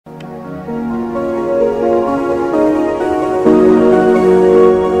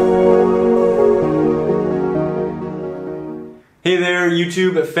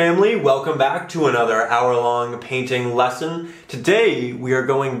YouTube family, welcome back to another hour-long painting lesson. Today we are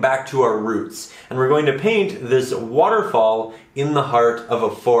going back to our roots and we're going to paint this waterfall in the heart of a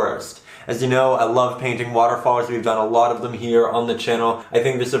forest. As you know, I love painting waterfalls. We've done a lot of them here on the channel. I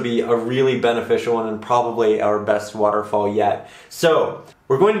think this will be a really beneficial one and probably our best waterfall yet. So,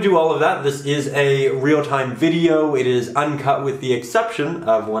 we're going to do all of that. This is a real-time video. It is uncut with the exception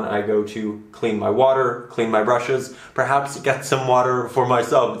of when I go to clean my water, clean my brushes, perhaps get some water for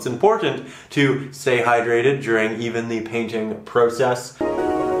myself. It's important to stay hydrated during even the painting process.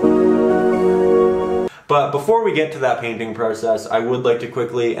 But before we get to that painting process, I would like to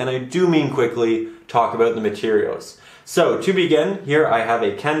quickly, and I do mean quickly, talk about the materials. So to begin, here I have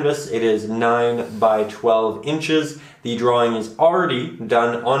a canvas. It is 9 by 12 inches. The drawing is already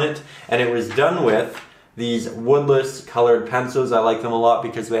done on it, and it was done with these woodless colored pencils. I like them a lot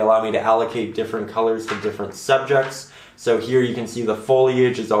because they allow me to allocate different colors to different subjects. So here you can see the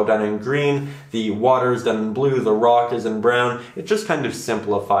foliage is all done in green, the water is done in blue, the rock is in brown. It just kind of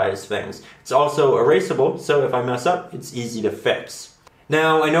simplifies things. It's also erasable, so if I mess up, it's easy to fix.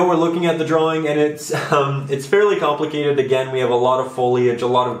 Now, I know we're looking at the drawing and it's fairly complicated. Again, we have a lot of foliage, a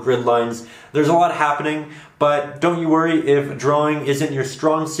lot of grid lines. There's a lot happening, but don't you worry if drawing isn't your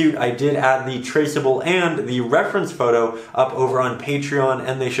strong suit. I did add the traceable and the reference photo up over on Patreon,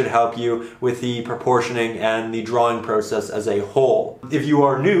 and they should help you with the proportioning and the drawing process as a whole. If you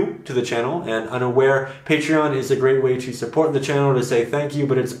are new to the channel and unaware, Patreon is a great way to support the channel, to say thank you,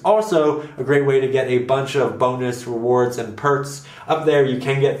 but it's also a great way to get a bunch of bonus rewards and perks. Up there you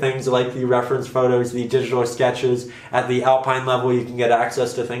can get things like the reference photos, the digital sketches. At the Alpine level you can get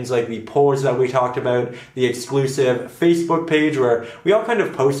access to things like the polls that we talked about, the exclusive Facebook page where we all kind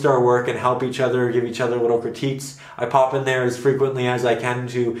of post our work and help each other, give each other little critiques. I pop in there as frequently as I can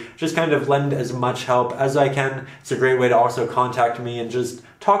to just kind of lend as much help as I can. It's a great way to also contact me and just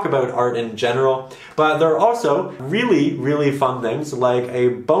talk about art in general. But there are also really fun things like a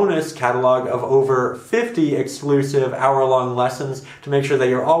bonus catalog of over 50 exclusive hour-long lessons to make sure that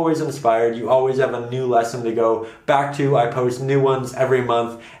you're always inspired, you always have a new lesson to go back to. I post new ones every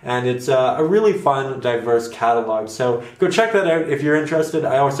month and it's a really fun, diverse catalog. So go check that out if you're interested.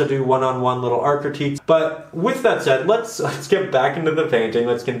 I also do one-on-one little art critiques. But with that said, let's get back into the painting.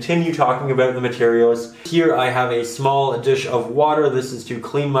 Let's continue talking about the materials. Here I have a small dish of water. This is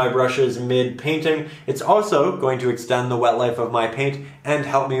to clean my brushes mid-painting. It's also going to extend the wet life of my paint and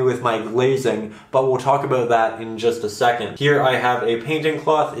help me with my glazing, but we'll talk about that in just a second. Here I have a painting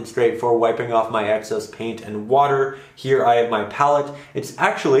cloth. It's great for wiping off my excess paint and water. Here I have my palette. It's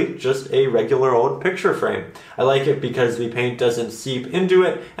actually just a regular old picture frame. I like it because the paint doesn't seep into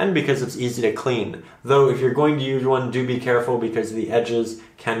it and because it's easy to clean. Though if you're going to use one, do be careful because the edges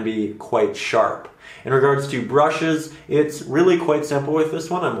can be quite sharp. In regards to brushes, it's really quite simple with this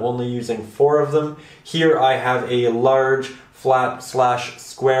one. I'm only using 4 of them. Here I have a large flat /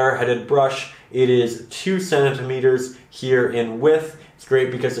 square headed brush. It is 2 centimeters here in width. It's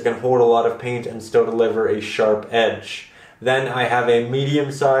great because it can hold a lot of paint and still deliver a sharp edge. Then I have a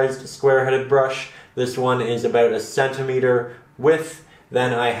medium-sized square headed brush. This one is about 1 centimeter width.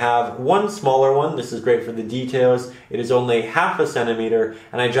 Then I have one smaller one. This is great for the details. It is only 1/2 centimeter,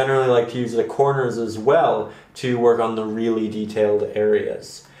 and I generally like to use the corners as well to work on the really detailed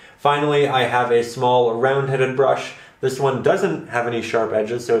areas. Finally, I have a small round-headed brush. This one doesn't have any sharp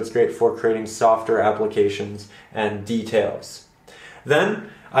edges, so it's great for creating softer applications and details. Then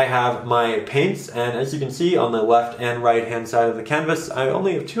I have my paints, and as you can see on the left and right hand side of the canvas, I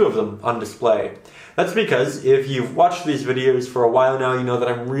only have 2 of them on display. That's because if you've watched these videos for a while now, you know that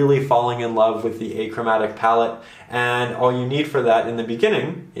I'm really falling in love with the achromatic palette, and all you need for that in the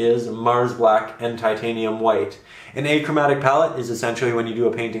beginning is Mars Black and Titanium White. An achromatic palette is essentially when you do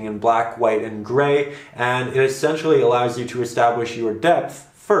a painting in black, white, and gray, and it essentially allows you to establish your depth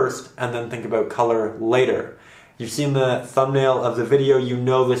first and then think about color later. You've seen the thumbnail of the video, you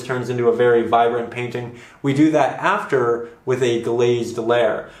know this turns into a very vibrant painting. We do that after with a glazed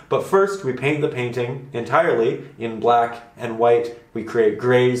layer. But first we paint the painting entirely in black and white. We create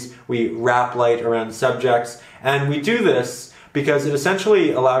grays, we wrap light around subjects, and we do this because it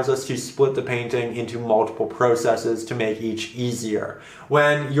essentially allows us to split the painting into multiple processes to make each easier.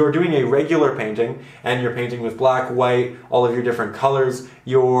 When you're doing a regular painting and you're painting with black, white, all of your different colors,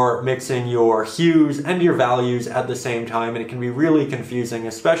 you're mixing your hues and your values at the same time, and it can be really confusing,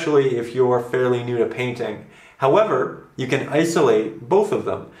 especially if you're fairly new to painting. However, you can isolate both of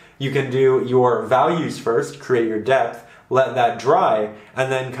them. You can do your values first, create your depth, let that dry, and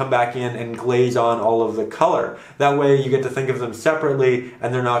then come back in and glaze on all of the color. That way you get to think of them separately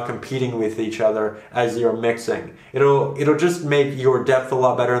and they're not competing with each other as you're mixing. It'll just make your depth a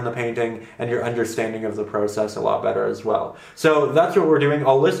lot better in the painting and your understanding of the process a lot better as well. So that's what we're doing.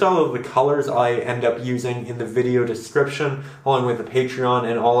 I'll list all of the colors I end up using in the video description along with the Patreon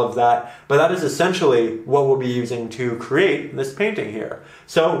and all of that, but that is essentially what we'll be using to create this painting here.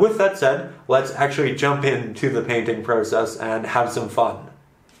 So with that said, let's actually jump into the painting process and have some fun.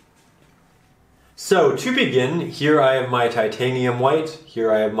 So to begin, here I have my titanium white,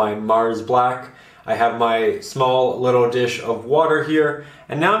 here I have my Mars black, I have my small little dish of water here,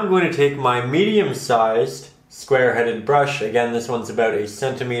 and now I'm going to take my medium-sized square-headed brush, again this one's about a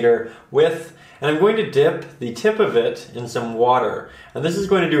centimeter width, and I'm going to dip the tip of it in some water. And this is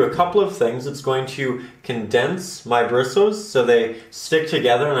going to do a couple of things. It's going to condense my bristles so they stick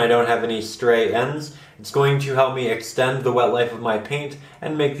together and I don't have any stray ends. It's going to help me extend the wet life of my paint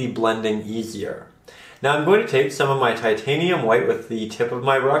and make the blending easier. Now I'm going to take some of my titanium white with the tip of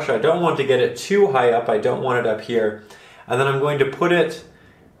my brush. I don't want to get it too high up. I don't want it up here. And then I'm going to put it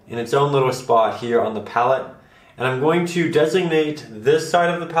in its own little spot here on the palette. And I'm going to designate this side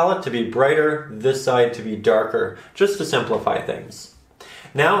of the palette to be brighter, this side to be darker, just to simplify things.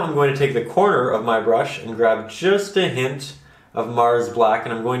 Now I'm going to take the corner of my brush and grab just a hint of Mars black,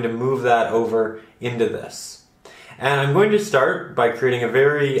 and I'm going to move that over into this. And I'm going to start by creating a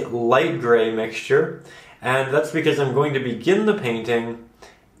very light gray mixture, and that's because I'm going to begin the painting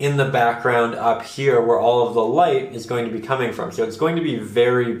in the background up here where all of the light is going to be coming from. So it's going to be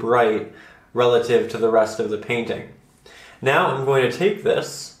very bright relative to the rest of the painting. Now I'm going to take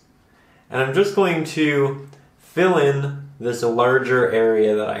this and I'm just going to fill in this larger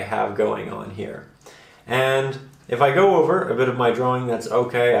area that I have going on here. And if I go over a bit of my drawing, that's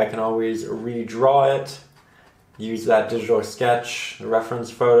okay. I can always redraw it, use that digital sketch, the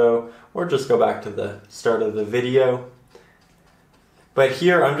reference photo, or just go back to the start of the video. But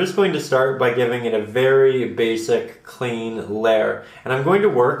here I'm just going to start by giving it a very basic clean layer. And I'm going to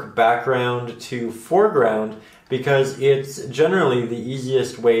work background to foreground because it's generally the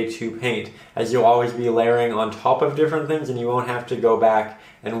easiest way to paint, as you'll always be layering on top of different things and you won't have to go back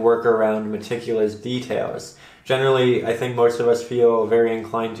and work around meticulous details. Generally, I think most of us feel very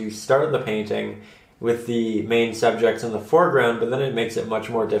inclined to start the painting with the main subjects in the foreground, but then it makes it much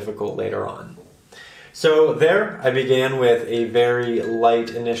more difficult later on. So there, I began with a very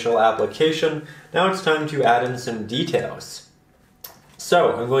light initial application. Now it's time to add in some details.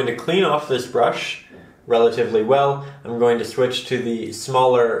 So I'm going to clean off this brush relatively well. I'm going to switch to the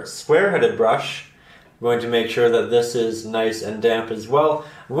smaller square-headed brush. I'm going to make sure that this is nice and damp as well.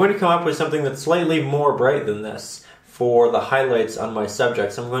 I'm going to come up with something that's slightly more bright than this for the highlights on my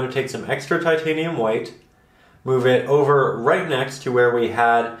subject. So I'm going to take some extra titanium white, move it over right next to where we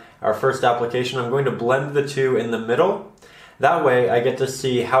had our first application. I'm going to blend the two in the middle. That way I get to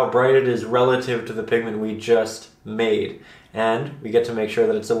see how bright it is relative to the pigment we just made. And we get to make sure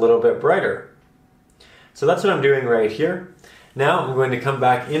that it's a little bit brighter. So that's what I'm doing right here. Now I'm going to come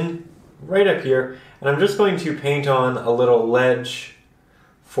back in right up here and I'm just going to paint on a little ledge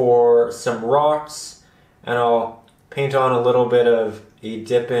for some rocks, and I'll paint on a little bit of a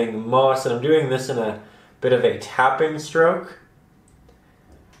dipping moss, and I'm doing this in a bit of a tapping stroke.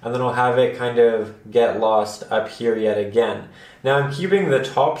 And then I'll have it kind of get lost up here yet again. Now I'm keeping the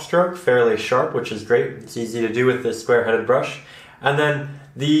top stroke fairly sharp, which is great. It's easy to do with this square-headed brush. And then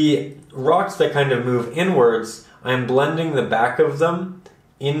the rocks that kind of move inwards, I'm blending the back of them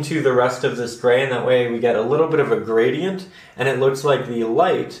into the rest of this gray, and that way we get a little bit of a gradient, and it looks like the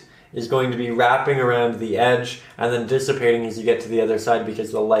light is going to be wrapping around the edge and then dissipating as you get to the other side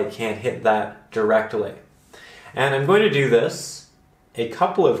because the light can't hit that directly. And I'm going to do this a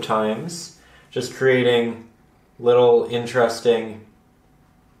couple of times, just creating little interesting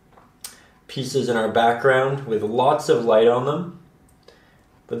pieces in our background with lots of light on them.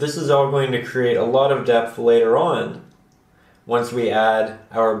 But this is all going to create a lot of depth later on once we add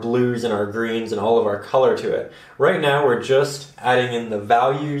our blues and our greens and all of our color to it. Right now we're just adding in the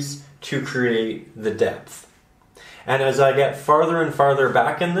values to create the depth. And as I get farther and farther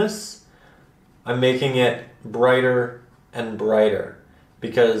back in this, I'm making it brighter and brighter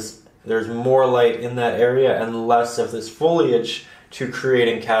because there's more light in that area and less of this foliage to create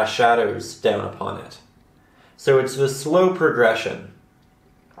and cast shadows down upon it. So it's the slow progression.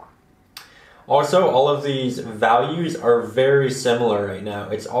 Also, all of these values are very similar right now.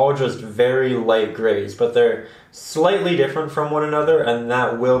 It's all just very light grays, but they're slightly different from one another, and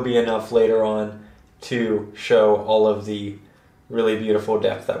that will be enough later on to show all of the really beautiful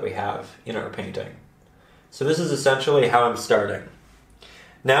depth that we have in our painting. So this is essentially how I'm starting.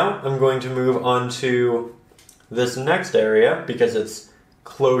 Now I'm going to move on to this next area because it's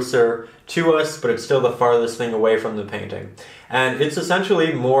closer to us, but it's still the farthest thing away from the painting. And it's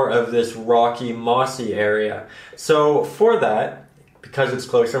essentially more of this rocky, mossy area. So for that, because it's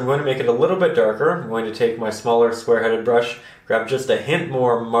closer, I'm going to make it a little bit darker. I'm going to take my smaller square-headed brush, grab just a hint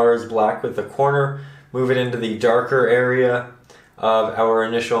more Mars Black with the corner, move it into the darker area of our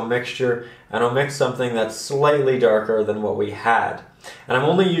initial mixture, and I'll mix something that's slightly darker than what we had. And I'm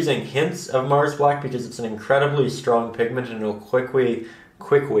only using hints of Mars Black because it's an incredibly strong pigment and it'll quickly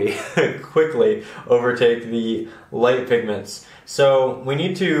overtake the light pigments. So we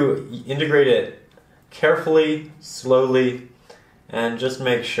need to integrate it carefully, slowly, and just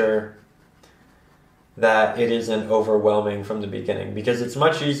make sure that it isn't overwhelming from the beginning, because it's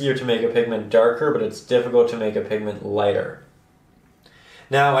much easier to make a pigment darker, but it's difficult to make a pigment lighter.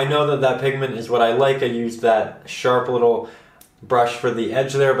 Now I know that that pigment is what I like. I used that sharp little brush for the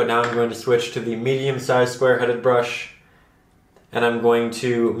edge there, but now I'm going to switch to the medium-sized square-headed brush, and I'm going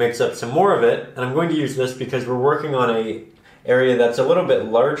to mix up some more of it, and I'm going to use this because we're working on an area that's a little bit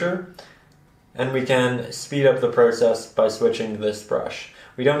larger, and we can speed up the process by switching to this brush.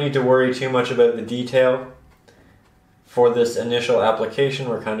 We don't need to worry too much about the detail for this initial application.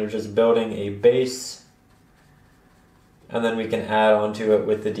 We're kind of just building a base, and then we can add onto it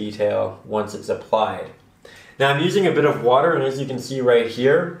with the detail once it's applied. Now I'm using a bit of water, and as you can see right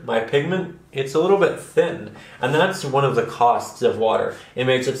here, my pigment, it's a little bit thin, and that's one of the costs of water. It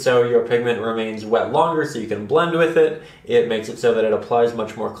makes it so your pigment remains wet longer so you can blend with it. It makes it so that it applies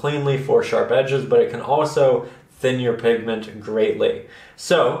much more cleanly for sharp edges, but it can also thin your pigment greatly.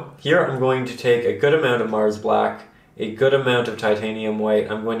 So here I'm going to take a good amount of Mars Black, a good amount of titanium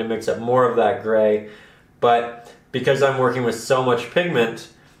white. I'm going to mix up more of that gray, but because I'm working with so much pigment,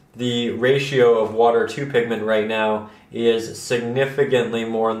 the ratio of water to pigment right now is significantly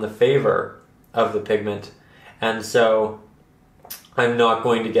more in the favor of the pigment, and so I'm not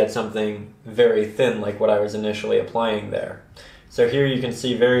going to get something very thin like what I was initially applying there. So here you can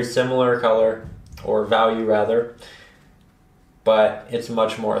see very similar color, or value rather, but it's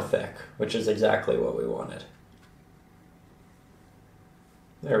much more thick, which is exactly what we wanted.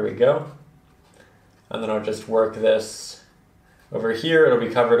 There we go. And then I'll just work this over here. It'll be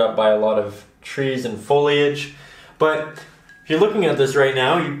covered up by a lot of trees and foliage, but if you're looking at this right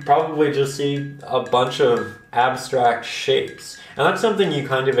now, you probably just see a bunch of abstract shapes. And that's something you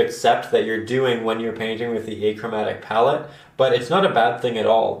kind of accept that you're doing when you're painting with the achromatic palette, but it's not a bad thing at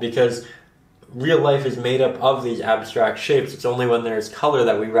all, because real life is made up of these abstract shapes. It's only when there's color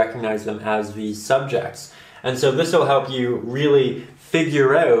that we recognize them as these subjects. And so this will help you really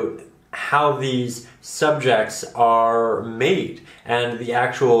figure out how these subjects are made and the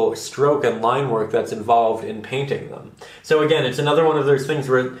actual stroke and line work that's involved in painting them. So again, it's another one of those things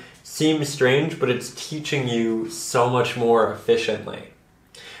where it seems strange, but it's teaching you so much more efficiently.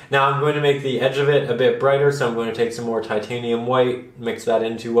 Now I'm going to make the edge of it a bit brighter, so I'm going to take some more titanium white, mix that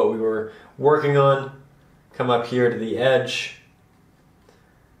into what we were working on, come up here to the edge,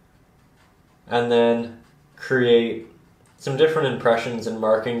 and then create some different impressions and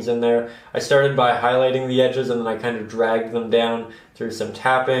markings in there. I started by highlighting the edges, and then I kind of dragged them down through some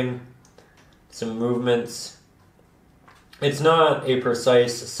tapping, some movements. It's not a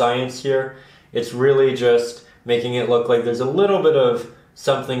precise science here. It's really just making it look like there's a little bit of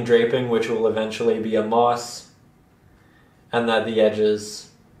something draping, which will eventually be a moss, and that the edges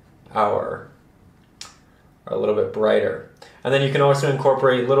are a little bit brighter. And then you can also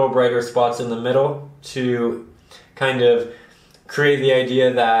incorporate little brighter spots in the middle to kind of create the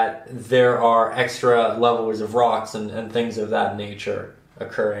idea that there are extra levels of rocks and things of that nature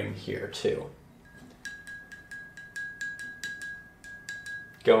occurring here too.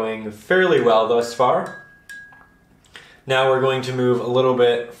 Going fairly well thus far. Now we're going to move a little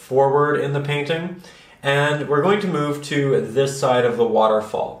bit forward in the painting, and we're going to move to this side of the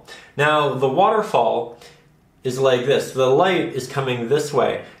waterfall. Now the waterfall is like this. The light is coming this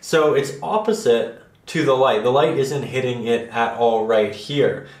way, so it's opposite to the light. The light isn't hitting it at all right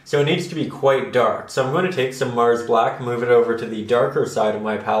here, so it needs to be quite dark. So I'm going to take some Mars Black, move it over to the darker side of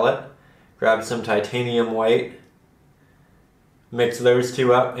my palette, grab some titanium white, mix those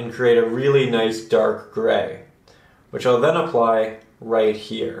two up, and create a really nice dark gray, which I'll then apply right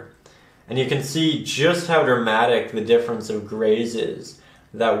here. And you can see just how dramatic the difference of grays is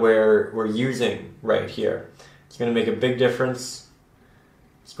that we're using right here. It's going to make a big difference.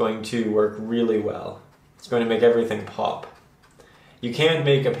 It's going to work really well. It's going to make everything pop. You can't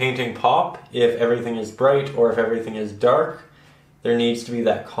make a painting pop if everything is bright or if everything is dark. there needs to be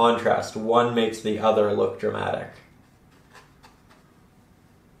that contrast. One makes the other look dramatic.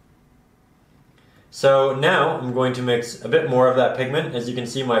 So now I'm going to mix a bit more of that pigment. As you can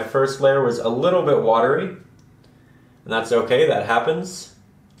see, my first layer was a little bit watery, and that's okay, that happens.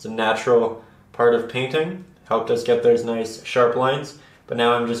 It's a natural part of painting. Helped us get those nice sharp lines, but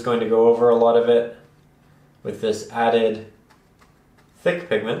now I'm just going to go over a lot of it with this added thick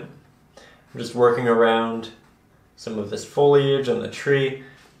pigment. I'm just working around some of this foliage and the tree,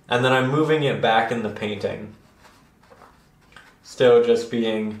 and then I'm moving it back in the painting. Still just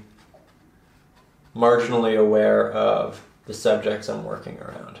being marginally aware of the subjects I'm working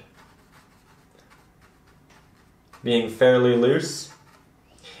around. Being fairly loose.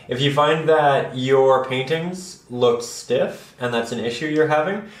 If you find that your paintings look stiff and that's an issue you're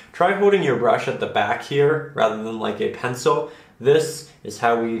having, try holding your brush at the back here rather than like a pencil. This is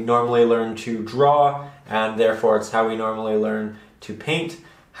how we normally learn to draw, and therefore it's how we normally learn to paint.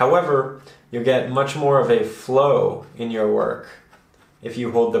 However, you'll get much more of a flow in your work if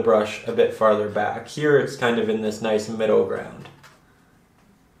you hold the brush a bit farther back. Here it's kind of in this nice middle ground.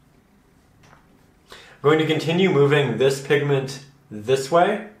 I'm going to continue moving this pigment this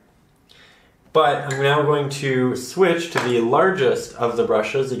way, but I'm now going to switch to the largest of the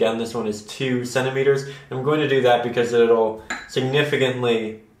brushes. Again, this one is 2 centimeters. I'm going to do that because it'll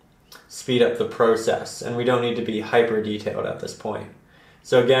significantly speed up the process, and we don't need to be hyper detailed at this point.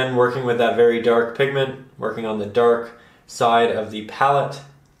 So again, working with that very dark pigment, working on the dark side of the palette,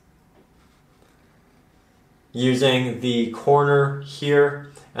 using the corner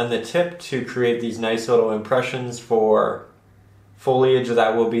here and the tip to create these nice little impressions for foliage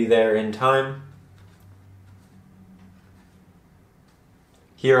that will be there in time.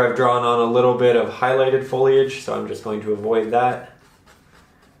 Here I've drawn on a little bit of highlighted foliage, so I'm just going to avoid that.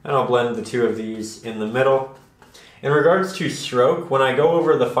 And I'll blend the two of these in the middle. In regards to stroke, when I go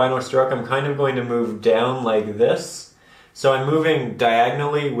over the final stroke, I'm kind of going to move down like this. So I'm moving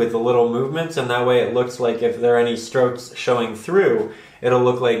diagonally with the little movements, and that way it looks like if there are any strokes showing through, it'll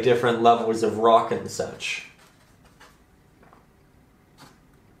look like different levels of rock and such.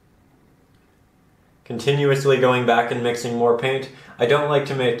 Continuously going back and mixing more paint. I don't like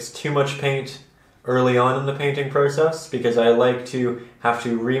to mix too much paint early on in the painting process because I like to have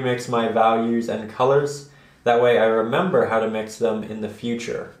to remix my values and colors. That way I remember how to mix them in the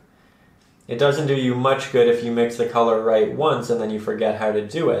future. It doesn't do you much good if you mix the color right once and then you forget how to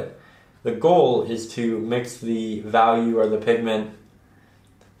do it. The goal is to mix the value or the pigment,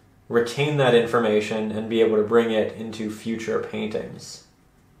 retain that information, and be able to bring it into future paintings.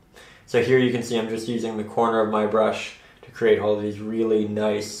 So here you can see I'm just using the corner of my brush to create all of these really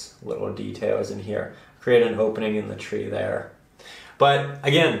nice little details in here. Create an opening in the tree there. But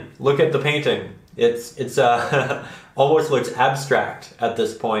again, look at the painting. It's almost looks abstract at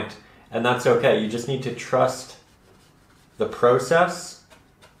this point, and that's okay. You just need to trust the process.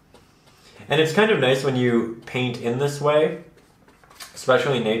 And it's kind of nice when you paint in this way,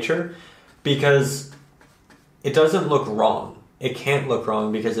 especially nature, because it doesn't look wrong. It can't look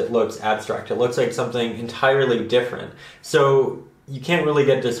wrong because it looks abstract. It looks like something entirely different. So you can't really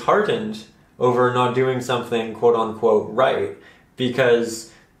get disheartened over not doing something quote unquote right,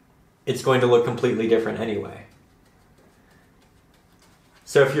 because it's going to look completely different anyway.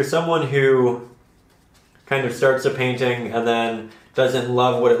 So if you're someone who kind of starts a painting and then doesn't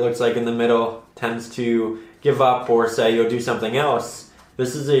love what it looks like in the middle, tends to give up or say you'll do something else,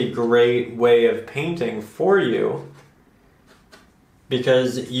 this is a great way of painting for you,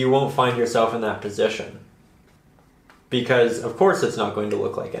 because you won't find yourself in that position. Because, of course, it's not going to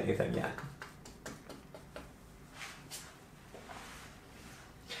look like anything yet.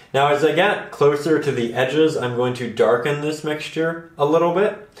 Now, as I get closer to the edges, I'm going to darken this mixture a little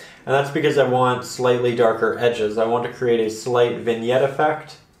bit. And that's because I want slightly darker edges. I want to create a slight vignette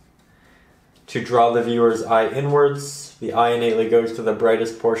effect to draw the viewer's eye inwards. The eye innately goes to the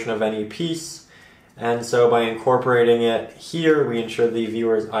brightest portion of any piece. And so by incorporating it here, we ensure the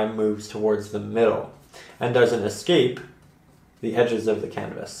viewer's eye moves towards the middle and doesn't escape the edges of the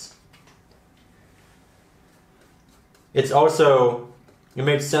canvas. It's also, it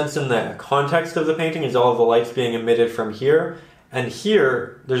makes sense in the context of the painting is all of the light's being emitted from here. And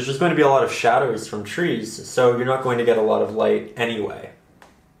here, there's just going to be a lot of shadows from trees, so you're not going to get a lot of light anyway.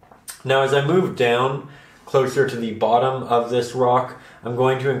 Now as I move down closer to the bottom of this rock, I'm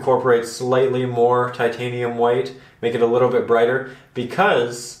going to incorporate slightly more titanium white, make it a little bit brighter,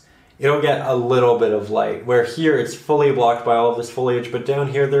 because it'll get a little bit of light. Where here it's fully blocked by all of this foliage, but down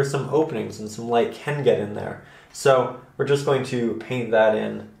here there's some openings and some light can get in there. So we're just going to paint that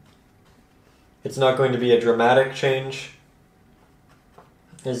in. It's not going to be a dramatic change,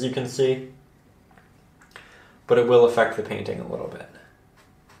 as you can see, but it will affect the painting a little bit,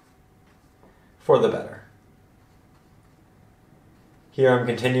 for the better. Here I'm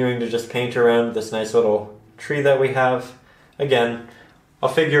continuing to just paint around this nice little tree that we have. Again, I'll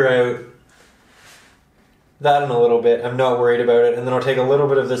figure out that in a little bit. I'm not worried about it. And then I'll take a little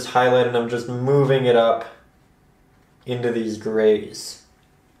bit of this highlight and I'm just moving it up into these grays.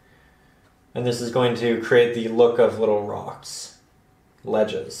 And this is going to create the look of little rocks,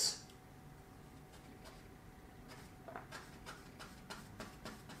 ledges.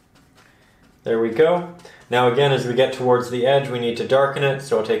 There we go. Now again, as we get towards the edge, we need to darken it,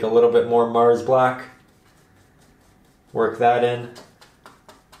 so I'll take a little bit more Mars Black, work that in,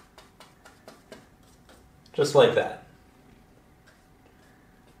 just like that.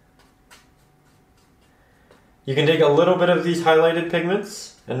 You can take a little bit of these highlighted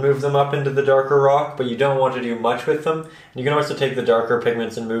pigments and move them up into the darker rock, but you don't want to do much with them. And you can also take the darker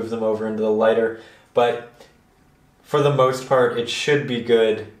pigments and move them over into the lighter, but for the most part, it should be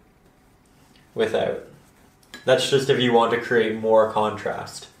good without. That's just if you want to create more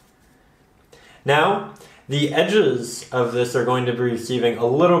contrast. Now, the edges of this are going to be receiving a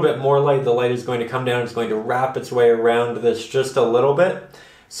little bit more light. The light is going to come down, it's going to wrap its way around this just a little bit.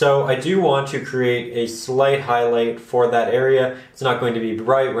 So I do want to create a slight highlight for that area. It's not going to be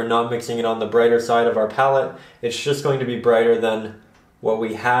bright, we're not mixing it on the brighter side of our palette. It's just going to be brighter than what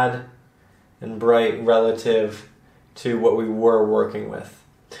we had and bright relative to what we were working with.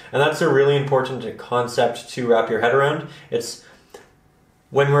 And that's a really important concept to wrap your head around. It's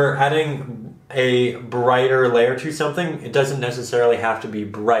when we're adding a brighter layer to something, it doesn't necessarily have to be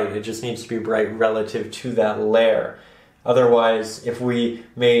bright. It just needs to be bright relative to that layer. Otherwise, if we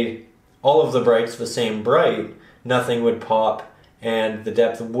made all of the brights the same bright, nothing would pop and the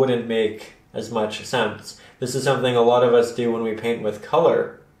depth wouldn't make as much sense. This is something a lot of us do when we paint with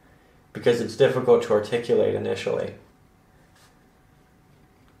color because it's difficult to articulate initially.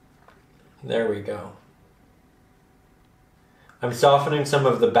 There we go. I'm softening some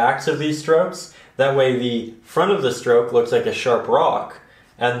of the backs of these strokes. That way the front of the stroke looks like a sharp rock,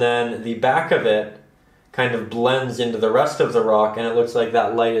 and then the back of it kind of blends into the rest of the rock, and it looks like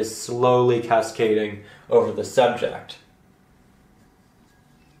that light is slowly cascading over the subject.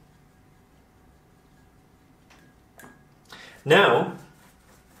 Now,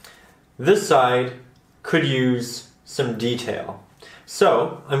 this side could use some detail.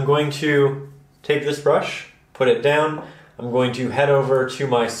 So I'm going to take this brush, put it down, I'm going to head over to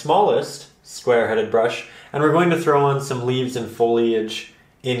my smallest square-headed brush, and we're going to throw on some leaves and foliage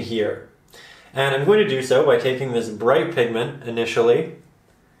in here. And I'm going to do so by taking this bright pigment initially,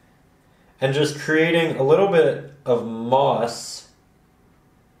 and just creating a little bit of moss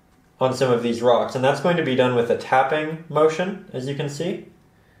on some of these rocks. And that's going to be done with a tapping motion, as you can see.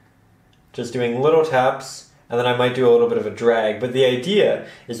 Just doing little taps. And then I might do a little bit of a drag. But the idea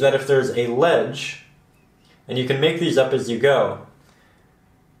is that if there's a ledge, and you can make these up as you go,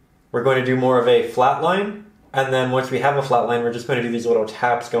 we're going to do more of a flat line, and then once we have a flat line, we're just going to do these little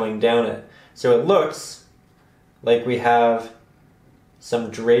taps going down it. So it looks like we have some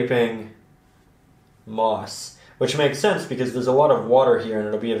draping moss, which makes sense because there's a lot of water here and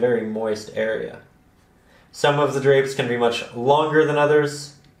it'll be a very moist area. Some of the drapes can be much longer than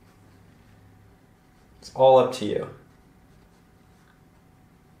others. It's all up to you.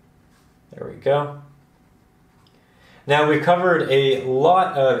 There we go. Now we've covered a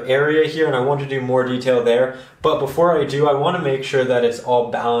lot of area here and I want to do more detail there, but before I do, I want to make sure that it's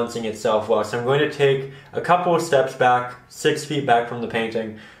all balancing itself well. So I'm going to take a couple of steps back, 6 feet back from the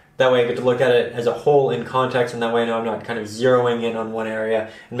painting. That way I get to look at it as a whole in context, and that way I know I'm not kind of zeroing in on one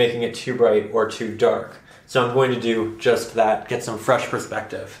area and making it too bright or too dark. So I'm going to do just that, get some fresh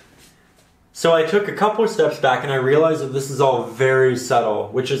perspective. So I took a couple of steps back and I realized that this is all very subtle,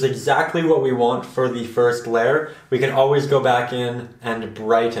 which is exactly what we want for the first layer. We can always go back in and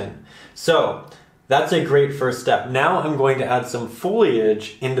brighten. So that's a great first step. Now I'm going to add some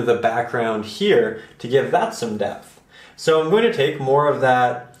foliage into the background here to give that some depth. So I'm going to take more of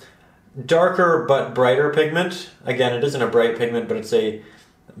that darker but brighter pigment. Again, it isn't a bright pigment, but it's a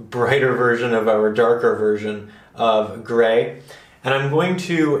brighter version of our darker version of gray. And I'm going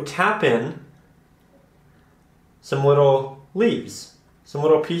to tap in some little leaves, some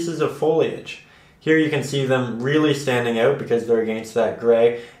little pieces of foliage. Here you can see them really standing out because they're against that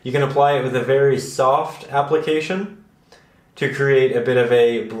gray. You can apply it with a very soft application to create a bit of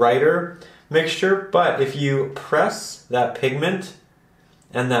a brighter mixture, but if you press that pigment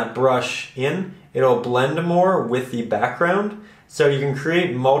and that brush in, it'll blend more with the background. So you can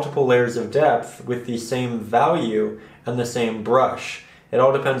create multiple layers of depth with the same value and the same brush. It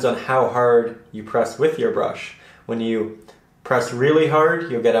all depends on how hard you press with your brush. When you press really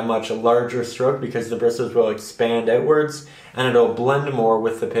hard, you'll get a much larger stroke because the bristles will expand outwards and it'll blend more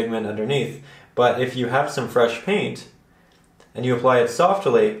with the pigment underneath. But if you have some fresh paint and you apply it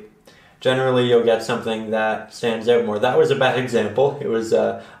softly, generally you'll get something that stands out more. That was a bad example. It was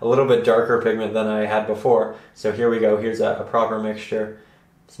a little bit darker pigment than I had before. So here we go. Here's a proper mixture.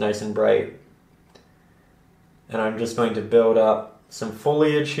 It's nice and bright. And I'm just going to build up some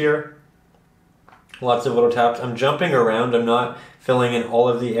foliage here. Lots of little taps. I'm jumping around. I'm not filling in all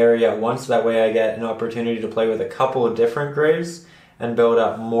of the area at once. That way I get an opportunity to play with a couple of different grays and build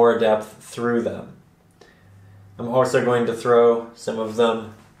up more depth through them. I'm also going to throw some of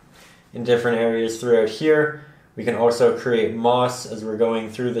them in different areas throughout here. We can also create moss as we're going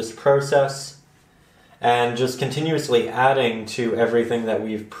through this process and just continuously adding to everything that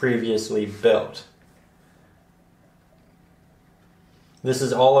we've previously built. This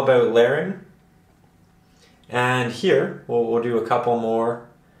is all about layering. And here, we'll do a couple more.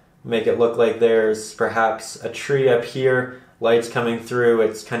 Make it look like there's perhaps a tree up here, light's coming through,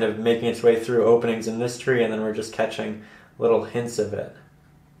 it's kind of making its way through openings in this tree, and then we're just catching little hints of it.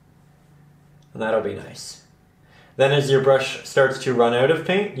 And that'll be nice. Then as your brush starts to run out of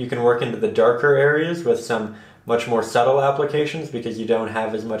paint, you can work into the darker areas with some much more subtle applications because you don't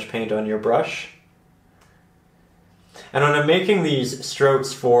have as much paint on your brush. And when I'm making these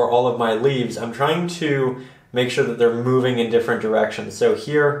strokes for all of my leaves, I'm trying to make sure that they're moving in different directions. So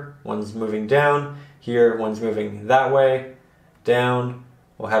here, one's moving down, here, one's moving that way, down,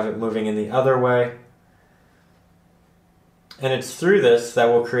 we'll have it moving in the other way. And it's through this that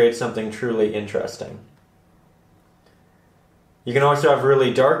we'll create something truly interesting. You can also have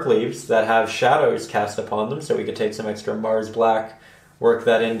really dark leaves that have shadows cast upon them, so we could take some extra Mars Black, work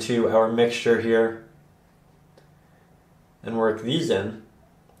that into our mixture here, and work these in.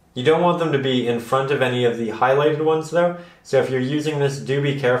 You don't want them to be in front of any of the highlighted ones though, so if you're using this, do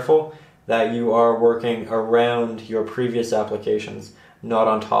be careful that you are working around your previous applications, not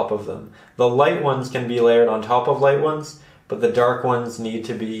on top of them. The light ones can be layered on top of light ones, but the dark ones need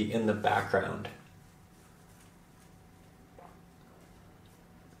to be in the background.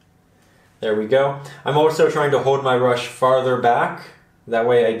 There we go. I'm also trying to hold my brush farther back, that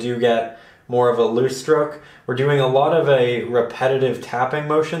way I do get more of a loose stroke. We're doing a lot of a repetitive tapping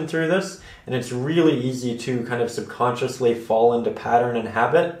motion through this, and it's really easy to kind of subconsciously fall into pattern and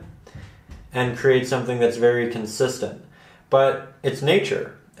habit and create something that's very consistent. But it's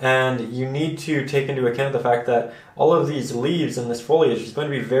nature, and you need to take into account the fact that all of these leaves and this foliage is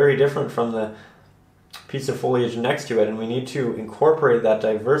going to be very different from the piece of foliage next to it, and we need to incorporate that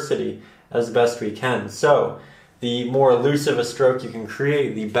diversity as best we can. So the more elusive a stroke you can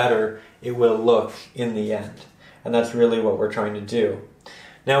create, the better it will look in the end. And that's really what we're trying to do.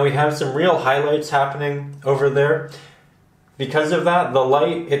 Now we have some real highlights happening over there. Because of that, the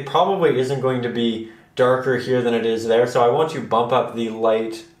light, it probably isn't going to be darker here than it is there, so I want to bump up the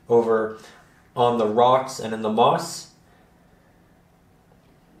light over on the rocks and in the moss.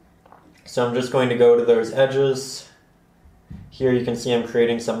 So I'm just going to go to those edges. Here you can see I'm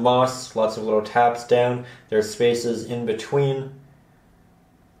creating some moss, lots of little taps down. There's spaces in between.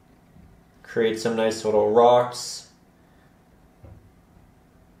 Create some nice little rocks,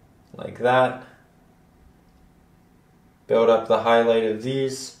 like that. Build up the highlight of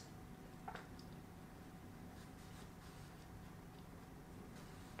these.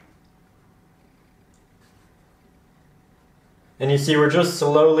 And you see we're just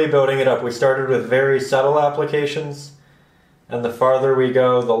slowly building it up. We started with very subtle applications, and the farther we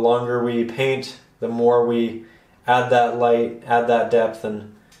go, the longer we paint, the more we add that light, add that depth,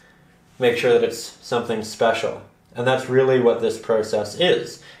 and make sure that it's something special. And that's really what this process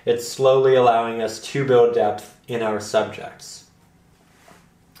is. It's slowly allowing us to build depth in our subjects.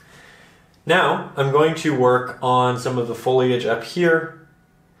 Now, I'm going to work on some of the foliage up here.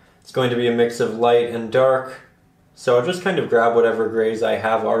 It's going to be a mix of light and dark. So I'll just kind of grab whatever grays I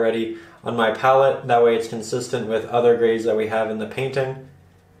have already on my palette. That way it's consistent with other grays that we have in the painting.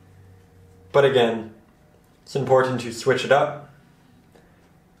 But again, it's important to switch it up.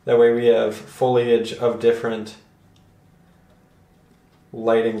 That way we have foliage of different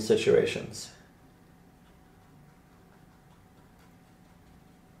lighting situations.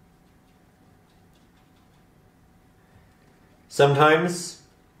 Sometimes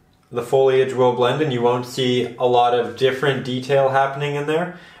the foliage will blend and you won't see a lot of different detail happening in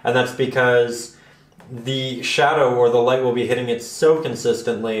there, and that's because the shadow or the light will be hitting it so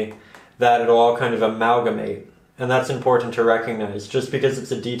consistently that it'll all kind of amalgamate. And that's important to recognize. Just because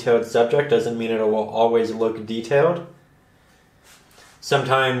it's a detailed subject doesn't mean it will always look detailed.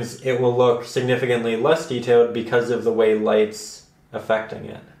 sometimes it will look significantly less detailed because of the way light's affecting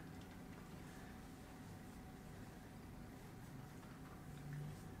it.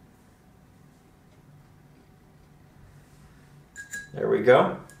 There we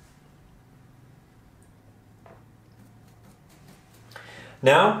go.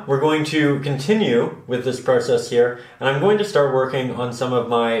 Now we're going to continue with this process here, and I'm going to start working on some of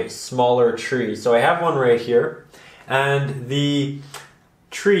my smaller trees. So I have one right here, and the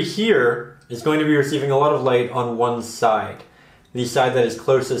tree here is going to be receiving a lot of light on one side, the side that is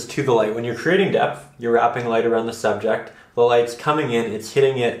closest to the light. When you're creating depth, you're wrapping light around the subject, the light's coming in, it's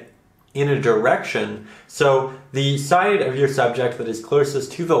hitting it in a direction, so the side of your subject that is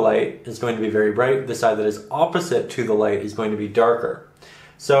closest to the light is going to be very bright, the side that is opposite to the light is going to be darker.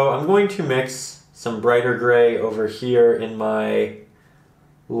 So I'm going to mix some brighter gray over here in my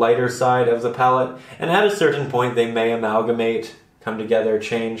lighter side of the palette, and at a certain point they may amalgamate, come together,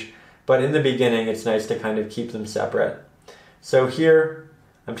 change, but in the beginning it's nice to kind of keep them separate. So here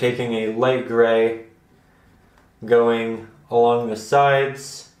I'm taking a light gray, going along the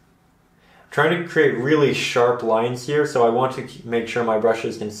sides, I'm trying to create really sharp lines here, so I want to make sure my brush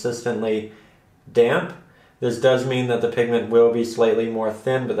is consistently damp. This does mean that the pigment will be slightly more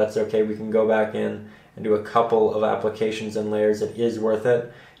thin, but that's okay. We can go back in and do a couple of applications and layers. It is worth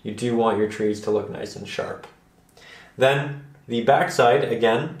it. You do want your trees to look nice and sharp. Then the back side,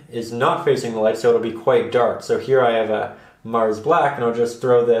 again, is not facing the light, so it'll be quite dark. So here I have a Mars black, and I'll just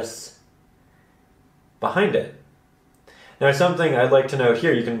throw this behind it. Now something I'd like to note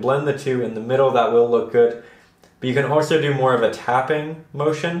here, you can blend the two in the middle, that will look good, but you can also do more of a tapping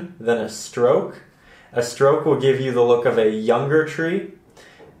motion than a stroke. A stroke will give you the look of a younger tree,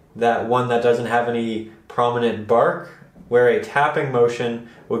 that one that doesn't have any prominent bark, where a tapping motion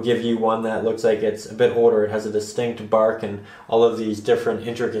will give you one that looks like it's a bit older, it has a distinct bark and all of these different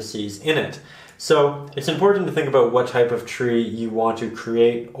intricacies in it. So it's important to think about what type of tree you want to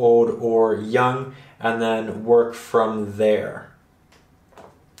create, old or young, and then work from there.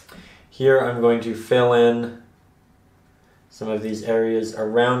 Here I'm going to fill in some of these areas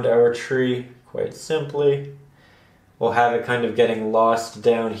around our tree. Quite simply, we'll have it kind of getting lost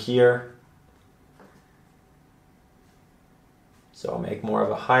down here. So I'll make more of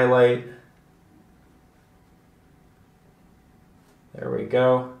a highlight. There we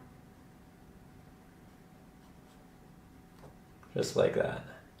go. Just like that.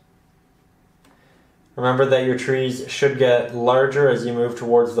 Remember that your trees should get larger as you move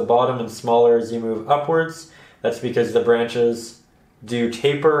towards the bottom and smaller as you move upwards. That's because the branches do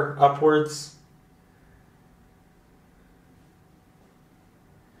taper upwards.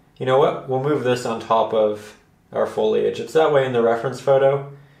 You know what? We'll move this on top of our foliage. It's that way in the reference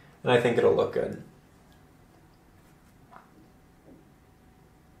photo, and I think it'll look good.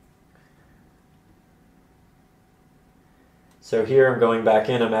 So here I'm going back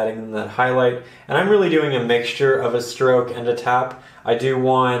in, I'm adding in that highlight, and I'm really doing a mixture of a stroke and a tap. I do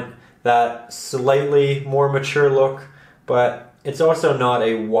want that slightly more mature look, but it's also not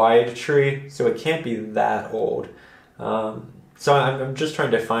a wide tree, so it can't be that old. So I'm just trying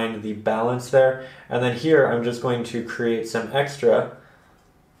to find the balance there. And then here I'm just going to create some extra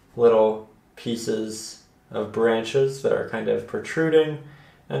little pieces of branches that are kind of protruding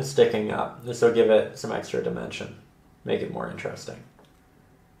and sticking up. This will give it some extra dimension, make it more interesting.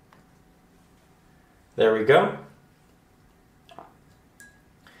 There we go.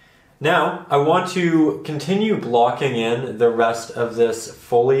 Now I want to continue blocking in the rest of this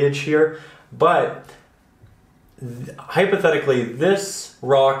foliage here, but hypothetically, this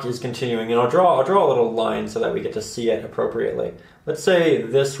rock is continuing, and I'll draw a little line so that we get to see it appropriately. Let's say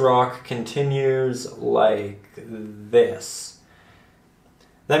this rock continues like this.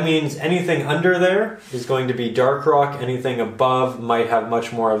 That means anything under there is going to be dark rock, anything above might have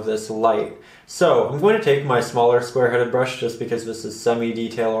much more of this light. So I'm going to take my smaller square-headed brush just because this is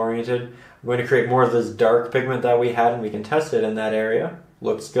semi-detail oriented. I'm going to create more of this dark pigment that we had, and we can test it in that area.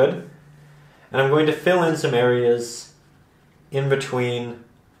 Looks good. And I'm going to fill in some areas in between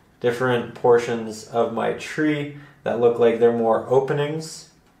different portions of my tree that look like they're more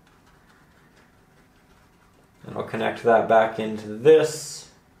openings. And I'll connect that back into this.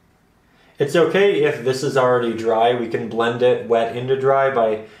 It's okay if this is already dry. We can blend it wet into dry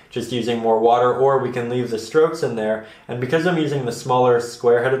by just using more water, or we can leave the strokes in there. And because I'm using the smaller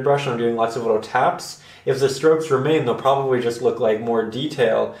square-headed brush and I'm doing lots of little taps, if the strokes remain, they'll probably just look like more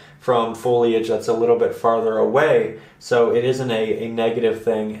detail from foliage that's a little bit farther away, so it isn't a negative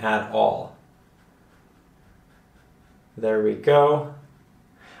thing at all. There we go.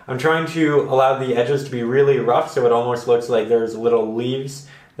 I'm trying to allow the edges to be really rough so it almost looks like there's little leaves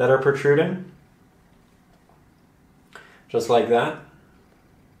that are protruding. Just like that.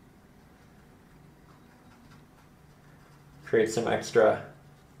 Create some extra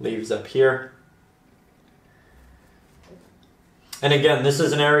leaves up here. And again, this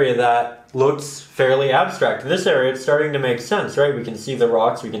is an area that looks fairly abstract. This area, it's starting to make sense, right? We can see the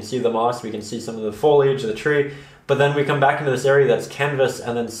rocks, we can see the moss, we can see some of the foliage of the tree, but then we come back into this area that's canvas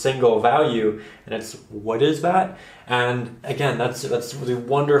and then single value, and it's, what is that? And again, that's the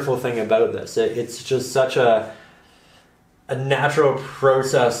wonderful thing about this. It's just such a natural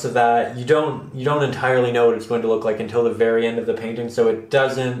process that you don't entirely know what it's going to look like until the very end of the painting, so it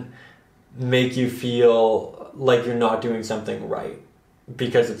doesn't make you feel like you're not doing something right,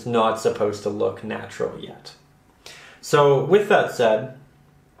 because it's not supposed to look natural yet. So with that said,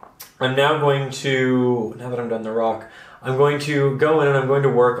 I'm now going to, now that I'm done the rock, I'm going to go in and I'm going to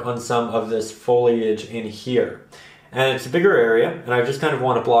work on some of this foliage in here. And it's a bigger area, and I just kind of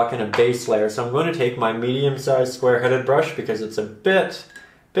want to block in a base layer, so I'm going to take my medium-sized square-headed brush because it's a bit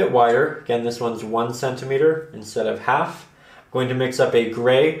wider. Again, this one's 1 centimeter instead of half. I'm going to mix up a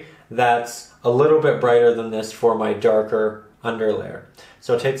gray that's a little bit brighter than this for my darker underlayer.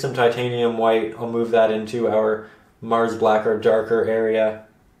 So I'll take some titanium white, I'll move that into our Mars black or darker area.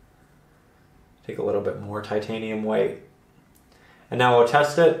 Take a little bit more titanium white. And now I'll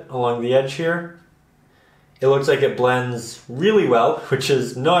test it along the edge here. It looks like it blends really well, which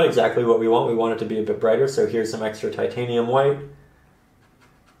is not exactly what we want. We want it to be a bit brighter, so here's some extra titanium white.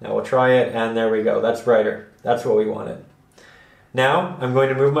 Now we'll try it, and there we go. That's brighter. That's what we wanted. Now, I'm going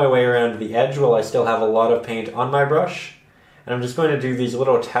to move my way around the edge while I still have a lot of paint on my brush. And I'm just going to do these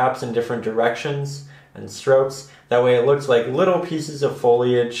little taps in different directions and strokes. That way it looks like little pieces of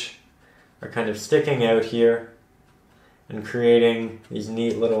foliage are kind of sticking out here and creating these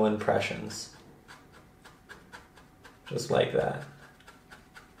neat little impressions. Just like that.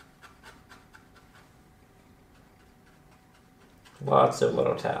 Lots of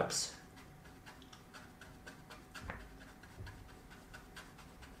little taps.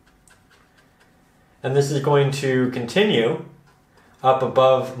 And this is going to continue up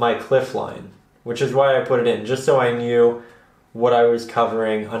above my cliff line, which is why I put it in, just so I knew what I was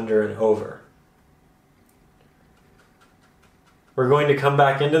covering under and over. We're going to come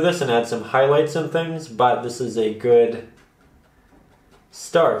back into this and add some highlights and things, but this is a good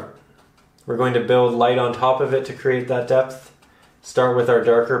start. We're going to build light on top of it to create that depth. Start with our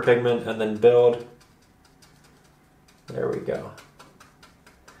darker pigment and then build. There we go.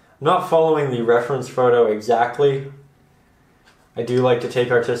 I'm not following the reference photo exactly. I do like to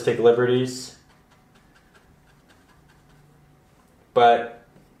take artistic liberties, but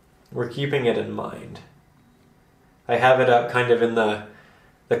we're keeping it in mind. I have it up kind of in the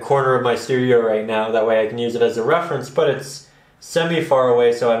corner of my studio right now, that way I can use it as a reference, but it's semi-far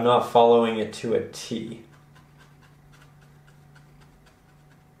away, so I'm not following it to a T.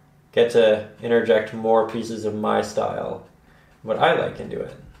 Get to interject more pieces of my style, what I like, into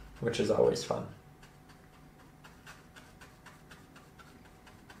it, which is always fun.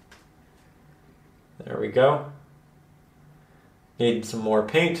 There we go. Need some more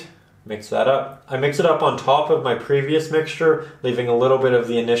paint. Mix that up. I mix it up on top of my previous mixture, leaving a little bit of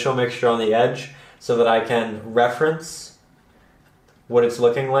the initial mixture on the edge so that I can reference what it's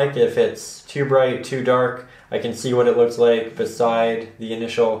looking like. If it's too bright, too dark, I can see what it looks like beside the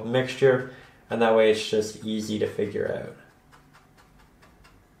initial mixture, and that way it's just easy to figure out.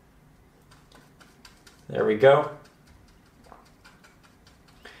 There we go.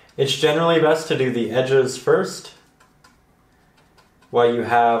 It's generally best to do the edges first while you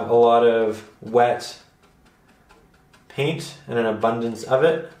have a lot of wet paint and an abundance of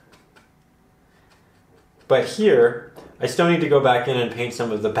it. But here, I still need to go back in and paint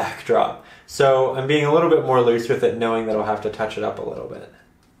some of the backdrop. So I'm being a little bit more loose with it, knowing that I'll have to touch it up a little bit.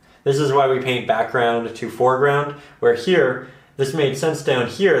 This is why we paint background to foreground, where here, this made sense down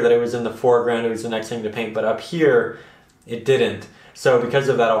here that it was in the foreground, it was the next thing to paint, but up here, it didn't. So because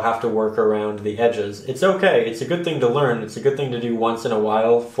of that, I'll have to work around the edges. It's okay, it's a good thing to learn, it's a good thing to do once in a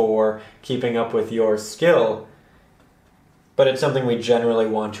while for keeping up with your skill, but it's something we generally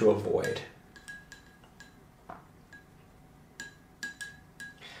want to avoid.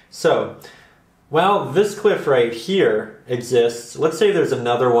 So, while this cliff right here exists, let's say there's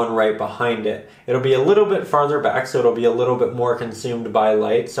another one right behind it. It'll be a little bit farther back, so it'll be a little bit more consumed by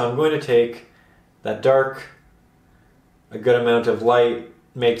light. So I'm going to take that dark, a good amount of light,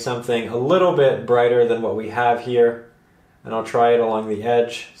 make something a little bit brighter than what we have here, and I'll try it along the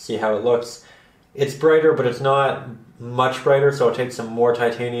edge, see how it looks. It's brighter, but it's not much brighter, so I'll take some more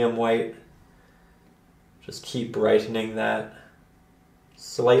titanium white. Just keep brightening that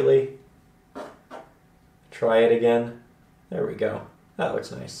slightly. Try it again. There we go. That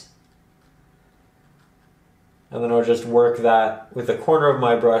looks nice. And then I'll just work that with the corner of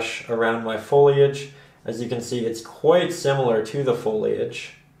my brush around my foliage. As you can see, it's quite similar to the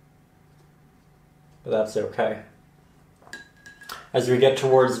foliage, but that's okay. As we get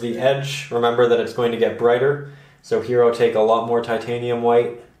towards the edge, remember that it's going to get brighter. So here I'll take a lot more titanium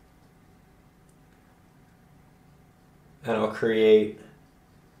white, and I'll create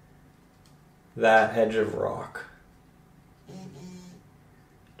that edge of rock.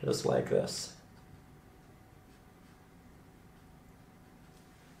 Just like this.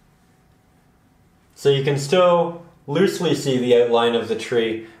 So you can still loosely see the outline of the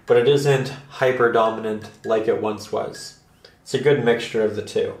tree, but it isn't hyper dominant like it once was. It's a good mixture of the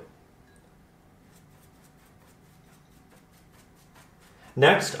two.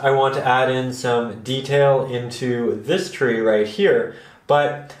 Next, I want to add in some detail into this tree right here,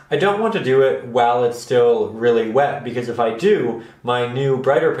 but I don't want to do it while it's still really wet, because if I do, my new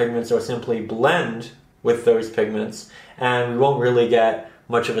brighter pigments will simply blend with those pigments, and we won't really get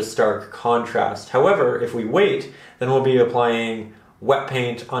much of a stark contrast. However, if we wait, then we'll be applying wet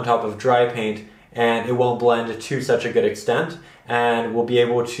paint on top of dry paint, and it won't blend to such a good extent, and we'll be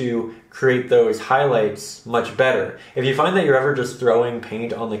able to create those highlights much better. If you find that you're ever just throwing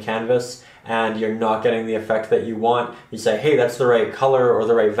paint on the canvas and you're not getting the effect that you want, you say, hey, that's the right color or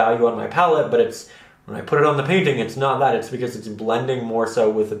the right value on my palette, but it's when I put it on the painting, it's not that. It's because it's blending more so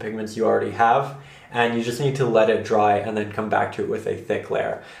with the pigments you already have, and you just need to let it dry and then come back to it with a thick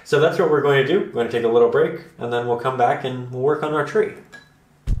layer. So that's what we're going to do. We're going to take a little break, and then we'll come back and we'll work on our tree.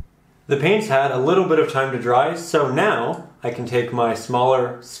 The paint's had a little bit of time to dry, so now I can take my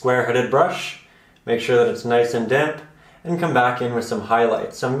smaller square-headed brush, make sure that it's nice and damp, and come back in with some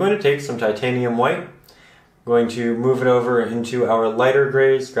highlights. So I'm going to take some titanium white, I'm going to move it over into our lighter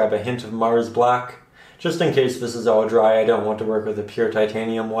grays, grab a hint of Mars black. Just in case this is all dry, I don't want to work with a pure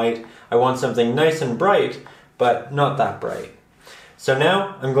titanium white. I want something nice and bright, but not that bright. So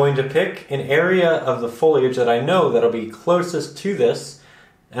now I'm going to pick an area of the foliage that I know that'll be closest to this,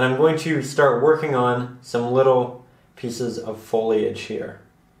 and I'm going to start working on some little pieces of foliage here.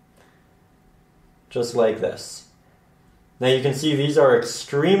 Just like this. Now you can see these are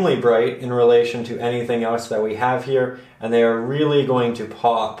extremely bright in relation to anything else that we have here, and they are really going to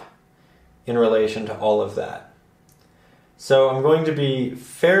pop in relation to all of that. So I'm going to be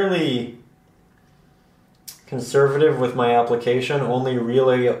fairly conservative with my application, only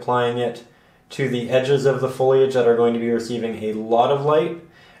really applying it to the edges of the foliage that are going to be receiving a lot of light.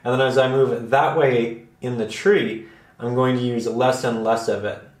 And then as I move that way in the tree, I'm going to use less and less of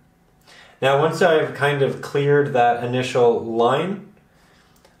it. Now once I've kind of cleared that initial line,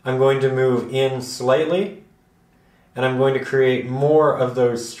 I'm going to move in slightly, and I'm going to create more of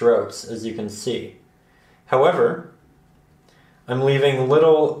those strokes, as you can see. However, I'm leaving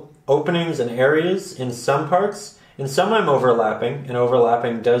little openings and areas in some parts. In some I'm overlapping, and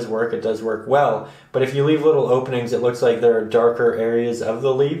overlapping does work, it does work well, but if you leave little openings, it looks like there are darker areas of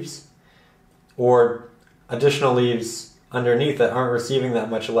the leaves, or additional leaves underneath that aren't receiving that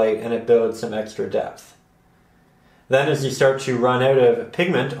much light, and it builds some extra depth. Then as you start to run out of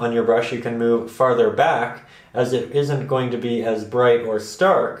pigment on your brush, you can move farther back, as it isn't going to be as bright or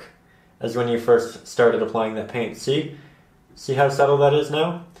stark as when you first started applying that paint. See? See how subtle that is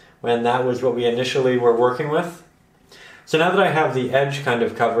now? When that was what we initially were working with. So now that I have the edge kind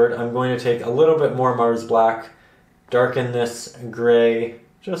of covered, I'm going to take a little bit more Mars Black, darken this gray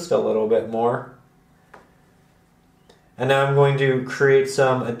just a little bit more. And now I'm going to create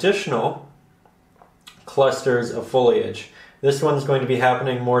some additional clusters of foliage. This one's going to be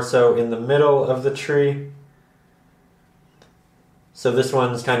happening more so in the middle of the tree. So this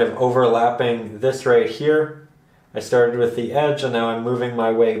one's kind of overlapping this right here. I started with the edge and now I'm moving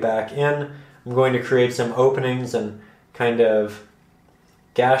my way back in. I'm going to create some openings and kind of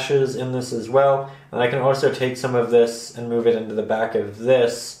gashes in this as well. And I can also take some of this and move it into the back of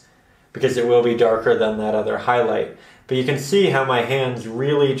this, because it will be darker than that other highlight. But you can see how my hands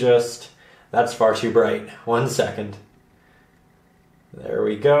really just, that's far too bright. 1 second. There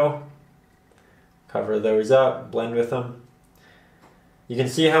we go. Cover those up, blend with them. You can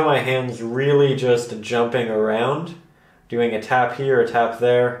see how my hands really just jumping around, doing a tap here, a tap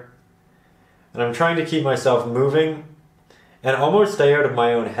there. And I'm trying to keep myself moving and almost stay out of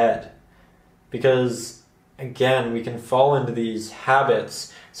my own head. Because, again, we can fall into these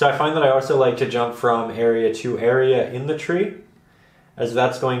habits. So I find that I also like to jump from area to area in the tree, as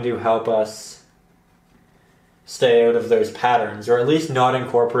that's going to help us stay out of those patterns, or at least not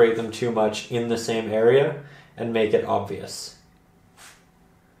incorporate them too much in the same area and make it obvious.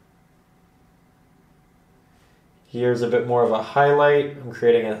 Here's a bit more of a highlight. I'm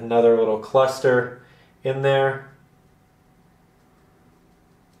creating another little cluster in there.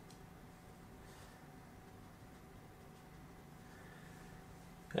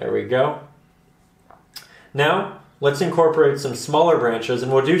 There we go. Now, let's incorporate some smaller branches,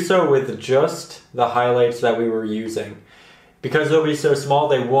 and we'll do so with just the highlights that we were using. Because they'll be so small,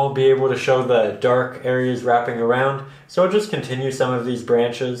 they won't be able to show the dark areas wrapping around, so I'll just continue some of these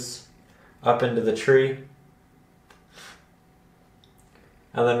branches up into the tree.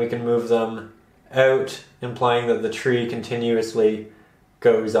 And then we can move them out, implying that the tree continuously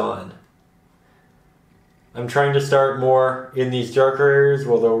goes on. I'm trying to start more in these darker areas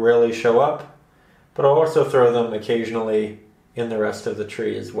where they'll really show up, but I'll also throw them occasionally in the rest of the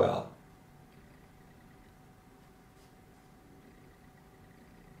tree as well.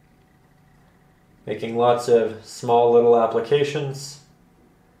 Making lots of small little applications,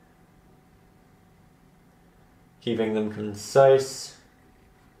 keeping them concise.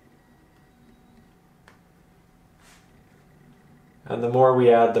 And the more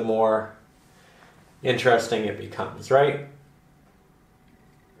we add, the more interesting it becomes, right?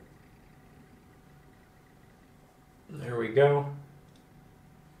 There we go.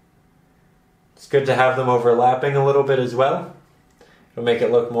 It's good to have them overlapping a little bit as well. It'll make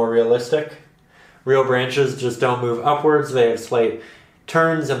it look more realistic. Real branches just don't move upwards. They have slight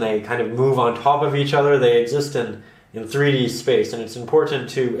turns and they kind of move on top of each other. They exist in 3D space, and it's important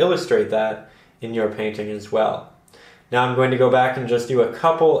to illustrate that in your painting as well. Now I'm going to go back and just do a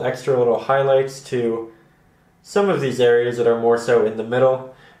couple extra little highlights to some of these areas that are more so in the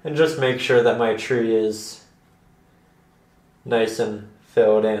middle, and just make sure that my tree is nice and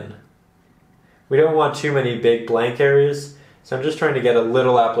filled in. We don't want too many big blank areas, so I'm just trying to get a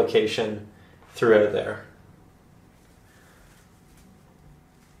little application throughout there.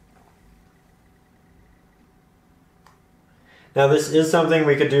 Now this is something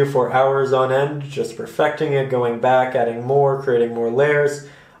we could do for hours on end, just perfecting it, going back, adding more, creating more layers,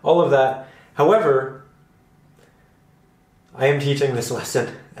 all of that. However, I am teaching this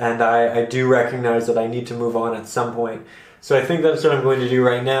lesson, and I do recognize that I need to move on at some point. So I think that's what I'm going to do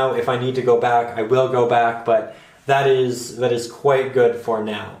right now. If I need to go back, I will go back, but that is quite good for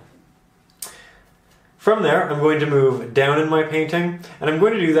now. From there, I'm going to move down in my painting, and I'm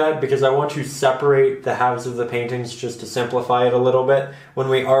going to do that because I want to separate the halves of the paintings just to simplify it a little bit. When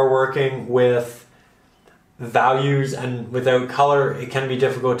we are working with values and without color, it can be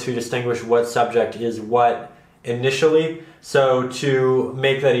difficult to distinguish what subject is what initially. So to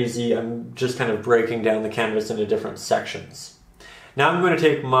make that easy, I'm just kind of breaking down the canvas into different sections. Now I'm going to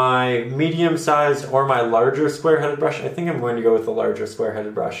take my medium-sized or my larger square-headed brush. I think I'm going to go with the larger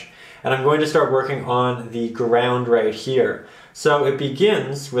square-headed brush. And I'm going to start working on the ground right here. So it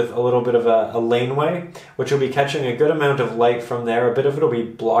begins with a little bit of a laneway, which will be catching a good amount of light from there. A bit of it will be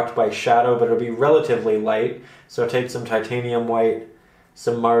blocked by shadow, but it'll be relatively light. So take some titanium white,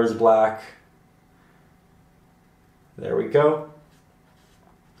 some Mars black. There we go.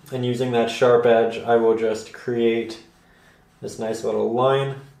 And using that sharp edge, I will just create this nice little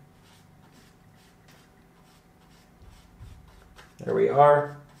line. There we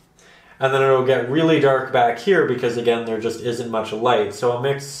are. And then it'll get really dark back here because, again, there just isn't much light. So I'll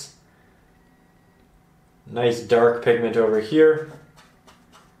mix nice dark pigment over here.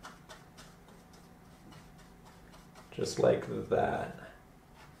 Just like that.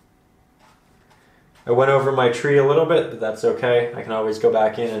 I went over my tree a little bit, but that's okay. I can always go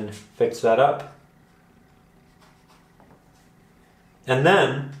back in and fix that up. And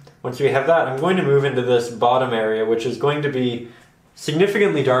then, once we have that, I'm going to move into this bottom area, which is going to be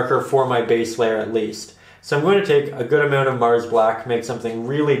significantly darker for my base layer at least. So I'm going to take a good amount of Mars Black, make something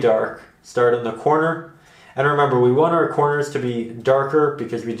really dark, start in the corner. And remember, we want our corners to be darker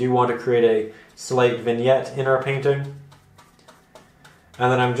because we do want to create a slight vignette in our painting.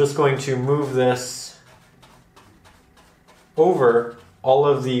 And then I'm just going to move this over all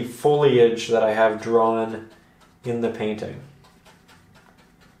of the foliage that I have drawn in the painting.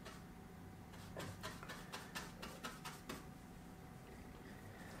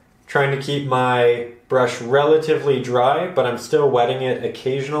 Trying to keep my brush relatively dry, but I'm still wetting it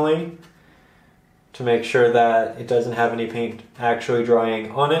occasionally to make sure that it doesn't have any paint actually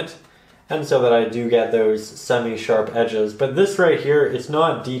drying on it, and so that I do get those semi-sharp edges. But this right here, it's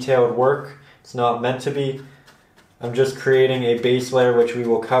not detailed work. It's not meant to be. I'm just creating a base layer which we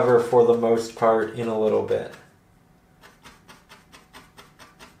will cover for the most part in a little bit.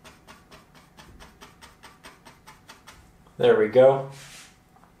 There we go.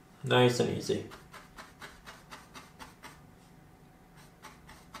 Nice and easy.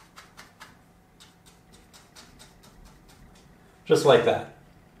 Just like that.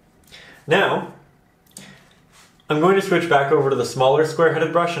 Now, I'm going to switch back over to the smaller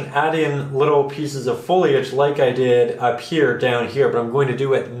square-headed brush and add in little pieces of foliage like I did up here, down here, but I'm going to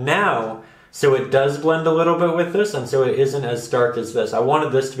do it now so it does blend a little bit with this and so it isn't as stark as this. I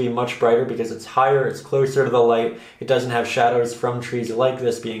wanted this to be much brighter because it's higher, it's closer to the light, it doesn't have shadows from trees like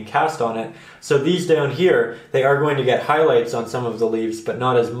this being cast on it. So these down here, they are going to get highlights on some of the leaves, but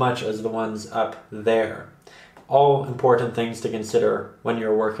not as much as the ones up there. All important things to consider when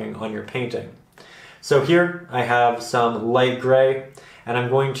you're working on your painting. So here I have some light gray, and I'm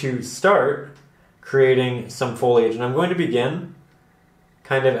going to start creating some foliage, and I'm going to begin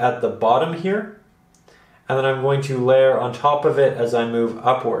kind of at the bottom here, and then I'm going to layer on top of it as I move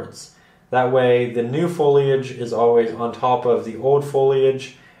upwards. That way the new foliage is always on top of the old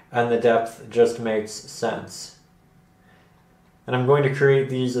foliage, and the depth just makes sense. And I'm going to create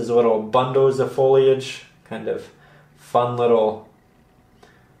these as little bundles of foliage, kind of fun little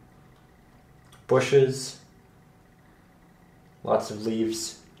bushes, lots of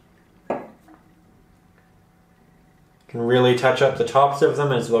leaves. Can really touch up the tops of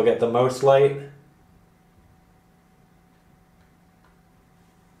them as they'll get the most light.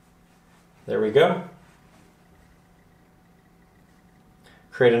 There we go.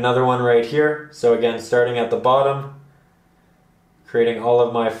 Create another one right here. So again, starting at the bottom, creating all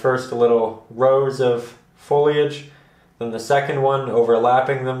of my first little rows of foliage, then the second one,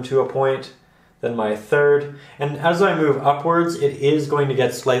 overlapping them to a point, then my third. And as I move upwards, it is going to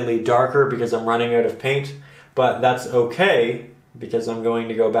get slightly darker because I'm running out of paint, but that's okay because I'm going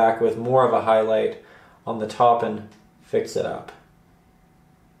to go back with more of a highlight on the top and fix it up.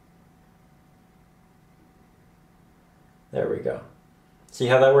 There we go. See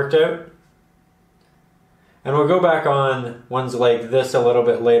how that worked out? And we'll go back on ones like this a little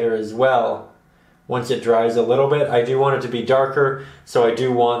bit later as well. Once it dries a little bit, I do want it to be darker, so I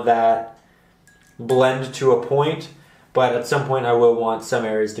do want that blend to a point, but at some point I will want some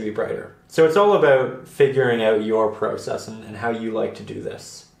areas to be brighter. So it's all about figuring out your process and how you like to do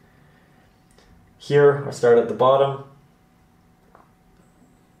this. Here, I'll start at the bottom.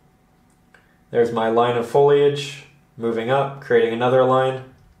 There's my line of foliage, moving up, creating another line,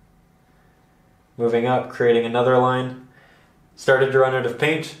 moving up, creating another line. Started to run out of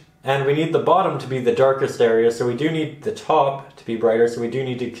paint, and we need the bottom to be the darkest area, so we do need the top to be brighter, so we do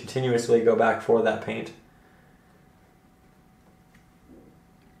need to continuously go back for that paint.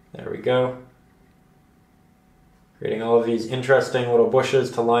 There we go. Creating all of these interesting little bushes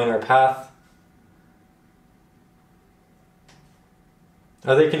to line our path.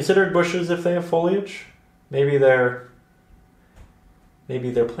 Are they considered bushes if they have foliage? Maybe they're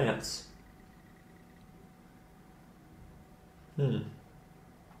plants. In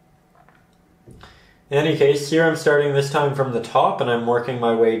any case, here I'm starting this time from the top and I'm working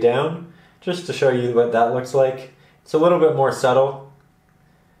my way down just to show you what that looks like. It's a little bit more subtle.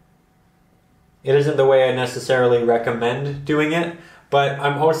 It isn't the way I necessarily recommend doing it, but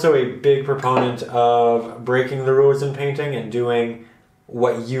I'm also a big proponent of breaking the rules in painting and doing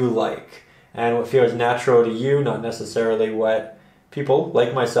what you like and what feels natural to you, not necessarily what people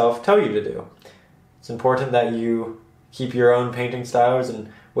like myself tell you to do. It's important that you keep your own painting styles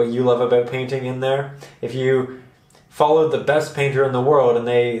and what you love about painting in there. If you followed the best painter in the world and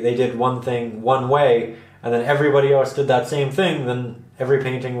they did one thing one way and then everybody else did that same thing, then every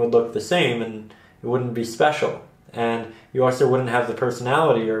painting would look the same and it wouldn't be special. And you also wouldn't have the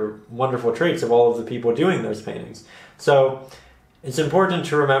personality or wonderful traits of all of the people doing those paintings. So it's important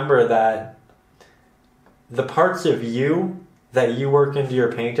to remember that the parts of you that you work into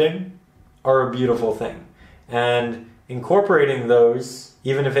your painting are a beautiful thing. And incorporating those,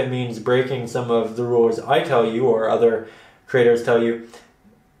 even if it means breaking some of the rules I tell you or other creators tell you,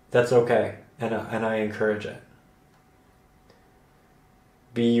 that's okay, and I encourage it.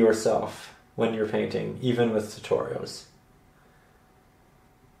 Be yourself when you're painting, even with tutorials.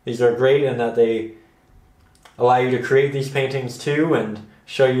 These are great in that they allow you to create these paintings too and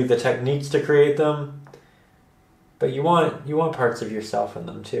show you the techniques to create them, but you want parts of yourself in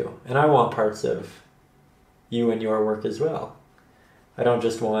them too, and I want parts of you and your work as well. I don't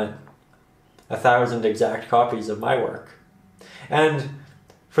just want 1,000 exact copies of my work. And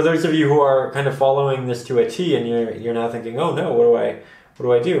for those of you who are kind of following this to a T and you're now thinking, oh no, what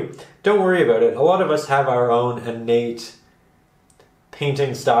do I do? Don't worry about it. A lot of us have our own innate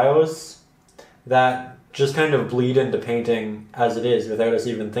painting styles that just kind of bleed into painting as it is without us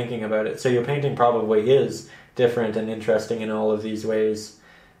even thinking about it. So your painting probably is different and interesting in all of these ways.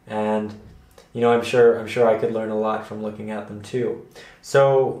 And you know, I'm sure I could learn a lot from looking at them too.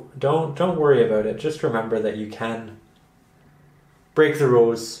 So don't worry about it. Just remember that you can break the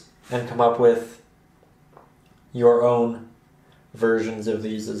rules and come up with your own versions of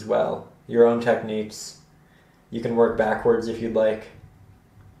these as well. Your own techniques. You can work backwards if you'd like.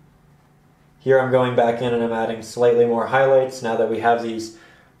 Here I'm going back in and I'm adding slightly more highlights. Now that we have these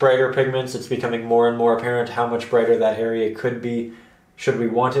brighter pigments, it's becoming more and more apparent how much brighter that area could be, should we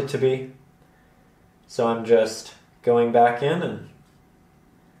want it to be. So I'm just going back in and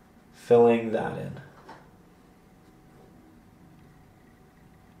filling that in.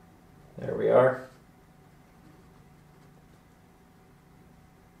 There we are.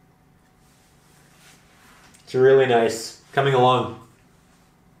 It's really nice. Coming along.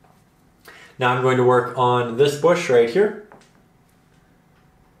 Now I'm going to work on this bush right here.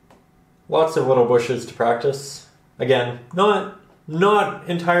 Lots of little bushes to practice. Again, not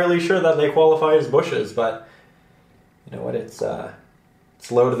entirely sure that they qualify as bushes, but you know what, it's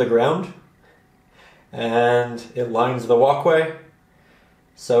low to the ground and it lines the walkway.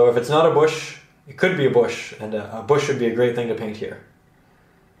 So if it's not a bush, it could be a bush, and a bush would be a great thing to paint here.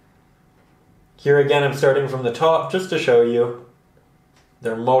 Here again, I'm starting from the top just to show you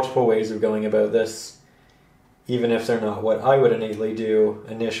there are multiple ways of going about this, even if they're not what I would innately do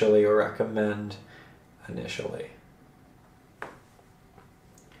initially or recommend initially.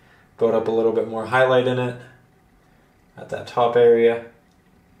 Build up a little bit more highlight in it at that top area.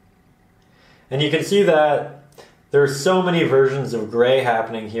 And you can see that there are so many versions of gray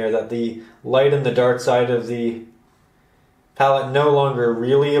happening here that the light and the dark side of the palette no longer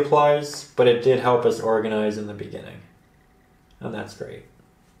really applies, but it did help us organize in the beginning. And that's great.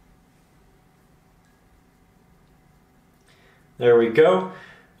 There we go.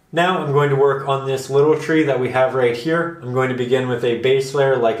 Now I'm going to work on this little tree that we have right here. I'm going to begin with a base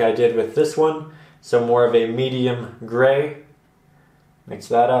layer like I did with this one. So more of a medium gray. Mix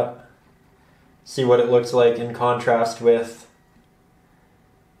that up. See what it looks like in contrast with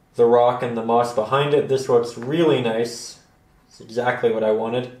the rock and the moss behind it. This looks really nice. It's exactly what I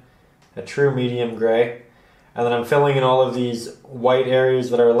wanted. A true medium gray. And then I'm filling in all of these white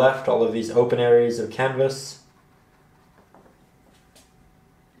areas that are left, all of these open areas of canvas.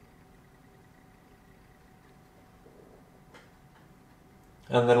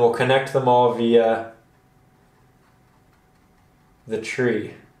 And then we'll connect them all via the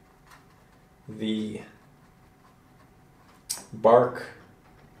tree. The bark,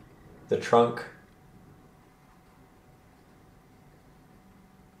 the trunk.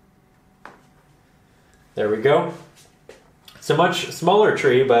 There we go. It's a much smaller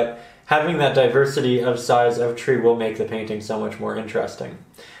tree, but having that diversity of size of tree will make the painting so much more interesting.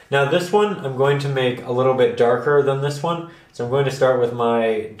 Now this one, I'm going to make a little bit darker than this one. So I'm going to start with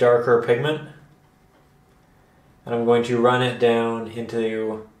my darker pigment. And I'm going to run it down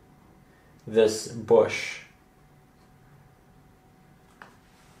into this bush.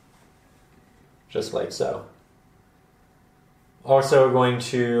 Just like so. Also going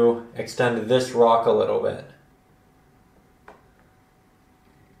to extend this rock a little bit.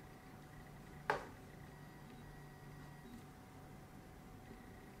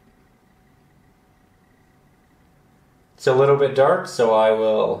 It's a little bit dark, so I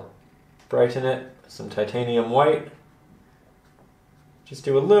will brighten it with some titanium white. Just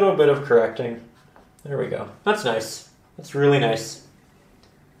do a little bit of correcting. There we go. That's nice. That's really nice.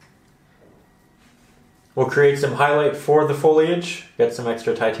 We'll create some highlight for the foliage. Get some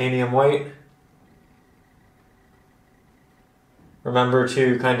extra titanium white. Remember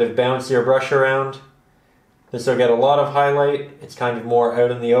to kind of bounce your brush around. This will get a lot of highlight. It's kind of more out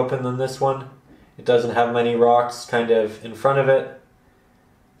in the open than this one. It doesn't have many rocks kind of in front of it.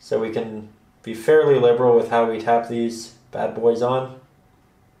 So we can be fairly liberal with how we tap these bad boys on.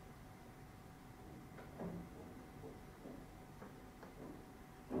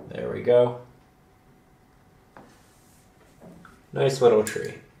 There we go. Nice little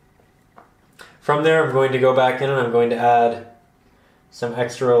tree. From there, I'm going to go back in and I'm going to add some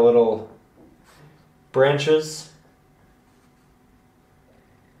extra little branches.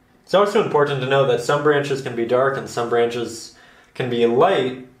 It's also important to know that some branches can be dark and some branches can be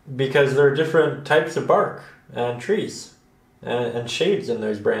light because there are different types of bark and trees and shades in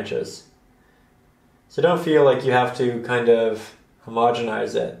those branches. So don't feel like you have to kind of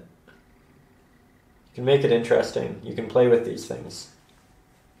homogenize it. You can make it interesting. You can play with these things.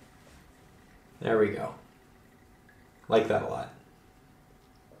 There we go. Like that a lot.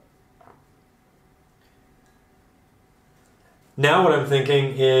 Now what I'm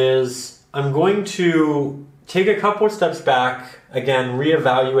thinking is I'm going to take a couple of steps back, again,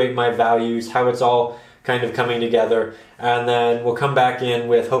 reevaluate my values, how it's all kind of coming together, and then we'll come back in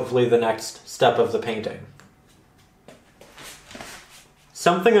with hopefully the next step of the painting.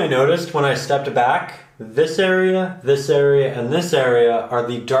 Something I noticed when I stepped back, this area, and this area are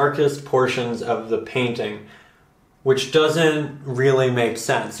the darkest portions of the painting, which doesn't really make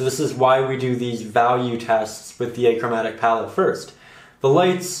sense. So this is why we do these value tests with the achromatic palette first. The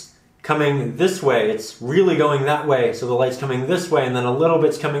light's coming this way, it's really going that way, so the light's coming this way, and then a little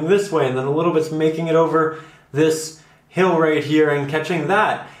bit's coming this way, and then a little bit's making it over this hill right here and catching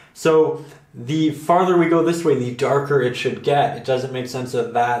that. So the farther we go this way, the darker it should get. It doesn't make sense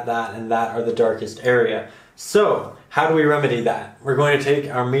that that, and that are the darkest area. So how do we remedy that? We're going to take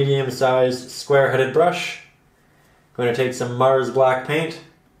our medium-sized square-headed brush, going to take some Mars black paint,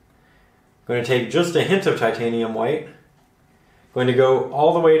 going to take just a hint of titanium white, going to go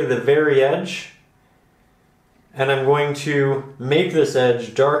all the way to the very edge, and I'm going to make this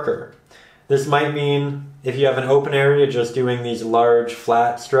edge darker. This might mean, if you have an open area, just doing these large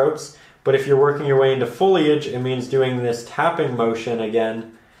flat strokes, but if you're working your way into foliage, it means doing this tapping motion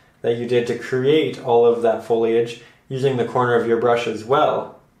again that you did to create all of that foliage, using the corner of your brush as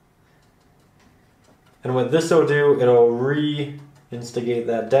well. And what this will do, it'll re-instigate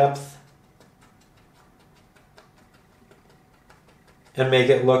that depth and make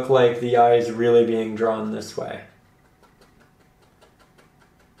it look like the eye is really being drawn this way.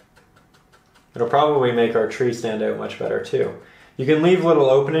 It'll probably make our tree stand out much better too. You can leave little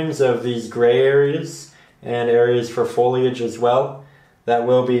openings of these gray areas and areas for foliage as well. That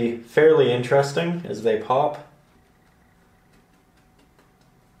will be fairly interesting as they pop.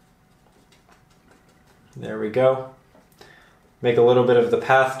 There we go. Make a little bit of the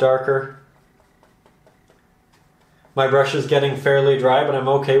path darker. My brush is getting fairly dry, but I'm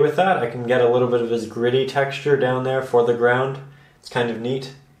okay with that. I can get a little bit of this gritty texture down there for the ground. It's kind of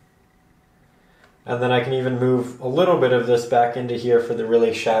neat. And then I can even move a little bit of this back into here for the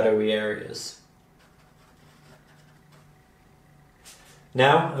really shadowy areas.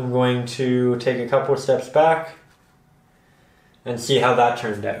 Now I'm going to take a couple of steps back and see how that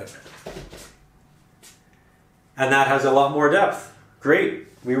turned out. And that has a lot more depth. Great,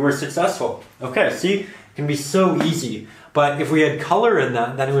 we were successful. Okay, see, it can be so easy. But if we had color in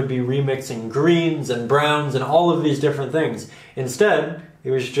that, then it would be remixing greens and browns and all of these different things. Instead, it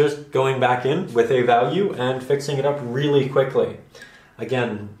was just going back in with a value and fixing it up really quickly.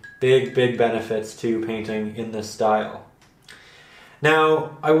 Again, big benefits to painting in this style.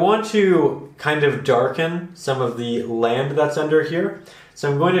 Now, I want to kind of darken some of the land that's under here.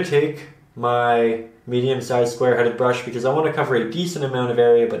 So I'm going to take my medium-sized square-headed brush because I want to cover a decent amount of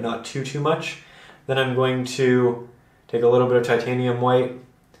area but not too much. Then I'm going to take a little bit of titanium white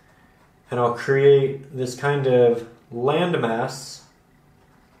and I'll create this kind of landmass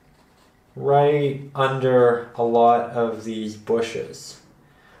right under a lot of these bushes.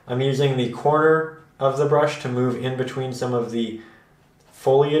 I'm using the corner of the brush to move in between some of the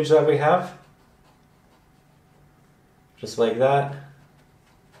foliage that we have. Just like that.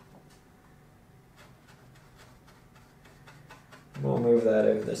 We'll move that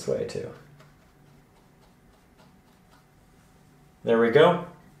out this way too. There we go.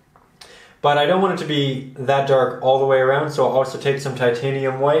 But I don't want it to be that dark all the way around, so I'll also take some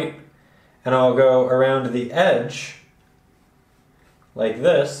titanium white and I'll go around the edge like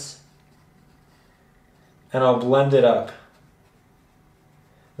this and I'll blend it up.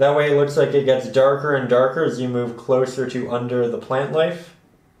 That way it looks like it gets darker and darker as you move closer to under the plant life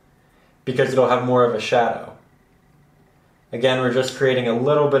because it'll have more of a shadow. Again, we're just creating a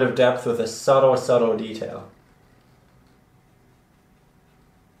little bit of depth with a subtle detail.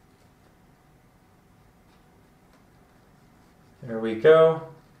 There we go.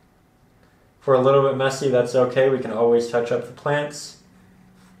 If we're a little bit messy, that's okay. We can always touch up the plants.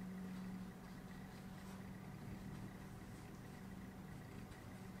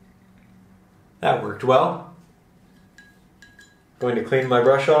 That worked well. Going to clean my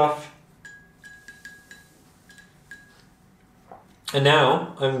brush off. And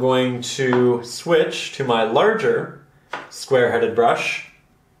now I'm going to switch to my larger square-headed brush.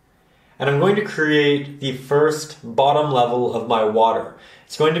 And I'm going to create the first bottom level of my water.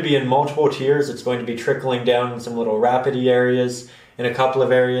 It's going to be in multiple tiers. It's going to be trickling down in some little rapidy areas, in a couple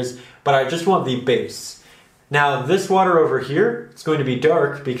of areas, but I just want the base. Now this water over here, it's going to be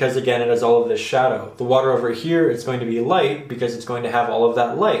dark because again it has all of this shadow. The water over here is going to be light because it's going to have all of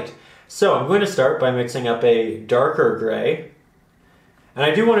that light. So I'm going to start by mixing up a darker gray, And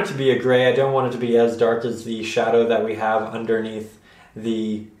I do want it to be a gray. I don't want it to be as dark as the shadow that we have underneath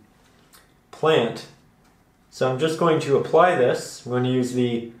the plant. So I'm just going to apply this. I'm going to use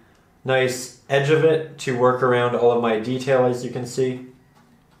the nice edge of it to work around all of my detail, as you can see.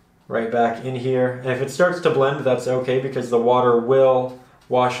 Right back in here. And if it starts to blend, that's okay, because the water will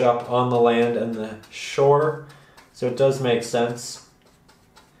wash up on the land and the shore. So it does make sense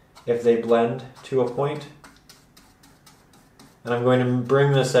if they blend to a point. And I'm going to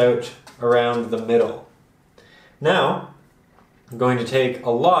bring this out around the middle. Now, I'm going to take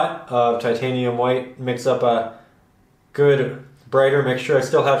a lot of titanium white, mix up a good brighter mixture. I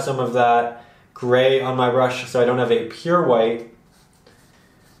still have some of that gray on my brush, so I don't have a pure white.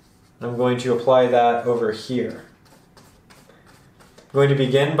 I'm going to apply that over here. I'm going to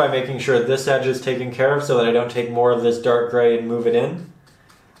begin by making sure this edge is taken care of so that I don't take more of this dark gray and move it in.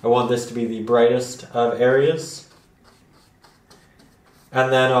 I want this to be the brightest of areas.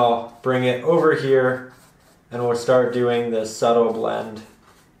 And then I'll bring it over here and we'll start doing this subtle blend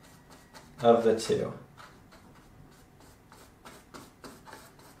of the two.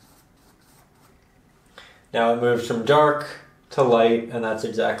 Now it moves from dark to light, and that's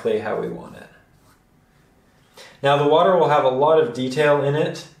exactly how we want it. Now the water will have a lot of detail in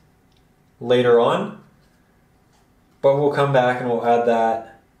it later on, but we'll come back and we'll add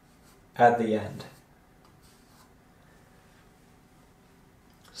that at the end.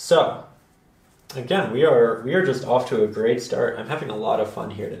 So, again, we are just off to a great start. I'm having a lot of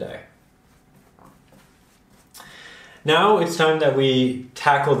fun here today. Now it's time that we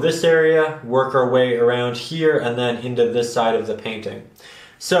tackle this area, work our way around here, and then into this side of the painting.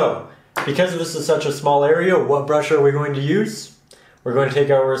 So, because this is such a small area, what brush are we going to use? We're going to take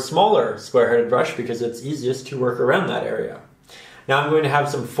our smaller square-headed brush because it's easiest to work around that area. Now I'm going to have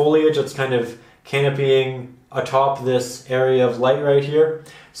some foliage that's kind of canopying atop this area of light right here.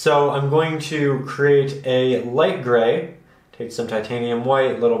 So I'm going to create a light gray, take some titanium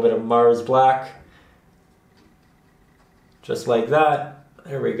white, a little bit of Mars black, just like that.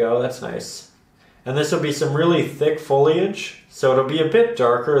 There we go, that's nice. And this will be some really thick foliage, so it'll be a bit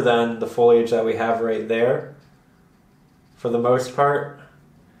darker than the foliage that we have right there, for the most part.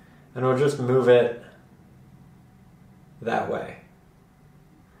 And we'll just move it that way.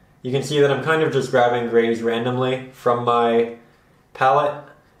 You can see that I'm kind of just grabbing grays randomly from my palette.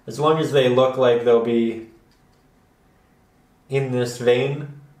 As long as they look like they'll be in this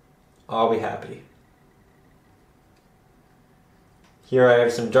vein, I'll be happy. Here I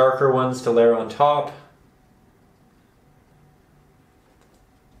have some darker ones to layer on top.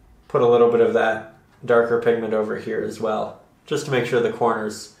 Put a little bit of that darker pigment over here as well, just to make sure the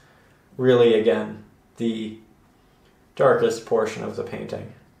corner's really, again, the darkest portion of the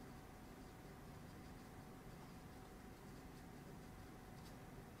painting.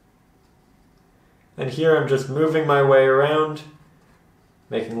 And here I'm just moving my way around,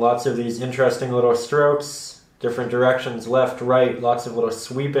 making lots of these interesting little strokes, different directions, left, right, lots of little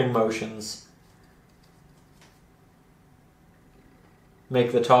sweeping motions.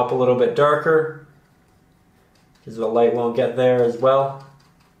 Make the top a little bit darker, because the light won't get there as well,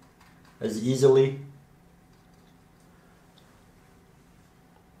 as easily.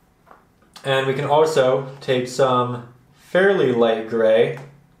 And we can also take some fairly light gray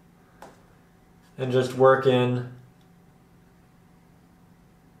and just work in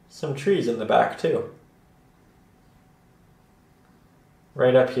some trees in the back too.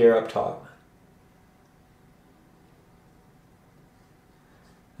 Right up here, up top.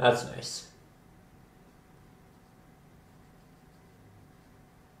 That's nice.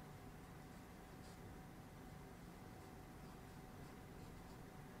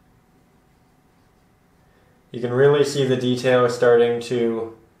 You can really see the detail starting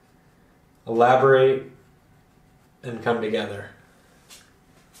to elaborate and come together.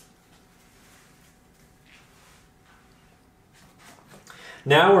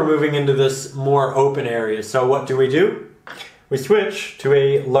 Now we're moving into this more open area. So what do? We switch to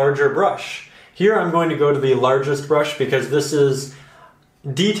a larger brush. Here I'm going to go to the largest brush because this is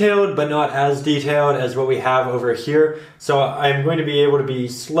detailed but not as detailed as what we have over here. So I'm going to be able to be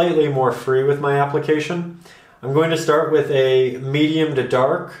slightly more free with my application. I'm going to start with a medium to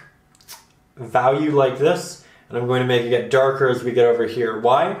dark value like this, and I'm going to make it get darker as we get over here.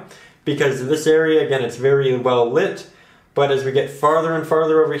 Why? Because this area, again, it's very well lit, but as we get farther and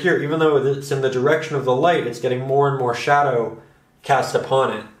farther over here, even though it's in the direction of the light, it's getting more and more shadow cast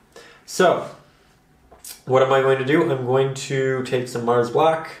upon it. So, what am I going to do? I'm going to take some Mars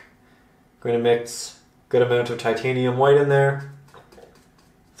Black, I'm going to mix a good amount of titanium white in there,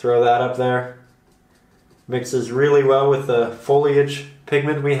 throw that up there. Mixes really well with the foliage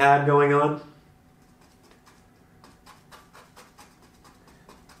pigment we had going on.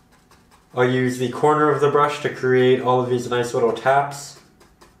 I'll use the corner of the brush to create all of these nice little taps,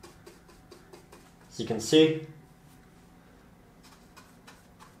 as you can see.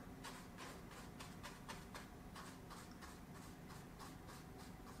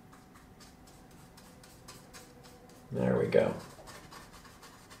 There we go.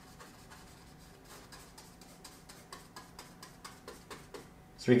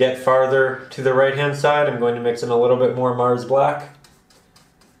 As we get farther to the right hand side, I'm going to mix in a little bit more Mars Black.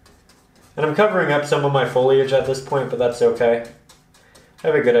 And I'm covering up some of my foliage at this point, but that's okay. I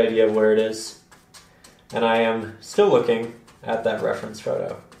have a good idea of where it is. And I am still looking at that reference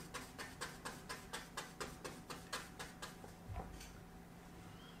photo.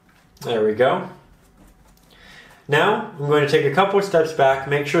 There we go. Now, I'm going to take a couple of steps back,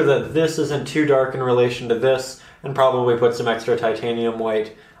 make sure that this isn't too dark in relation to this, and probably put some extra titanium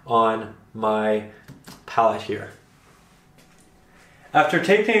white on my palette here. After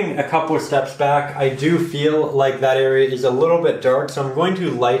taking a couple of steps back, I do feel like that area is a little bit dark, so I'm going to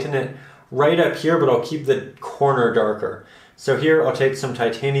lighten it right up here, but I'll keep the corner darker. So here I'll take some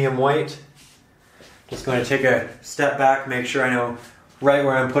titanium white. Just going to take a step back, make sure I know right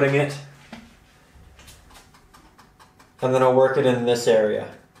where I'm putting it. And then I'll work it in this area.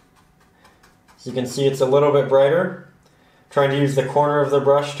 As you can see, it's a little bit brighter. I'm trying to use the corner of the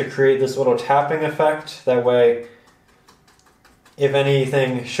brush to create this little tapping effect. That way, if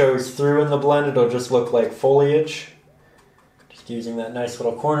anything shows through in the blend, it'll just look like foliage. Just using that nice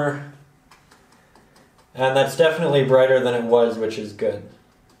little corner. And that's definitely brighter than it was, which is good.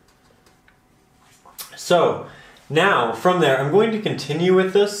 So, now, from there, I'm going to continue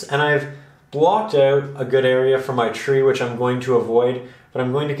with this, and I've blocked out a good area for my tree, which I'm going to avoid, but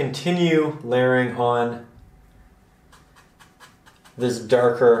I'm going to continue layering on this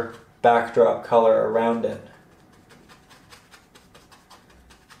darker backdrop color around it.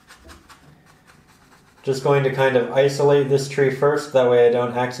 Just going to kind of isolate this tree first, that way I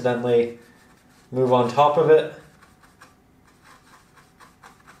don't accidentally move on top of it.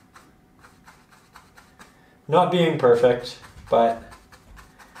 Not being perfect, but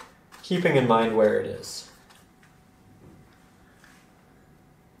keeping in mind where it is.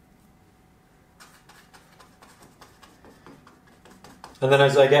 And then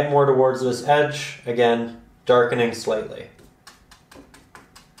as I get more towards this edge, again, darkening slightly.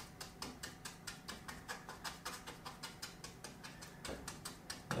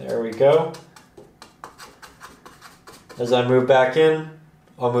 There we go. As I move back in,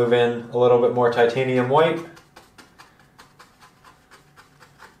 I'll move in a little bit more titanium white.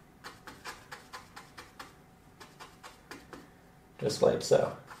 Just like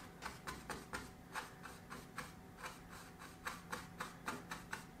so.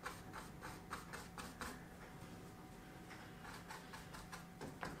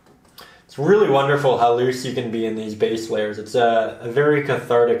 It's really wonderful how loose you can be in these base layers. It's a very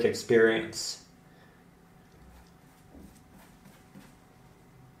cathartic experience.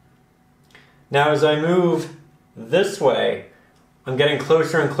 Now as I move this way, I'm getting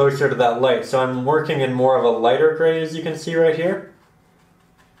closer and closer to that light. So I'm working in more of a lighter gray, as you can see right here.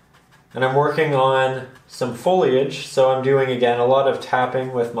 And I'm working on some foliage, so I'm doing, again, a lot of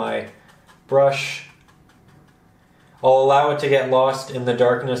tapping with my brush. I'll allow it to get lost in the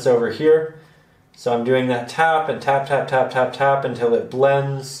darkness over here. So I'm doing that tap and tap, tap, tap, tap, tap until it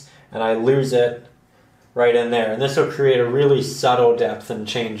blends and I lose it right in there. And this will create a really subtle depth and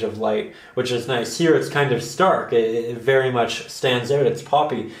change of light, which is nice. Here it's kind of stark. It very much stands out. It's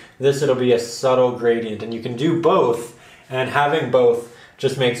poppy. This, it'll be a subtle gradient. And you can do both, and having both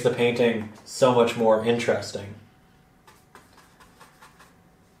just makes the painting so much more interesting.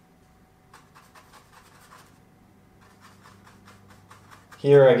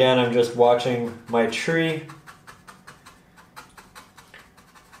 Here again, I'm just watching my tree.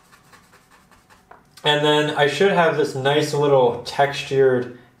 And then I should have this nice little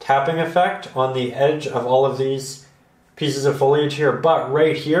textured tapping effect on the edge of all of these pieces of foliage here. But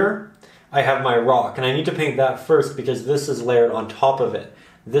right here, I have my rock, and I need to paint that first because this is layered on top of it.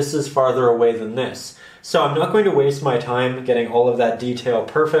 This is farther away than this. So I'm not going to waste my time getting all of that detail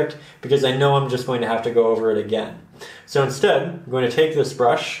perfect because I know I'm just going to have to go over it again. So instead, I'm going to take this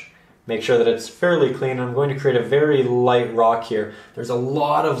brush, make sure that it's fairly clean. I'm going to create a very light rock here. There's a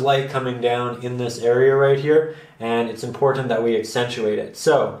lot of light coming down in this area right here, and it's important that we accentuate it.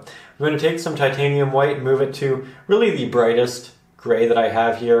 So I'm going to take some titanium white and move it to really the brightest gray that I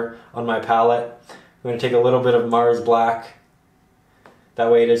have here on my palette. I'm going to take a little bit of Mars Black.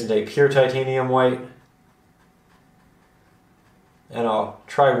 That way it isn't a pure titanium white. and I'll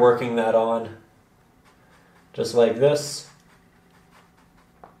try working that on just like this.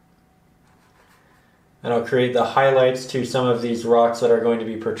 And I'll create the highlights to some of these rocks that are going to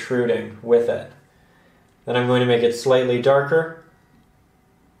be protruding with it. Then I'm going to make it slightly darker.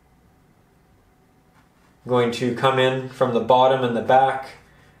 I'm going to come in from the bottom and the back,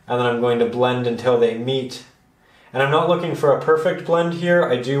 and then I'm going to blend until they meet. And I'm not looking for a perfect blend here.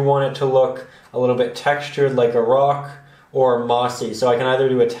 I do want it to look a little bit textured like a rock or mossy. So I can either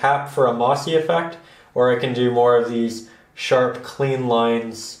do a tap for a mossy effect, or I can do more of these sharp, clean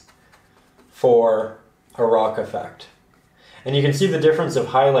lines for a rock effect. And you can see the difference of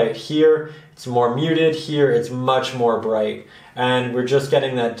highlight here. It's more muted. Here it's much more bright. And we're just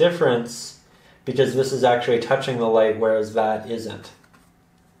getting that difference because this is actually touching the light, whereas that isn't.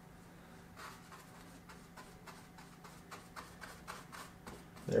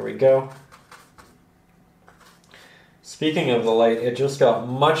 There we go. Speaking of the light, it just got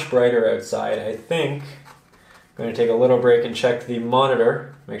much brighter outside. I think I'm going to take a little break and check the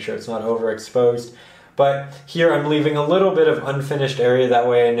monitor, make sure it's not overexposed. But here I'm leaving a little bit of unfinished area, that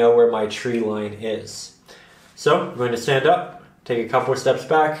way I know where my tree line is. So I'm going to stand up, take a couple of steps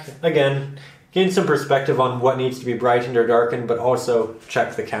back, again, gain some perspective on what needs to be brightened or darkened, but also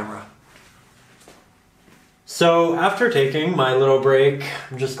check the camera. So after taking my little break,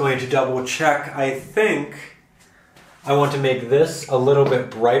 I'm just going to double check. I think I want to make this a little bit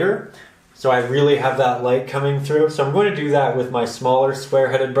brighter, so I really have that light coming through. So I'm going to do that with my smaller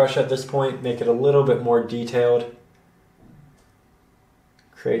square-headed brush at this point, make it a little bit more detailed.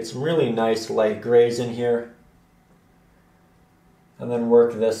 Create some really nice light grays in here, and then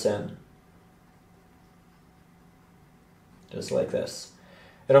work this in. Just like this.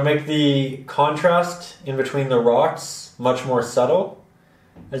 It'll make the contrast in between the rocks much more subtle,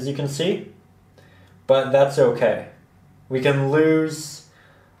 as you can see, but that's okay. We can lose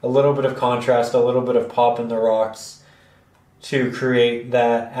a little bit of contrast, a little bit of pop in the rocks to create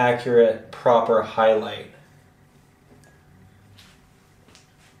that accurate, proper highlight.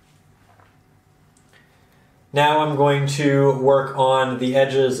 Now I'm going to work on the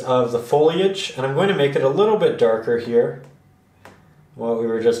edges of the foliage, and I'm going to make it a little bit darker here, what we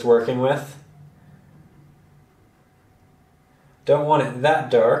were just working with. Don't want it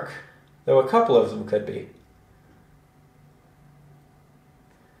that dark, though a couple of them could be.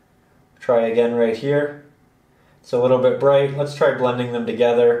 Try again right here. It's a little bit bright. Let's try blending them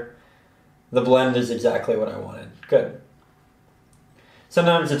together. The blend is exactly what I wanted. Good.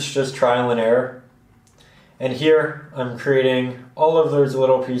 Sometimes it's just trial and error. And here I'm creating all of those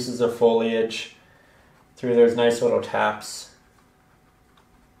little pieces of foliage through those nice little taps.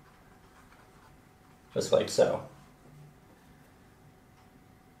 Just like so.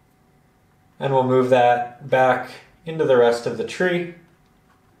 And we'll move that back into the rest of the tree.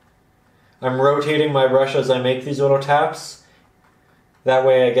 I'm rotating my brush as I make these little taps. That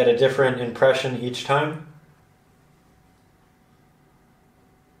way I get a different impression each time.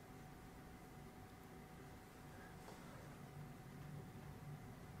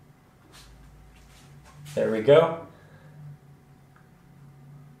 There we go.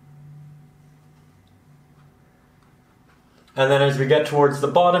 And then as we get towards the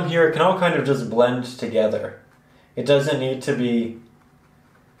bottom here, it can all kind of just blend together. It doesn't need to be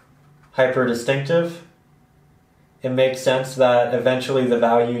hyper distinctive. It makes sense that eventually the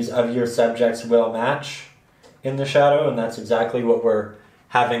values of your subjects will match in the shadow, and that's exactly what we're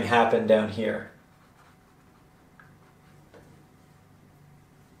having happen down here.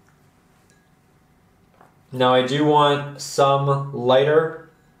 Now I do want some lighter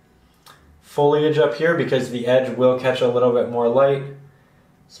foliage up here because the edge will catch a little bit more light.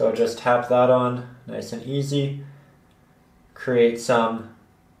 So I'll just tap that on nice and easy. Create some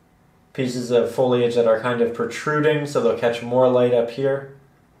pieces of foliage that are kind of protruding so they'll catch more light up here.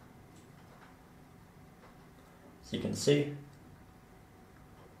 As you can see.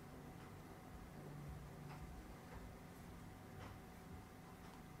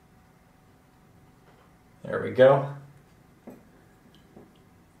 There we go.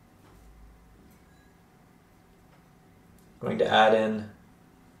 Going to add in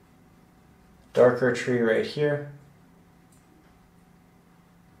darker tree right here.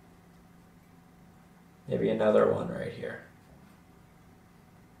 Maybe another one right here.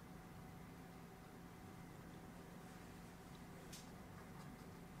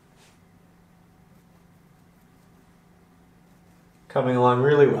 Coming along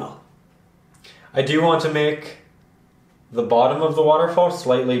really well. I do want to make the bottom of the waterfall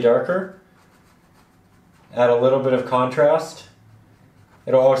slightly darker. Add a little bit of contrast.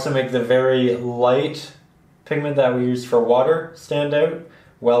 It'll also make the very light pigment that we use for water stand out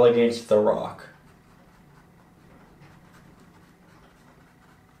well against the rock.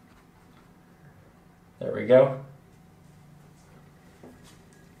 There we go.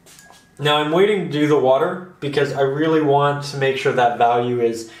 Now I'm waiting to do the water because I really want to make sure that value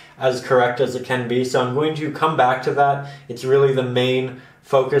is as correct as it can be. So I'm going to come back to that. It's really the main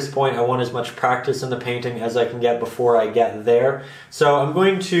focus point. I want as much practice in the painting as I can get before I get there. So I'm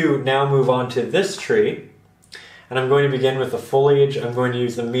going to now move on to this tree. And I'm going to begin with the foliage. I'm going to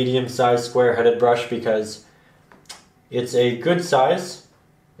use the medium-sized square-headed brush because it's a good size.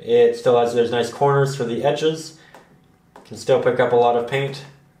 It still has those nice corners for the edges. Can still pick up a lot of paint.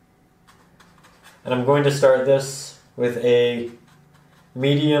 And I'm going to start this with a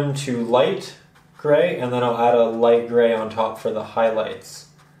medium to light gray, and then I'll add a light gray on top for the highlights.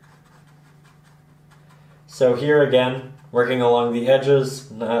 So here again, working along the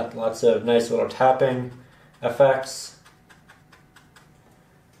edges, lots of nice little tapping effects.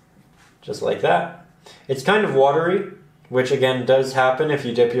 Just like that. It's kind of watery, which again does happen if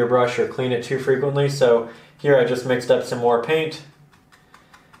you dip your brush or clean it too frequently. So here I just mixed up some more paint,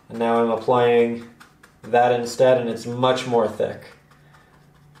 and now I'm applying that instead, and it's much more thick.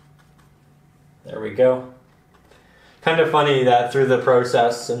 There we go. Kind of funny that through the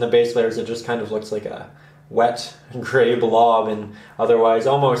process in the base layers it just kind of looks like a wet gray blob, and otherwise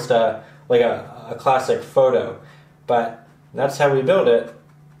almost like a classic photo. But that's how we build it.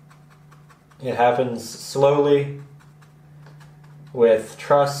 It happens slowly with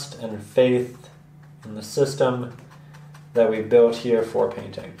trust and faith in the system that we built here for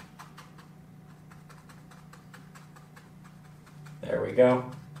painting. There we go.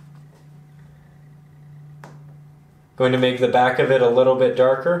 Going to make the back of it a little bit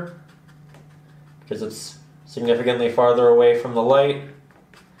darker because it's significantly farther away from the light,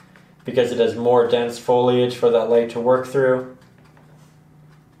 because it has more dense foliage for that light to work through.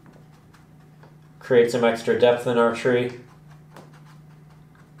 Create some extra depth in our tree.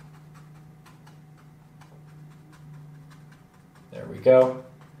 There we go.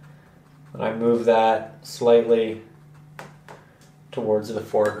 And I move that slightly towards the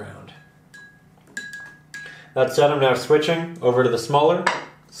foreground. That said, I'm now switching over to the smaller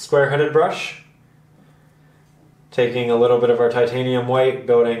square-headed brush, taking a little bit of our titanium white,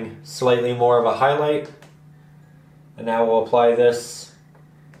 building slightly more of a highlight, and now we'll apply this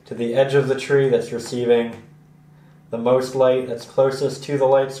to the edge of the tree that's receiving the most light, that's closest to the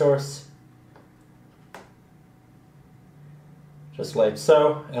light source. Just like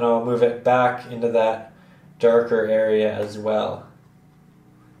so, and I'll move it back into that darker area as well.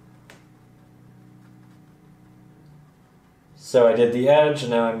 So I did the edge,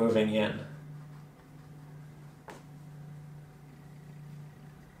 and now I'm moving in.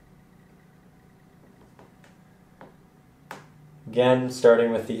 Again,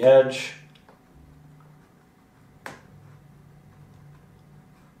 starting with the edge,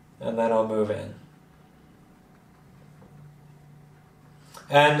 and then I'll move in.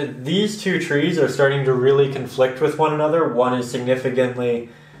 And these two trees are starting to really conflict with one another. One is significantly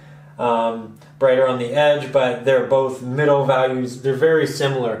brighter on the edge, but they're both middle values. They're very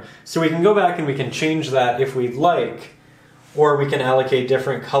similar. So we can go back and we can change that if we'd like, or we can allocate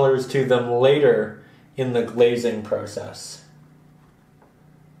different colors to them later in the glazing process.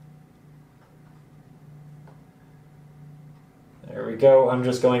 There we go. I'm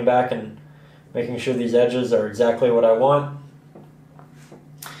just going back and making sure these edges are exactly what I want.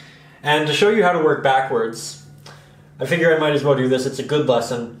 And to show you how to work backwards, I figure I might as well do this. It's a good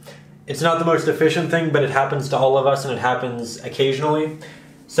lesson. It's not the most efficient thing, but it happens to all of us, and it happens occasionally.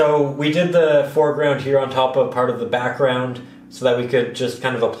 So we did the foreground here on top of part of the background so that we could just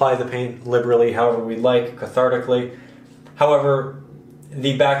kind of apply the paint liberally however we like, cathartically. However,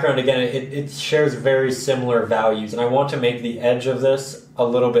 the background, again, it shares very similar values, and I want to make the edge of this a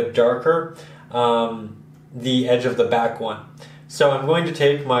little bit darker, the edge of the back one. So I'm going to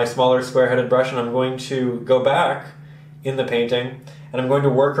take my smaller square-headed brush, and I'm going to go back in the painting, and I'm going to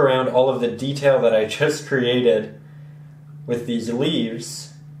work around all of the detail that I just created with these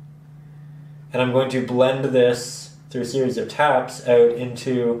leaves, and I'm going to blend this through a series of taps out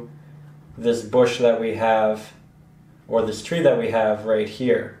into this bush that we have, or this tree that we have right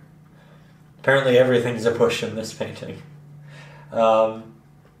here. Apparently everything's a bush in this painting. But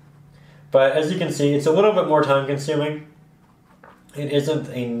as you can see, it's a little bit more time consuming. It isn't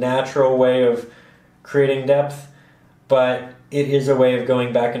a natural way of creating depth, but it is a way of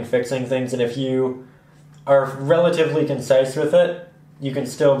going back and fixing things, and if you are relatively concise with it, you can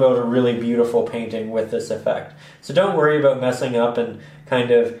still build a really beautiful painting with this effect. So don't worry about messing up and kind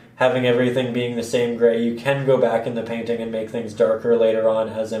of having everything being the same gray. You can go back in the painting and make things darker later on,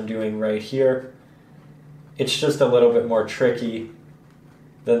 as I'm doing right here. It's just a little bit more tricky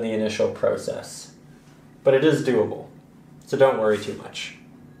than the initial process. But it is doable, so don't worry too much.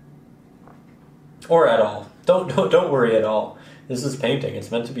 Or at all. Don't worry at all. This is painting, it's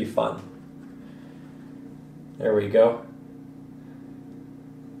meant to be fun. There we go.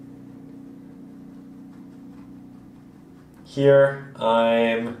 Here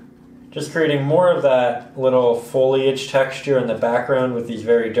I'm just creating more of that little foliage texture in the background with these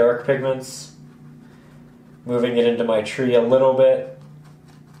very dark pigments. Moving it into my tree a little bit.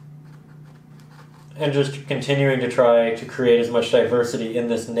 And just continuing to try to create as much diversity in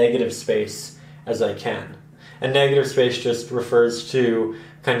this negative space as I can. And negative space just refers to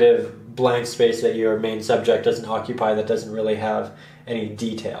kind of blank space that your main subject doesn't occupy, that doesn't really have any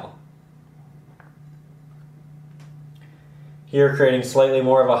detail. Here, creating slightly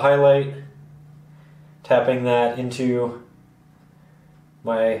more of a highlight, tapping that into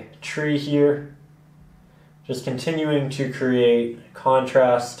my tree here, just continuing to create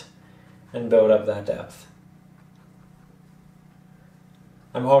contrast and build up that depth.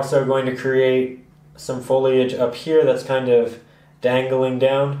 I'm also going to create some foliage up here that's kind of dangling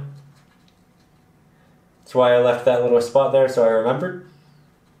down. That's why I left that little spot there, so I remembered.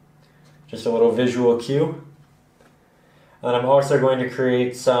 Just a little visual cue. And I'm also going to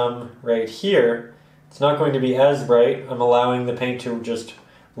create some right here. It's not going to be as bright. I'm allowing the paint to just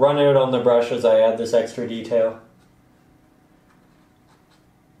run out on the brush as I add this extra detail.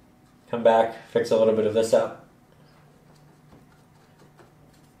 Come back, fix a little bit of this up.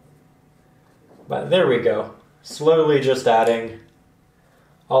 But there we go. Slowly just adding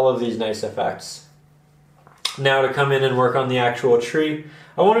all of these nice effects. Now to come in and work on the actual tree.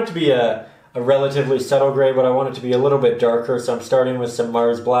 I want it to be a relatively subtle gray, but I want it to be a little bit darker, so I'm starting with some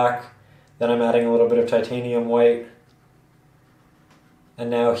Mars black, then I'm adding a little bit of titanium white, and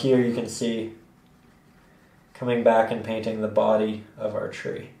now here you can see coming back and painting the body of our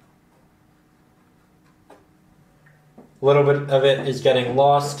tree. A little bit of it is getting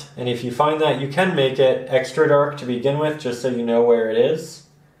lost, and if you find that, you can make it extra dark to begin with, just so you know where it is,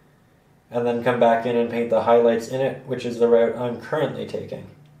 and then come back in and paint the highlights in it, which is the route I'm currently taking.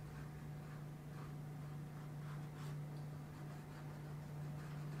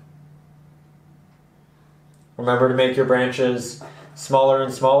 Remember to make your branches smaller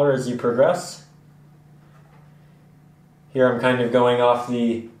and smaller as you progress. Here I'm kind of going off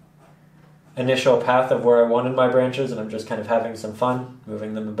the initial path of where I wanted my branches, and I'm just kind of having some fun,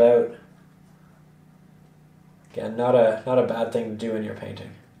 moving them about. Again, not a bad thing to do in your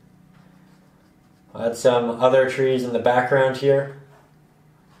painting. I'll add some other trees in the background here.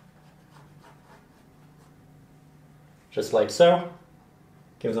 Just like so.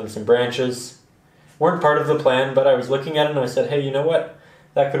 Give them some branches. Weren't part of the plan, but I was looking at it and I said, hey, you know what?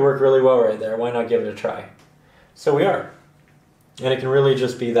 That could work really well right there. Why not give it a try? So we are. And it can really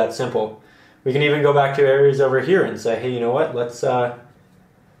just be that simple. We can even go back to areas over here and say, hey, you know what? Let's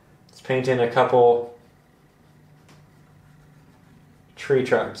paint in a couple tree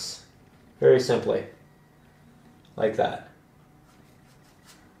trunks. Very simply. Like that.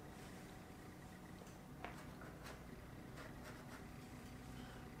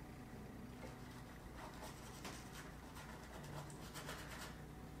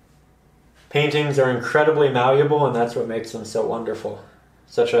 Paintings are incredibly malleable, and that's what makes them so wonderful.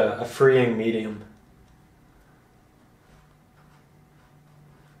 Such a freeing medium.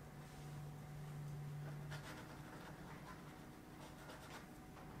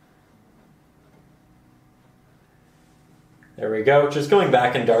 There we go. Just going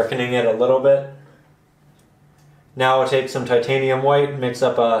back and darkening it a little bit. Now I'll take some titanium white, mix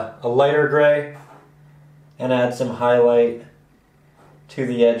up a lighter gray, and add some highlight to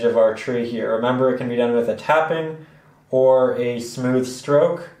the edge of our tree here. Remember, it can be done with a tapping or a smooth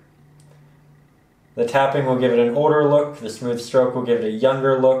stroke. The tapping will give it an older look, the smooth stroke will give it a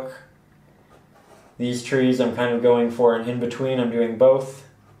younger look. These trees I'm kind of going for an in-between, I'm doing both.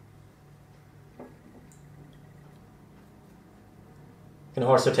 You can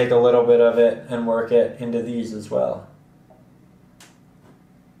also take a little bit of it and work it into these as well.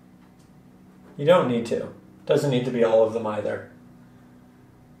 You don't need to. It doesn't need to be all of them either.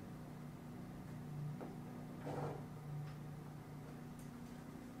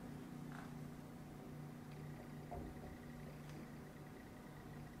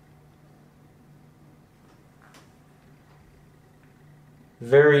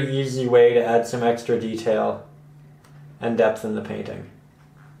 Very easy way to add some extra detail and depth in the painting.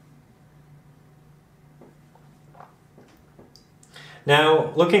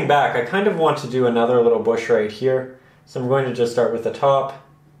 Now, looking back, I kind of want to do another little bush right here. So I'm going to just start with the top,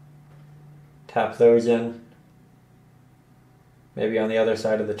 tap those in, maybe on the other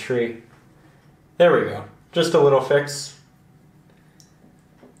side of the tree. There we go, just a little fix.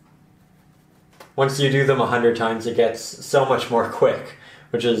 Once you do them 100 times, it gets so much more quick,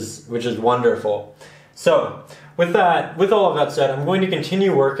 which is wonderful. So, with all of that said, I'm going to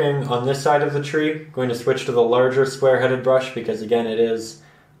continue working on this side of the tree. I'm going to switch to the larger square-headed brush because, again, it is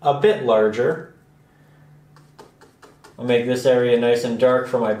a bit larger. I'll make this area nice and dark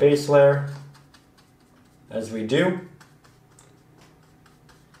for my base layer, as we do.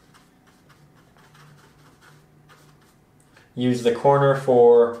 Use the corner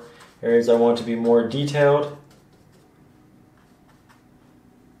for areas I want to be more detailed.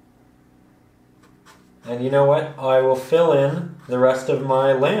 And you know what? I will fill in the rest of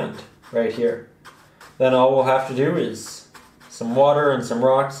my land right here. Then all we'll have to do is some water and some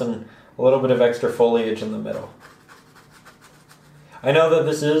rocks and a little bit of extra foliage in the middle. I know that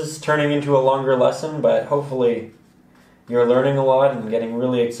this is turning into a longer lesson, but hopefully you're learning a lot and getting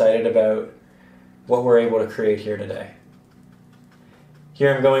really excited about what we're able to create here today.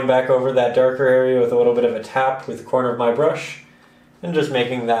 Here I'm going back over that darker area with a little bit of a tap with the corner of my brush and just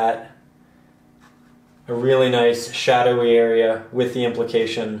making that a really nice shadowy area with the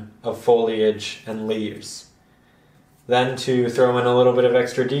implication of foliage and leaves. Then to throw in a little bit of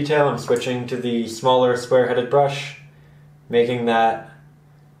extra detail, I'm switching to the smaller square-headed brush, making that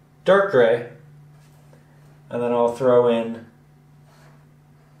dark gray, and then I'll throw in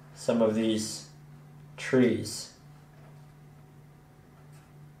some of these trees,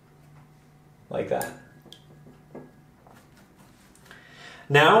 like that.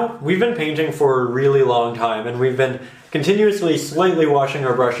 Now, we've been painting for a really long time, and we've been continuously slightly washing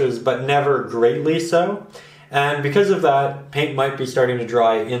our brushes, but never greatly so. And because of that, paint might be starting to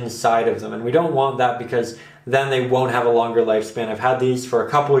dry inside of them, and we don't want that because then they won't have a longer lifespan. I've had these for a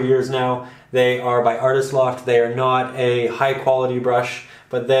couple of years now. They are by Loft. They are not a high quality brush,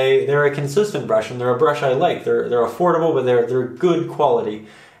 but they're a consistent brush, and they're a brush I like. They're affordable, but they're good quality.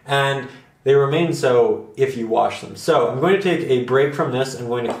 And they remain so if you wash them. So I'm going to take a break from this. I'm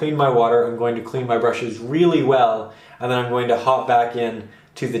going to clean my water. I'm going to clean my brushes really well. And then I'm going to hop back in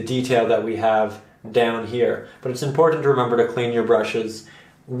to the detail that we have down here. But it's important to remember to clean your brushes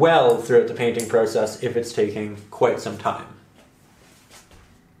well throughout the painting process if it's taking quite some time.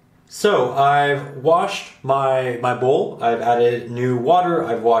 So I've washed my bowl. I've added new water.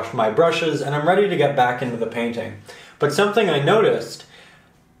 I've washed my brushes. And I'm ready to get back into the painting. But something I noticed,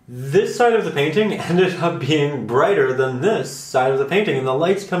 this side of the painting ended up being brighter than this side of the painting, and the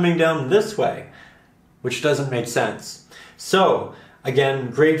light's coming down this way, which doesn't make sense. So, again,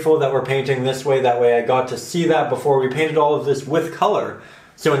 grateful that we're painting this way. That way I got to see that before we painted all of this with color.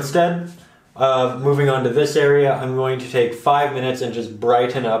 So instead of moving on to this area, I'm going to take 5 minutes and just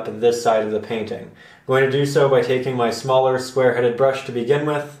brighten up this side of the painting. I'm going to do so by taking my smaller square-headed brush to begin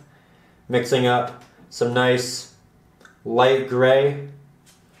with, mixing up some nice light gray.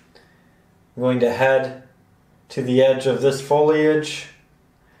 I'm going to head to the edge of this foliage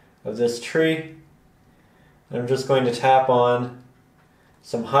of this tree, and I'm just going to tap on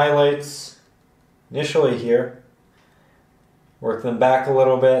some highlights initially here, work them back a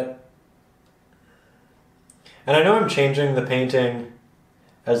little bit. And I know I'm changing the painting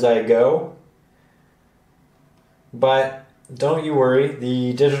as I go, but don't you worry,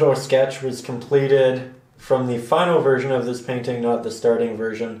 the digital sketch was completed from the final version of this painting, not the starting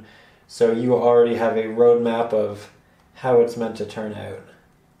version. So you already have a roadmap of how it's meant to turn out.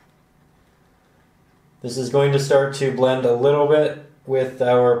 This is going to start to blend a little bit with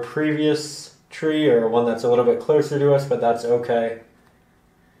our previous tree, or one that's a little bit closer to us, but that's okay.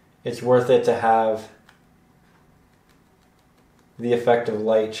 It's worth it to have the effect of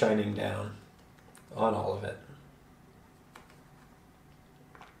light shining down on all of it.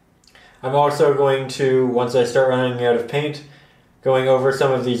 I'm also going to, once I start running out of paint, going over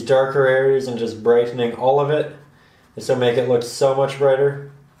some of these darker areas and just brightening all of it. This will make it look so much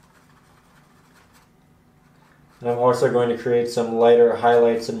brighter. And I'm also going to create some lighter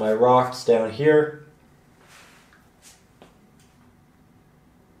highlights in my rocks down here.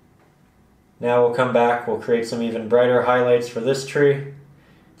 Now we'll come back, we'll create some even brighter highlights for this tree.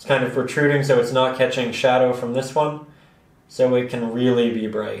 It's kind of protruding so it's not catching shadow from this one, so it can really be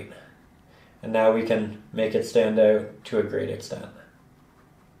bright. And now we can make it stand out to a great extent.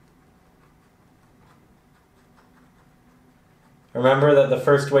 Remember that the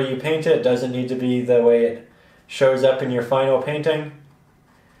first way you paint it doesn't need to be the way it shows up in your final painting.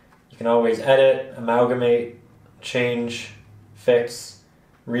 You can always edit, amalgamate, change, fix,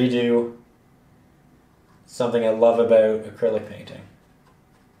 redo. Something I love about acrylic painting.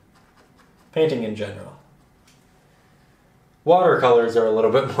 Painting in general. Watercolors are a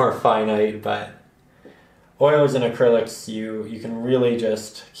little bit more finite, but oils and acrylics, you can really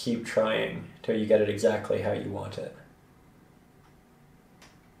just keep trying till you get it exactly how you want it.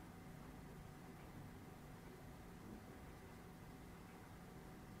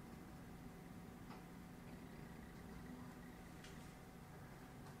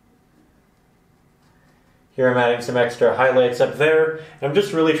 Here I'm adding some extra highlights up there, and I'm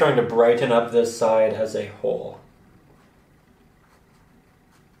just really trying to brighten up this side as a whole.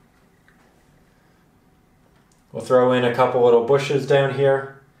 We'll throw in a couple little bushes down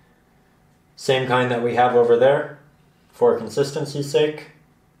here, same kind that we have over there, for consistency's sake.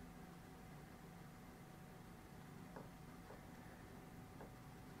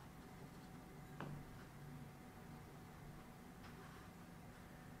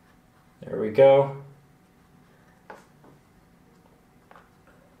 There we go.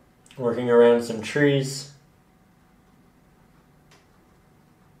 Working around some trees.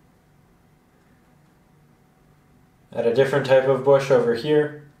 Add a different type of bush over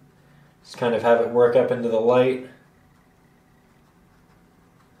here. Just kind of have it work up into the light.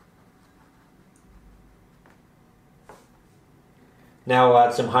 Now I'll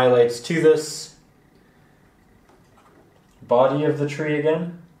add some highlights to this body of the tree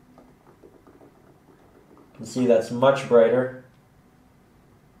again. You can see that's much brighter.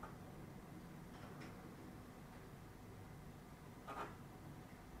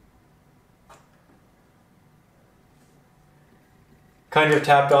 Kind of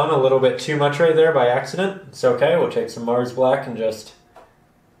tapped on a little bit too much right there by accident. It's okay, we'll take some Mars Black and just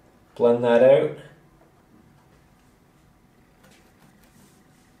blend that out.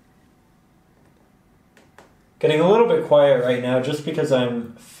 Getting a little bit quiet right now just because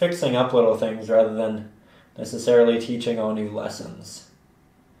I'm fixing up little things rather than necessarily teaching all new lessons,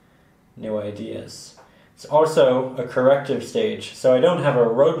 new ideas. It's also a corrective stage, so I don't have a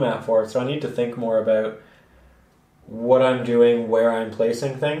roadmap for it, so I need to think more about what I'm doing, where I'm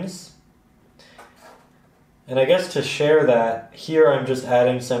placing things. And I guess to share that, here I'm just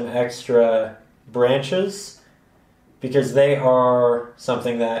adding some extra branches because they are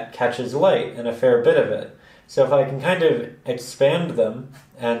something that catches light and a fair bit of it. So if I can kind of expand them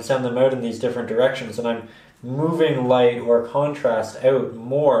and send them out in these different directions, and I'm moving light or contrast out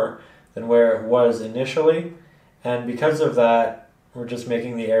more than where it was initially, and because of that, we're just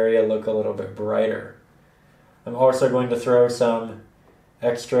making the area look a little bit brighter. I'm also going to throw some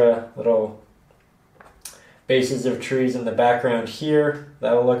extra little bases of trees in the background here.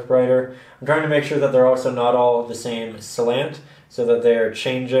 That'll look brighter. I'm trying to make sure that they're also not all the same slant, so that they are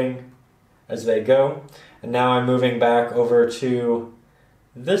changing as they go. And now I'm moving back over to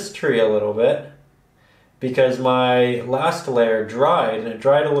this tree a little bit because my last layer dried, and it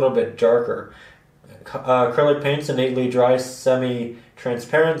dried a little bit darker. Acrylic paint's innately dry,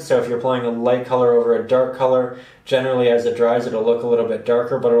 semi-transparent, so if you're applying a light color over a dark color, generally as it dries it'll look a little bit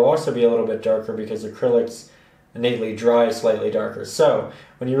darker, but it'll also be a little bit darker because acrylics innately dry slightly darker. So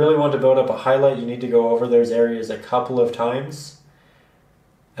when you really want to build up a highlight, you need to go over those areas a couple of times,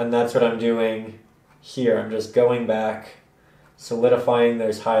 and that's what I'm doing here. I'm just going back, solidifying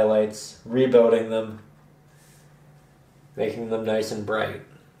those highlights, rebuilding them, making them nice and bright.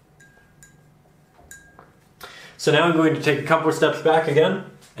 So now I'm going to take a couple of steps back again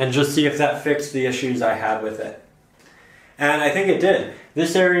and just see if that fixed the issues I had with it. And I think it did.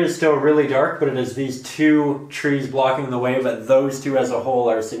 This area is still really dark, but it is these two trees blocking the way, but those two as a whole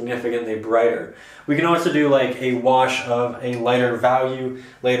are significantly brighter. We can also do like a wash of a lighter value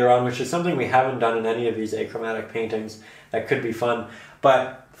later on, which is something we haven't done in any of these achromatic paintings. That could be fun.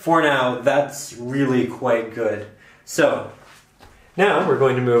 But for now, that's really quite good. So now we're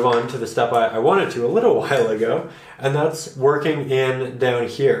going to move on to the step I wanted to a little while ago, and that's working in down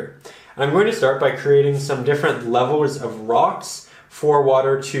here. I'm going to start by creating some different levels of rocks for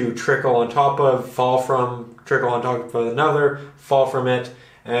water to trickle on top of, fall from, trickle on top of another, fall from it,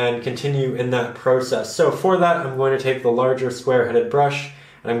 and continue in that process. So for that, I'm going to take the larger square-headed brush,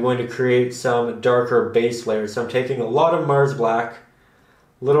 and I'm going to create some darker base layers. So I'm taking a lot of Mars Black,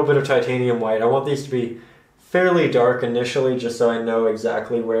 a little bit of titanium white. I want these to be fairly dark initially, just so I know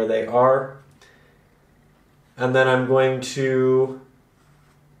exactly where they are. And then I'm going to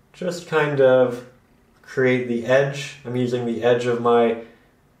just kind of create the edge. I'm using the edge of my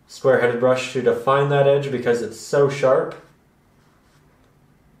square-headed brush to define that edge because it's so sharp.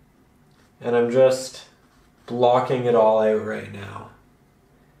 And I'm just blocking it all out right now.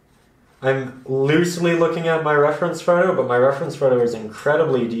 I'm loosely looking at my reference photo, but my reference photo is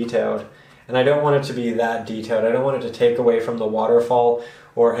incredibly detailed, and I don't want it to be that detailed. I don't want it to take away from the waterfall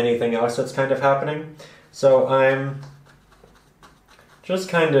or anything else that's kind of happening. So I'm just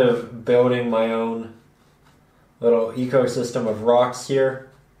kind of building my own little ecosystem of rocks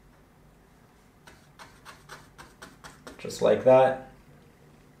here. Just like that.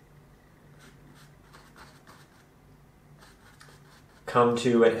 Come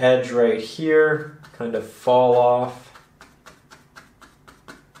to an edge right here, kind of fall off.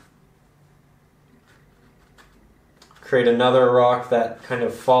 Create another rock that kind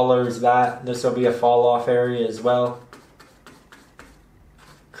of follows that. This will be a fall off area as well.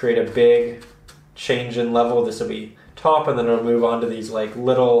 Create a big change in level. This will be top, and then it'll move on to these like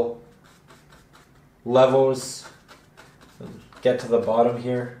little levels. Get to the bottom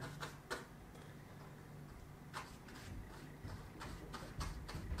here.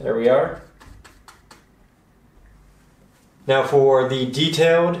 There we are. Now for the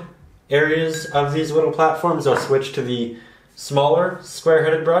detailed areas of these little platforms, I'll switch to the smaller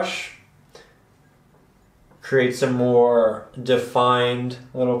square-headed brush. Create some more defined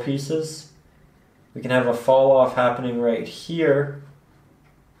little pieces. We can have a fall off happening right here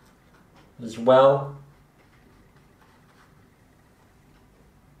as well.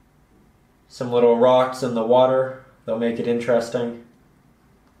 Some little rocks in the water, they'll make it interesting.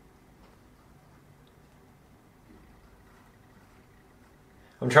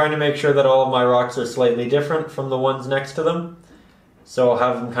 I'm trying to make sure that all of my rocks are slightly different from the ones next to them. So I'll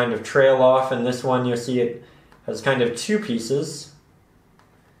have them kind of trail off, and this one you'll see it has kind of two pieces.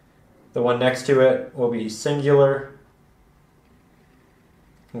 The one next to it will be singular.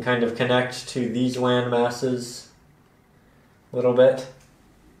 Can kind of connect to these land masses a little bit.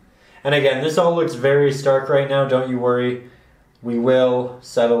 And again, this all looks very stark right now, don't you worry. We will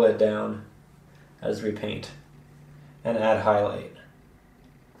settle it down as we paint and add highlight.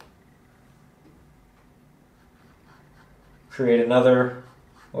 Create another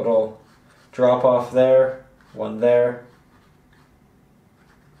little drop off there, one there.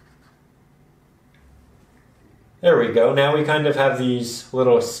 There we go. Now we kind of have these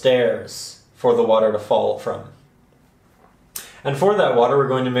little stairs for the water to fall from. And for that water, we're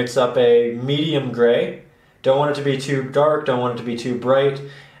going to mix up a medium gray. Don't want it to be too dark, don't want it to be too bright.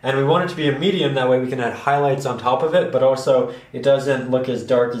 And we want it to be a medium, that way we can add highlights on top of it, but also it doesn't look as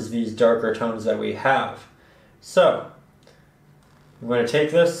dark as these darker tones that we have. So, I'm going to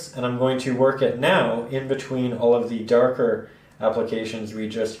take this and I'm going to work it now in between all of the darker applications we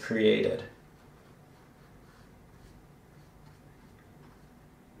just created.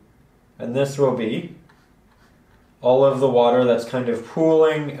 And this will be all of the water that's kind of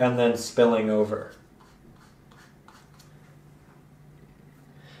pooling and then spilling over.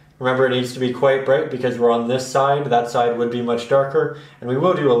 Remember, it needs to be quite bright because we're on this side. That side would be much darker, and we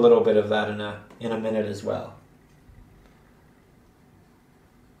will do a little bit of that in a minute as well.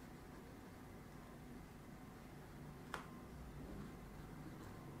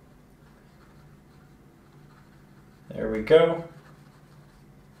 There we go.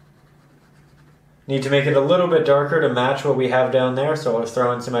 Need to make it a little bit darker to match what we have down there, so I'll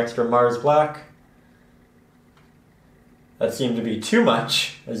throw in some extra Mars black. That seemed to be too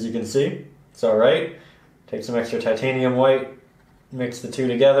much, as you can see. It's alright. Take some extra titanium white, mix the two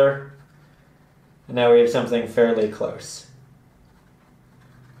together, and now we have something fairly close.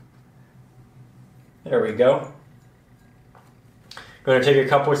 There we go. I'm going to take a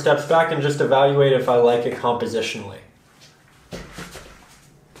couple of steps back and just evaluate if I like it compositionally.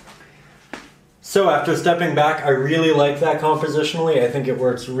 So after stepping back, I really like that compositionally. I think it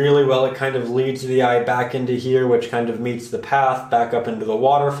works really well. It kind of leads the eye back into here, which kind of meets the path back up into the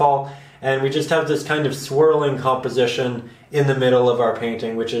waterfall. And we just have this kind of swirling composition in the middle of our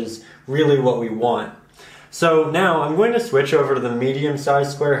painting, which is really what we want. So now I'm going to switch over to the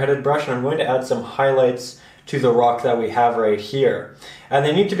medium-sized square-headed brush, and I'm going to add some highlights to the rock that we have right here. And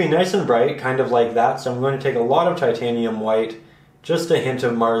they need to be nice and bright, kind of like that. So I'm going to take a lot of titanium white, just a hint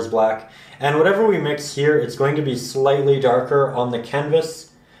of Mars black, and whatever we mix here, it's going to be slightly darker on the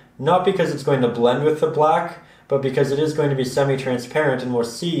canvas, not because it's going to blend with the black, but because it is going to be semi-transparent and we'll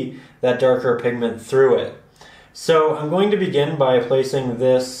see that darker pigment through it. So I'm going to begin by placing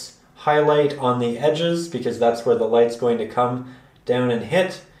this highlight on the edges, because that's where the light's going to come down and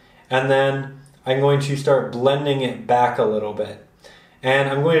hit, and then I'm going to start blending it back a little bit. And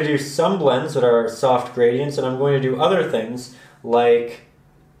I'm going to do some blends that are soft gradients, and I'm going to do other things like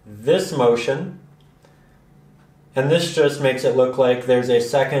this motion And this just makes it look like there's a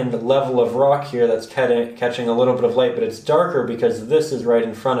second level of rock here that's catching a little bit of light, but it's darker because this is right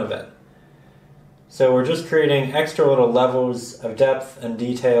in front of it. So we're just creating extra little levels of depth and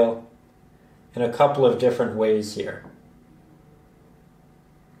detail in a couple of different ways here.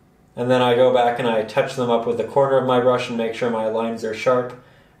 And then I go back and I touch them up with the corner of my brush and make sure my lines are sharp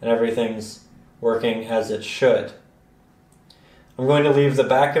and everything's working as it should. I'm going to leave the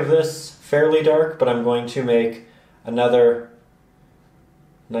back of this fairly dark, but I'm going to make another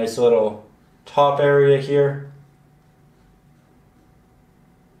nice little top area here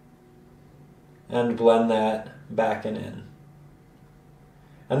and blend that back and in.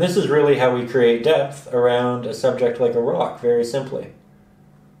 And this is really how we create depth around a subject like a rock, very simply.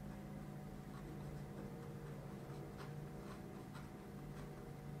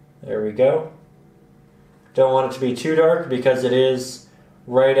 There we go. Don't want it to be too dark because it is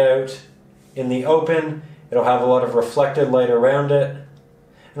right out in the open. It'll have a lot of reflected light around it.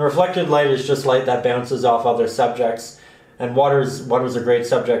 And reflected light is just light that bounces off other subjects. And water's a great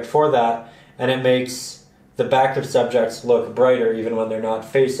subject for that. And it makes the back of subjects look brighter even when they're not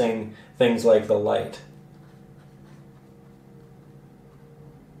facing things like the light.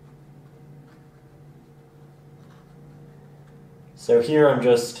 So here I'm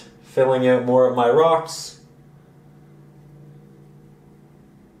just filling out more of my rocks.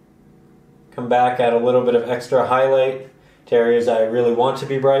 Come back, add a little bit of extra highlight to areas I really want to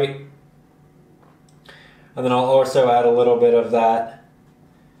be bright. And then I'll also add a little bit of that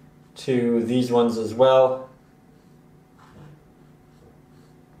to these ones as well.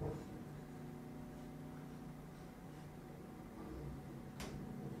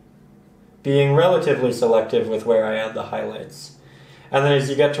 Being relatively selective with where I add the highlights. And then as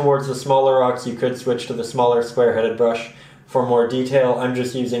you get towards the smaller rocks, you could switch to the smaller square-headed brush for more detail. I'm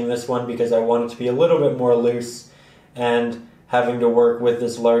just using this one because I want it to be a little bit more loose, and having to work with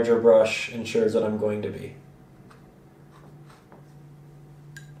this larger brush ensures that I'm going to be.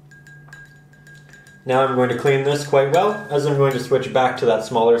 Now I'm going to clean this quite well, as I'm going to switch back to that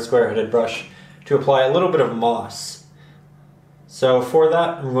smaller square-headed brush to apply a little bit of moss. So for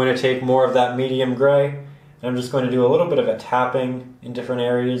that, I'm going to take more of that medium gray, and I'm just going to do a little bit of a tapping in different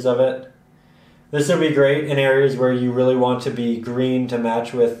areas of it. This will be great in areas where you really want to be green to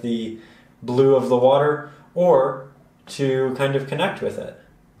match with the blue of the water, or to kind of connect with it.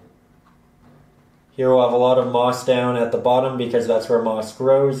 Here we'll have a lot of moss down at the bottom because that's where moss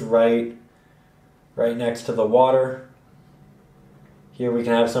grows, right next to the water. Here we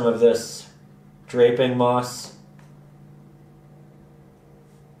can have some of this draping moss.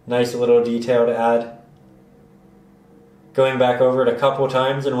 Nice little detail to add. Going back over it a couple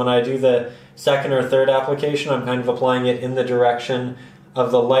times, and when I do the second or third application, I'm kind of applying it in the direction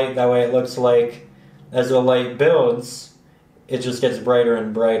of the light. That way it looks like as the light builds, it just gets brighter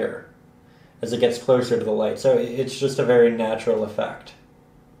and brighter as it gets closer to the light. So it's just a very natural effect.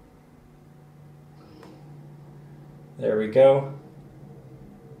 There we go.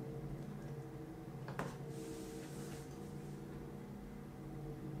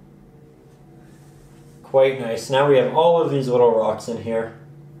 Quite nice. Now we have all of these little rocks in here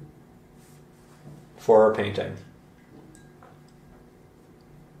for our painting.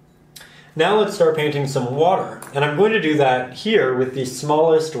 Now let's start painting some water. And I'm going to do that here with the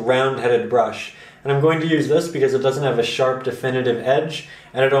smallest round-headed brush. And I'm going to use this because it doesn't have a sharp, definitive edge,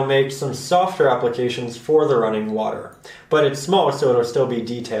 and it'll make some softer applications for the running water. But it's small, so it'll still be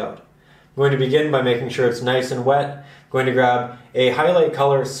detailed. I'm going to begin by making sure it's nice and wet. I'm going to grab a highlight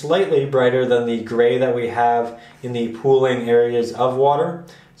color slightly brighter than the gray that we have in the pooling areas of water.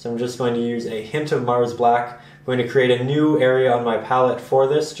 So I'm just going to use a hint of Mars Black. I'm going to create a new area on my palette for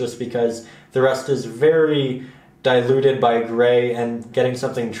this, just because the rest is very diluted by gray, and getting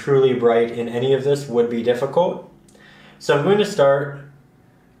something truly bright in any of this would be difficult. So I'm going to start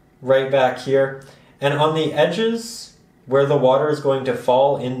right back here, and on the edges where the water is going to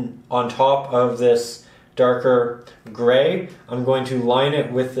fall in on top of this darker gray, I'm going to line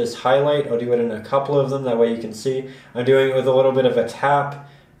it with this highlight. I'll do it in a couple of them, that way you can see. I'm doing it with a little bit of a tap,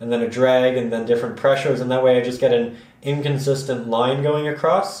 and then a drag, and then different pressures, and that way I just get an inconsistent line going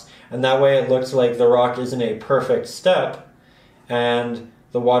across, and that way it looks like the rock isn't a perfect step, and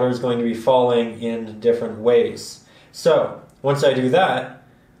the water is going to be falling in different ways. So, once I do that,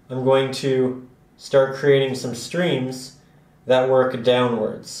 I'm going to start creating some streams that work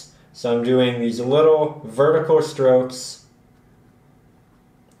downwards. So I'm doing these little vertical strokes,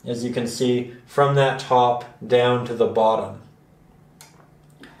 as you can see, from that top down to the bottom.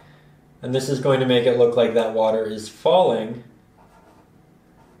 And this is going to make it look like that water is falling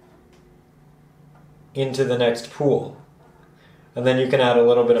into the next pool. And then you can add a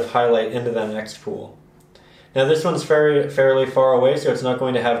little bit of highlight into the next pool. Now this one's fairly far away, so it's not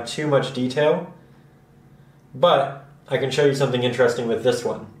going to have too much detail, but I can show you something interesting with this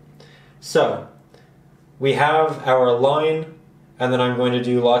one. So we have our line, and then I'm going to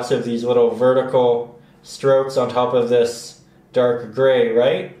do lots of these little vertical strokes on top of this dark gray,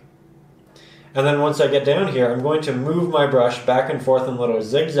 right? And then once I get down here, I'm going to move my brush back and forth in little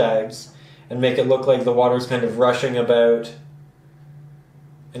zigzags and make it look like the water's kind of rushing about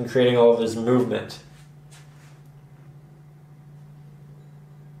and creating all of this movement.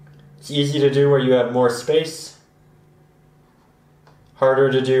 It's easy to do where you have more space. Harder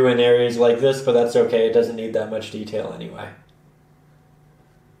to do in areas like this, but that's okay. It doesn't need that much detail anyway.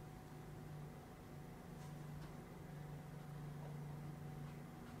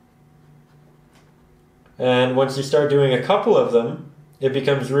 And once you start doing a couple of them, it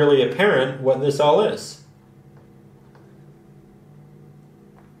becomes really apparent what this all is.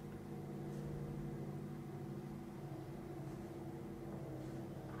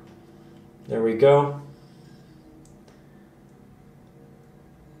 There we go.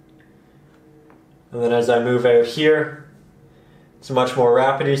 And then as I move out here, it's much more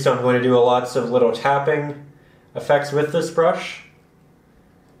rapidy, so I'm going to do lots of little tapping effects with this brush.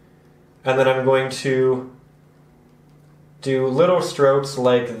 And then I'm going to do little strokes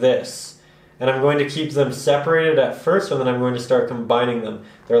like this. And I'm going to keep them separated at first, and then I'm going to start combining them.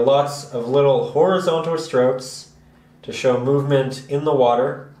 There are lots of little horizontal strokes to show movement in the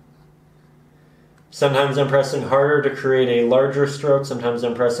water. Sometimes I'm pressing harder to create a larger stroke, sometimes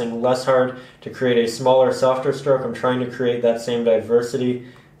I'm pressing less hard to create a smaller, softer stroke. I'm trying to create that same diversity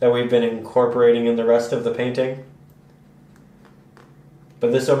that we've been incorporating in the rest of the painting.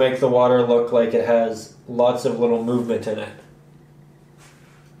 But this will make the water look like it has lots of little movement in it.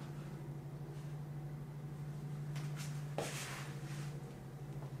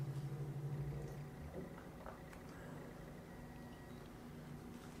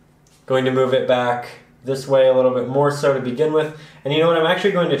 Going to move it back this way a little bit more so to begin with. And you know what, I'm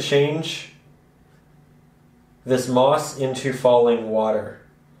actually going to change this moss into falling water.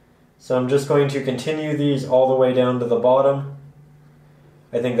 So I'm just going to continue these all the way down to the bottom.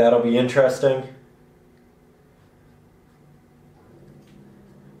 I think that'll be interesting.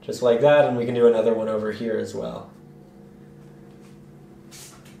 Just like that, and we can do another one over here as well.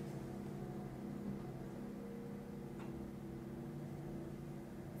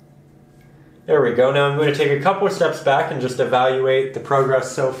 There we go. Now I'm going to take a couple of steps back and just evaluate the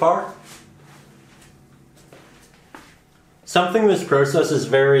progress so far. Something this process is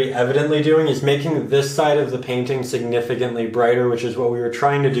very evidently doing is making this side of the painting significantly brighter, which is what we were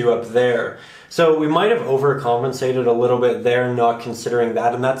trying to do up there. So we might have overcompensated a little bit there, not considering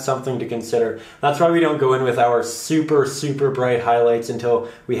that, and that's something to consider. That's why we don't go in with our super, super bright highlights until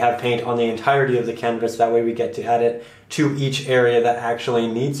we have paint on the entirety of the canvas. That way we get to add it to each area that actually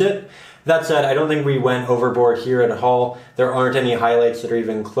needs it. That said, I don't think we went overboard here at all. There aren't any highlights that are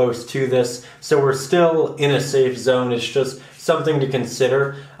even close to this, so we're still in a safe zone. It's just something to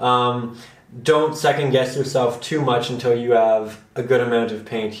consider. Don't second guess yourself too much until you have a good amount of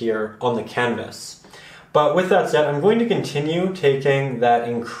paint here on the canvas. But with that said, I'm going to continue taking that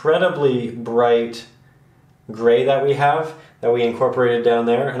incredibly bright gray that we incorporated down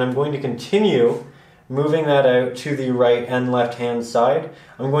there, and I'm going to continue moving that out to the right and left hand side.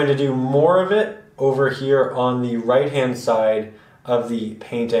 I'm going to do more of it over here on the right hand side of the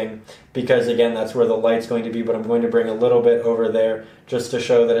painting because again that's where the light's going to be, but I'm going to bring a little bit over there just to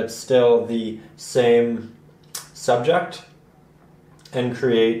show that it's still the same subject and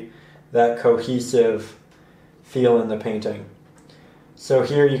create that cohesive feel in the painting. So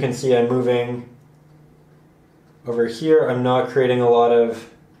here you can see I'm moving over here. I'm not creating a lot of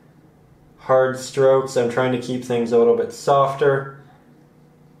hard strokes. I'm trying to keep things a little bit softer,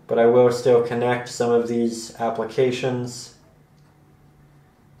 but I will still connect some of these applications.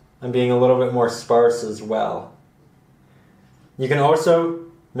 I'm being a little bit more sparse as well. You can also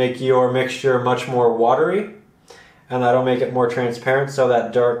make your mixture much more watery, and that'll make it more transparent so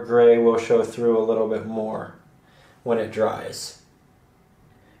that dark gray will show through a little bit more when it dries.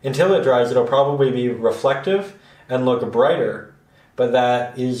 Until it dries, it'll probably be reflective and look brighter, but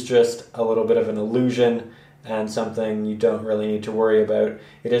that is just a little bit of an illusion and something you don't really need to worry about.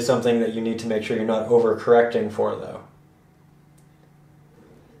 It is something that you need to make sure you're not overcorrecting for though.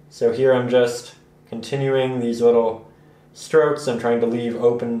 So here I'm just continuing these little strokes. I'm trying to leave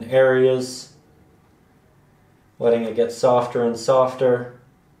open areas, letting it get softer and softer.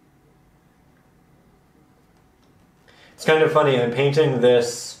 It's kind of funny, I'm painting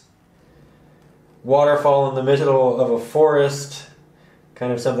this waterfall in the middle of a forest,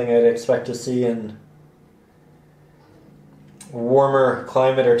 kind of something I'd expect to see in warmer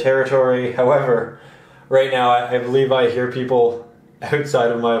climate or territory. However, right now I believe I hear people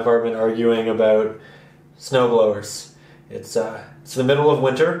outside of my apartment arguing about snowblowers. It's the middle of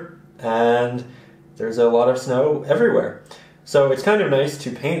winter and there's a lot of snow everywhere. So it's kind of nice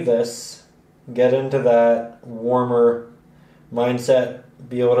to paint this, get into that warmer mindset,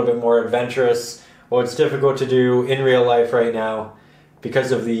 be a little bit more adventurous. Well, it's difficult to do in real life right now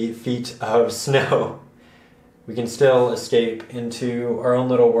because of the feet of snow. We can still escape into our own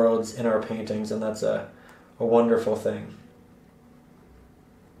little worlds in our paintings, and that's a wonderful thing.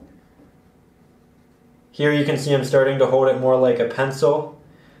 Here you can see I'm starting to hold it more like a pencil.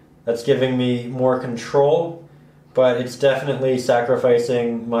 That's giving me more control, but it's definitely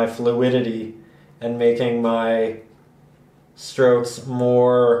sacrificing my fluidity and making my strokes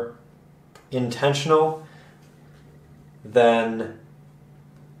more intentional than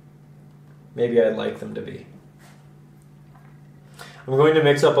maybe I'd like them to be. I'm going to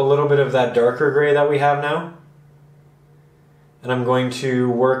mix up a little bit of that darker gray that we have now, and I'm going to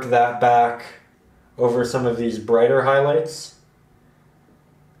work that back over some of these brighter highlights.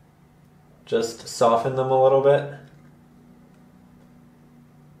 Just soften them a little bit.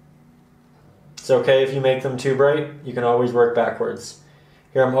 It's okay if you make them too bright, you can always work backwards.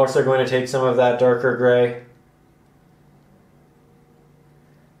 Here I'm also going to take some of that darker gray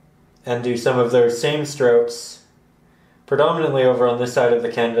and do some of those same strokes, predominantly over on this side of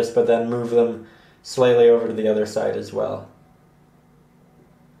the canvas, but then move them slightly over to the other side as well.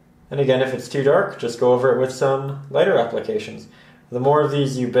 And again, if it's too dark, just go over it with some lighter applications. The more of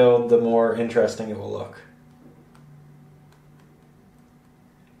these you build, the more interesting it will look.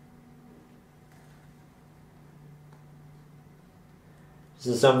 This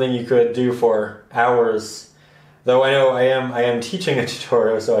is something you could do for hours, though I know I am teaching a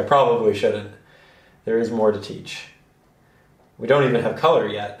tutorial, so I probably shouldn't. There is more to teach. We don't even have color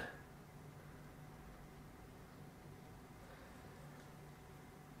yet.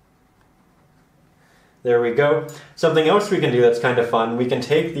 There we go. Something else we can do that's kind of fun, we can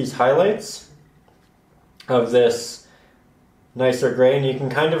take these highlights of this nicer gray and you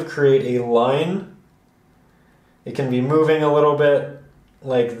can kind of create a line. It can be moving a little bit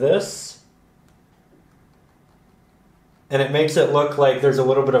like this. And it makes it look like there's a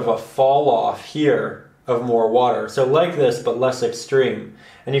little bit of a fall off here of more water. So like this, but less extreme.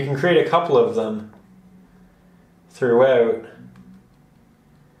 And you can create a couple of them throughout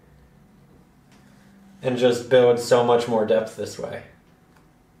and just build so much more depth this way.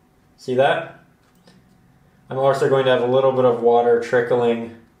 See that? I'm also going to have a little bit of water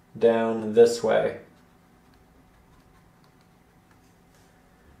trickling down this way.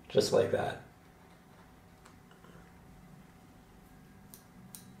 Just like that.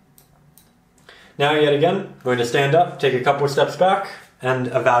 Now yet again, I'm going to stand up, take a couple of steps back, and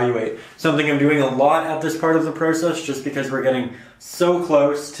evaluate. Something I'm doing a lot at this part of the process just because we're getting so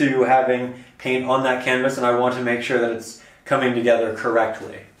close to having paint on that canvas and I want to make sure that it's coming together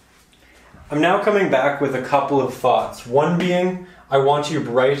correctly. I'm now coming back with a couple of thoughts. One being, I want to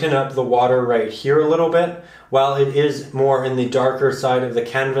brighten up the water right here a little bit. While it is more in the darker side of the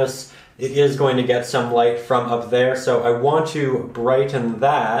canvas, it is going to get some light from up there, so I want to brighten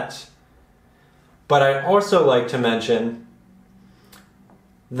that. But I'd also like to mention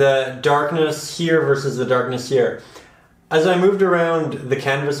the darkness here versus the darkness here. As I moved around the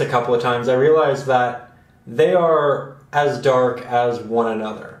canvas a couple of times, I realized that they are as dark as one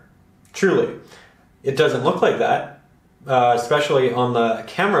another. Truly. It doesn't look like that, especially on the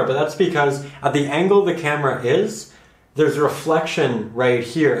camera, but that's because at the angle the camera is, there's reflection right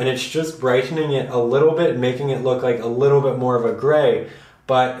here, and it's just brightening it a little bit, making it look like a little bit more of a gray.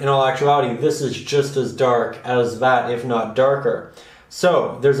 But in all actuality, this is just as dark as that, if not darker.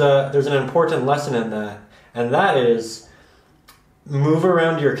 So there's an important lesson in that, and that is move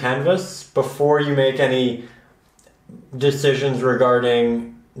around your canvas before you make any decisions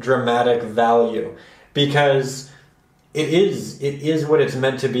regarding dramatic value, because it is what it's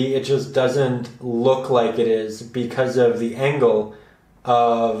meant to be. It just doesn't look like it is because of the angle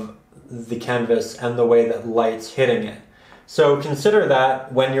of the canvas and the way that light's hitting it. So consider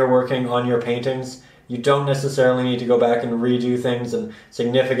that when you're working on your paintings. You don't necessarily need to go back and redo things and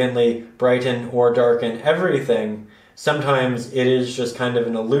significantly brighten or darken everything. Sometimes it is just kind of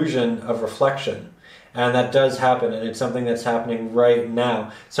an illusion of reflection. And that does happen, and it's something that's happening right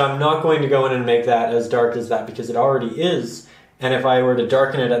now. So I'm not going to go in and make that as dark as that because it already is. And if I were to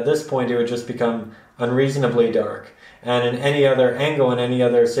darken it at this point, it would just become unreasonably dark. And in any other angle, in any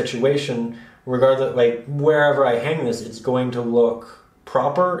other situation regardless, like wherever I hang this, it's going to look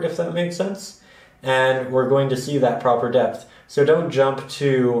proper, if that makes sense. And we're going to see that proper depth. So don't jump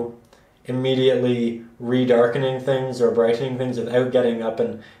to immediately redarkening things or brightening things without getting up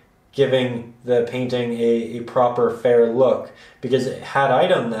and giving the painting a proper fair look, because had I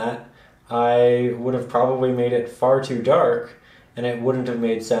done that, I would have probably made it far too dark and it wouldn't have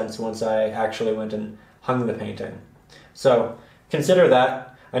made sense once I actually went and hung the painting. So consider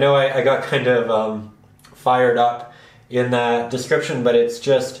that. I know I got kind of fired up in that description, but it's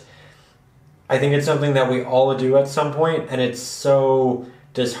just, I think it's something that we all do at some point, and it's so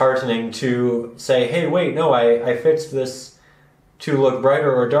disheartening to say, hey, wait, no, I fixed this to look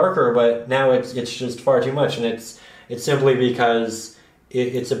brighter or darker, but now it's just far too much, and it's simply because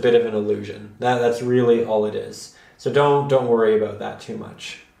it's a bit of an illusion. That's really all it is. So don't worry about that too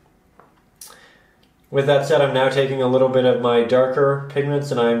much. With that said, I'm now taking a little bit of my darker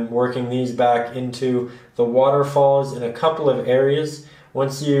pigments and I'm working these back into the waterfalls in a couple of areas.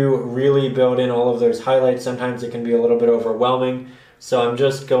 Once you really build in all of those highlights, sometimes it can be a little bit overwhelming. So I'm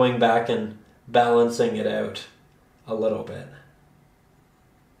just going back and balancing it out a little bit.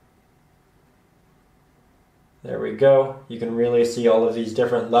 There we go. You can really see all of these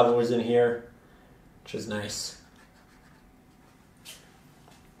different levels in here, which is nice.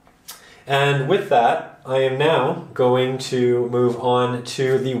 And with that, I am now going to move on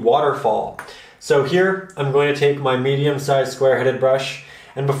to the waterfall. So here, I'm going to take my medium-sized square-headed brush,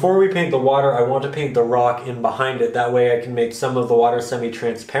 and before we paint the water, I want to paint the rock in behind it. That way I can make some of the water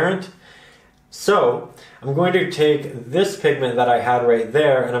semi-transparent. So I'm going to take this pigment that I had right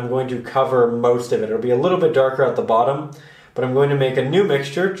there, and I'm going to cover most of it. It'll be a little bit darker at the bottom, but I'm going to make a new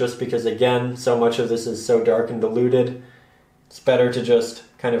mixture just because, again, so much of this is so dark and diluted. It's better to just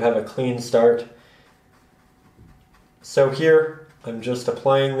kind of have a clean start. So here, I'm just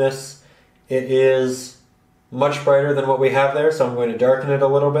applying this. It is much brighter than what we have there, so I'm going to darken it a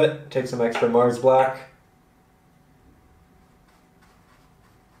little bit. Take some extra Mars Black.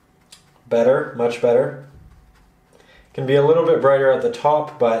 Better, much better. Can be a little bit brighter at the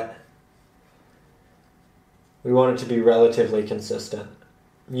top, but we want it to be relatively consistent.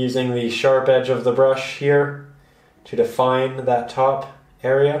 I'm using the sharp edge of the brush here to define that top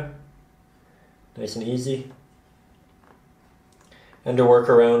area. Nice and easy. And to work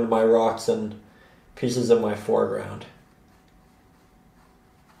around my rocks and pieces of my foreground.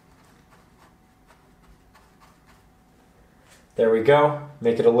 There we go.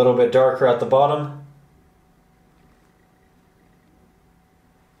 Make it a little bit darker at the bottom.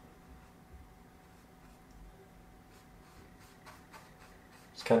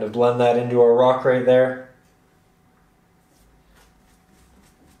 Just kind of blend that into our rock right there.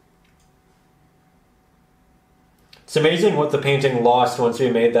 It's amazing what the painting lost once we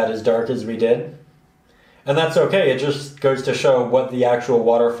made that as dark as we did. And that's okay, it just goes to show what the actual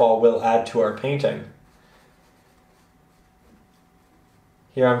waterfall will add to our painting.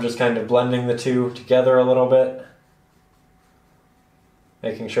 Here I'm just kind of blending the two together a little bit,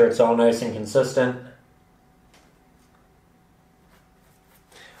 making sure it's all nice and consistent.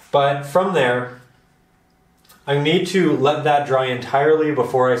 But from there, I need to let that dry entirely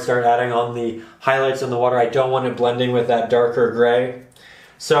before I start adding on the highlights in the water. I don't want it blending with that darker gray.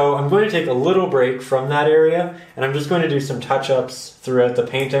 So I'm going to take a little break from that area, and I'm just going to do some touch-ups throughout the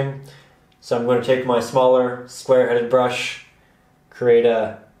painting. So I'm going to take my smaller square-headed brush, create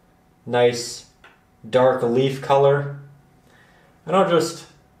a nice dark leaf color, and I'll just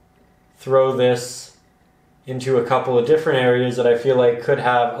throw this into a couple of different areas that I feel like could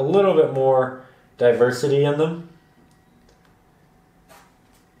have a little bit more diversity in them.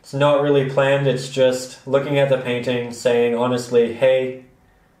 It's not really planned, it's just looking at the painting, saying honestly, hey,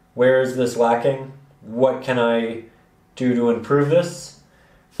 where is this lacking? What can I do to improve this?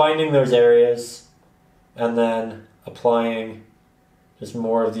 Finding those areas and then applying just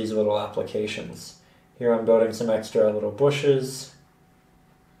more of these little applications. Here I'm building some extra little bushes.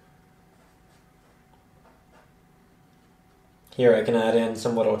 Here I can add in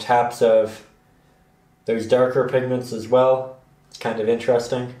some little taps of those darker pigments as well. It's kind of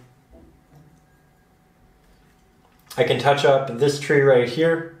interesting. I can touch up this tree right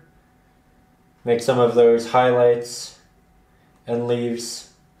here, make some of those highlights and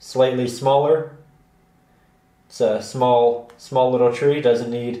leaves slightly smaller. It's a small little tree, doesn't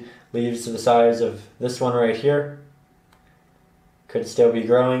need leaves to the size of this one right here. Could still be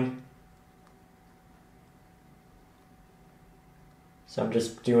growing. So I'm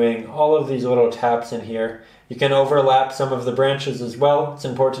just doing all of these little taps in here. You can overlap some of the branches as well. It's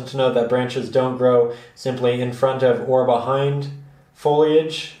important to note that branches don't grow simply in front of or behind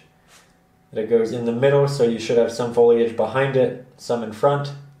foliage. that it goes in the middle, so you should have some foliage behind it, some in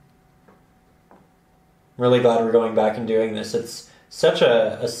front. I'm really glad we're going back and doing this. It's such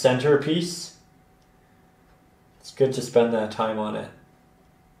a centerpiece. It's good to spend that time on it.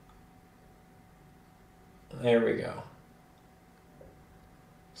 There we go.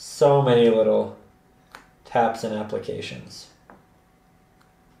 So many little taps and applications.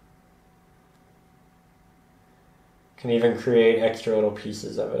 Can even create extra little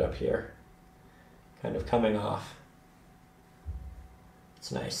pieces of it up here, kind of coming off.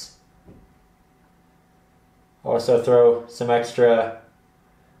 It's nice. Also throw some extra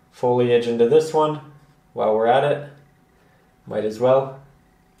foliage into this one while we're at it. Might as well.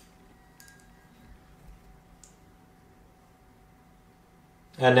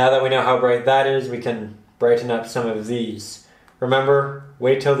 And now that we know how bright that is, we can brighten up some of these. Remember,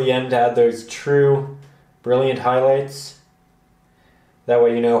 wait till the end to add those true brilliant highlights. That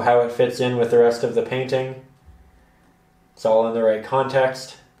way you know how it fits in with the rest of the painting. It's all in the right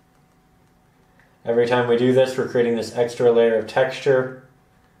context. Every time we do this, we're creating this extra layer of texture,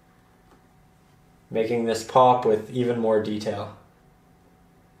 making this pop with even more detail.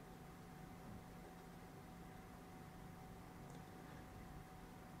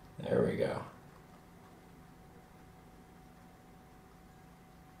 There we go.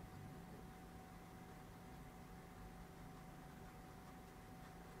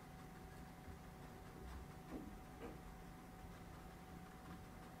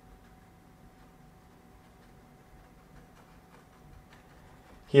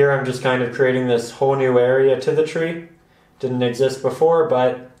 Here I'm just kind of creating this whole new area to the tree. Didn't exist before,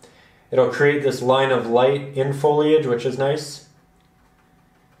 but it'll create this line of light in foliage, which is nice.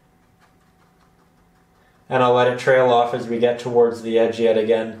 And I'll let it trail off as we get towards the edge yet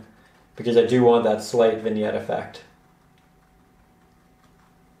again, because I do want that slight vignette effect.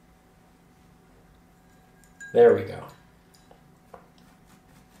 There we go.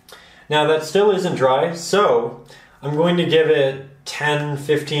 Now that still isn't dry, so I'm going to give it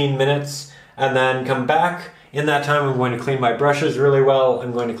 10-15 minutes and then come back. In that time I'm going to clean my brushes really well,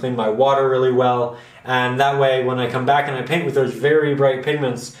 I'm going to clean my water really well, and that way when I come back and I paint with those very bright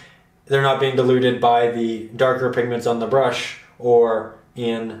pigments, they're not being diluted by the darker pigments on the brush or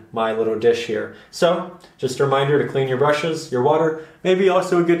in my little dish here. So just a reminder to clean your brushes, your water, maybe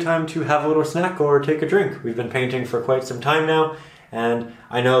also a good time to have a little snack or take a drink. We've been painting for quite some time now, and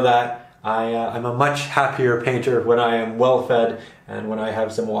I know that I'm a much happier painter when I am well fed and when I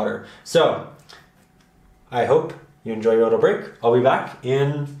have some water. So I hope you enjoy your little break. I'll be back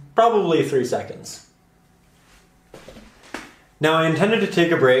in probably 3 seconds. Now I intended to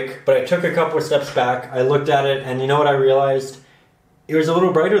take a break, but I took a couple of steps back. I looked at it and you know what I realized? It was a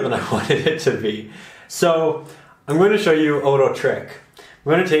little brighter than I wanted it to be. So I'm going to show you a little trick.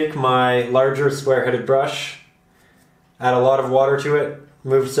 I'm going to take my larger square-headed brush, add a lot of water to it,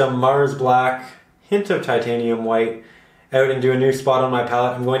 move some Mars Black, hint of titanium white, out into a new spot on my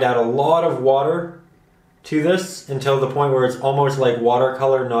palette. I'm going to add a lot of water to this until the point where it's almost like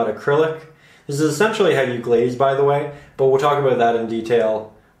watercolor, not acrylic. This is essentially how you glaze, by the way, but we'll talk about that in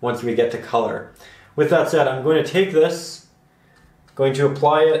detail once we get to color. With that said, I'm going to take this, going to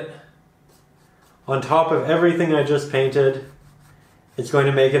apply it on top of everything I just painted. It's going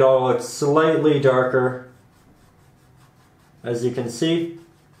to make it all look slightly darker, as you can see,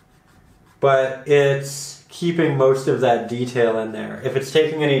 but it's keeping most of that detail in there. If it's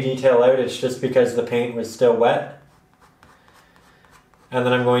taking any detail out, it's just because the paint was still wet. And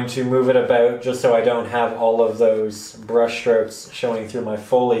then I'm going to move it about just so I don't have all of those brush strokes showing through my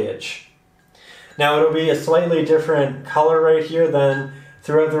foliage. Now it'll be a slightly different color right here than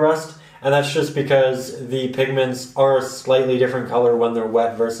throughout the rest, and that's just because the pigments are a slightly different color when they're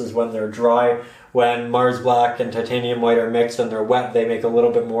wet versus when they're dry. When Mars Black and Titanium White are mixed and they're wet, they make a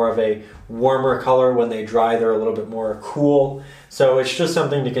little bit more of a warmer color. When they dry, they're a little bit more cool. So it's just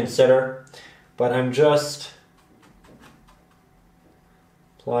something to consider. But I'm just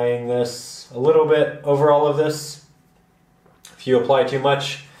applying this a little bit over all of this. If you apply too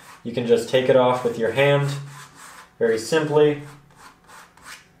much, you can just take it off with your hand, very simply.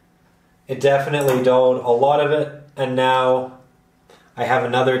 It definitely dulled a lot of it, and now I have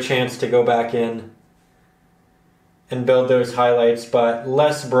another chance to go back in and build those highlights, but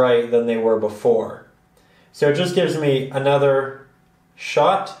less bright than they were before. So it just gives me another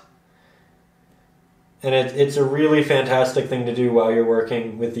shot, and it's a really fantastic thing to do while you're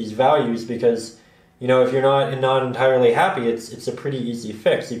working with these values, because you know, if you're not entirely happy, it's a pretty easy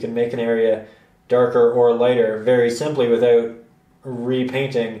fix. You can make an area darker or lighter very simply without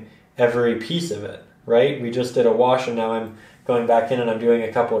repainting every piece of it, right? We just did a wash and now I'm going back in and I'm doing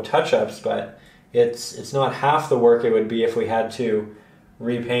a couple of touch-ups, but it's not half the work it would be if we had to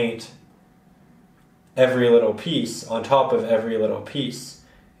repaint every little piece on top of every little piece.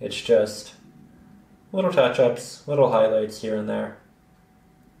 It's just little touch-ups, little highlights here and there.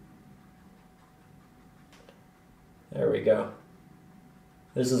 There we go.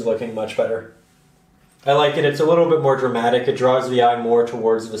 This is looking much better. I like it. It's a little bit more dramatic. It draws the eye more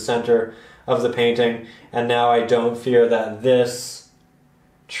towards the center of the painting, and now I don't fear that this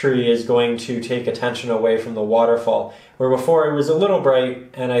tree is going to take attention away from the waterfall, where before it was a little bright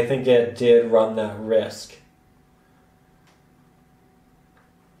and I think it did run that risk.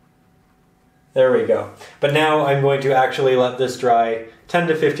 There we go. But now I'm going to actually let this dry 10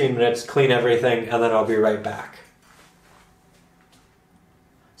 to 15 minutes, clean everything, and then I'll be right back.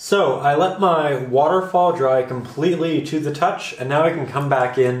 So I let my waterfall dry completely to the touch, and now I can come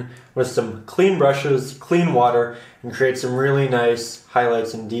back in with some clean brushes, clean water, and create some really nice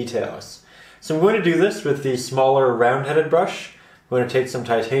highlights and details. So I'm going to do this with the smaller round-headed brush. I'm going to take some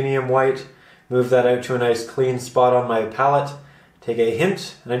titanium white, move that out to a nice clean spot on my palette, take a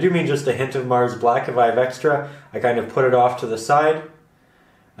hint, and I do mean just a hint of Mars Black if I have extra. I kind of put it off to the side,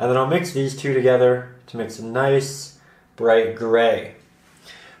 and then I'll mix these two together to make some nice bright gray.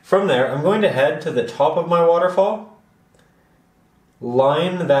 From there, I'm going to head to the top of my waterfall,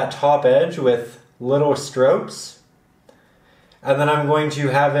 line that top edge with little strokes, and then I'm going to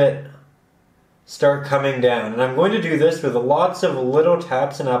have it start coming down. And I'm going to do this with lots of little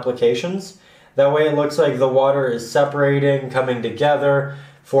taps and applications. That way it looks like the water is separating, coming together,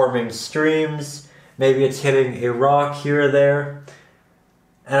 forming streams. Maybe it's hitting a rock here or there.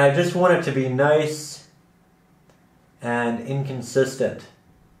 And I just want it to be nice and inconsistent.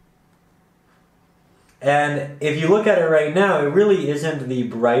 And if you look at it right now, it really isn't the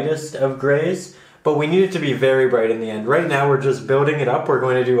brightest of grays, but we need it to be very bright in the end. Right now we're just building it up. We're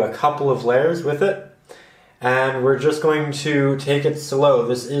going to do a couple of layers with it, and we're just going to take it slow.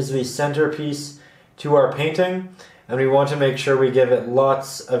 This is the centerpiece to our painting, and we want to make sure we give it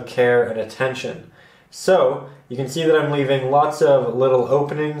lots of care and attention. So you can see that I'm leaving lots of little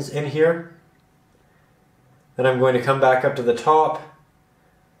openings in here. Then I'm going to come back up to the top,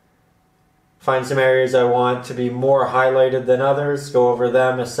 find some areas I want to be more highlighted than others, go over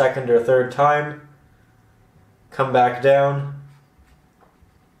them a second or third time, come back down,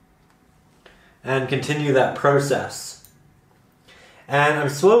 and continue that process. And I'm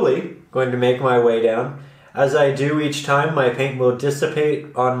slowly going to make my way down. As I do each time, my paint will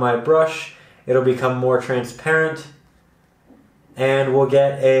dissipate on my brush, it'll become more transparent, and we'll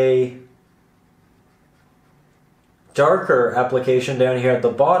get a darker application down here at the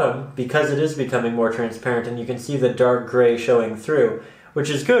bottom because it is becoming more transparent, and you can see the dark gray showing through, which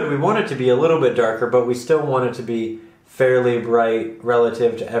is good. We want it to be a little bit darker, but we still want it to be fairly bright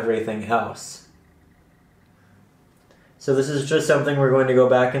relative to everything else. So this is just something we're going to go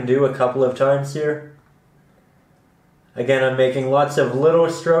back and do a couple of times here. Again, I'm making lots of little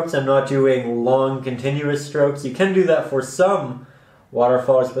strokes. I'm not doing long continuous strokes. You can do that for some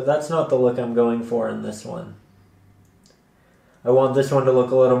waterfalls, but that's not the look I'm going for in this one. I want this one to look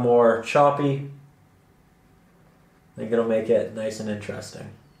a little more choppy. I think it'll make it nice and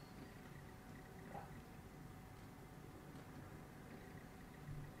interesting.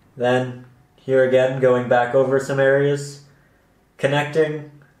 Then, here again, going back over some areas,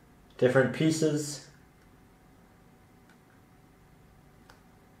 connecting different pieces.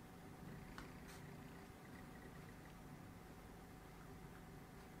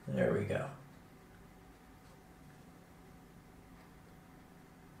 There we go.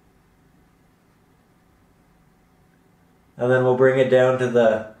 And then we'll bring it down to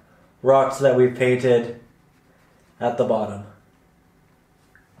the rocks that we've painted at the bottom.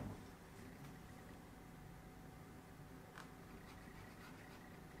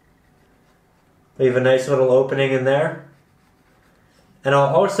 Leave a nice little opening in there. And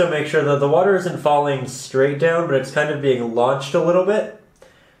I'll also make sure that the water isn't falling straight down, but it's kind of being launched a little bit.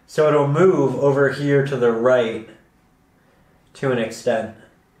 So it'll move over here to the right to an extent.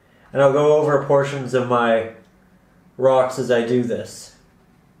 And I'll go over portions of my rocks as I do this.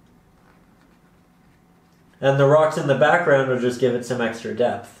 And the rocks in the background will just give it some extra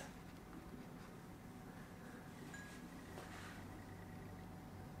depth.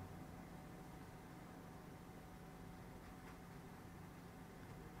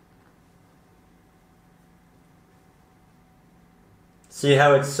 See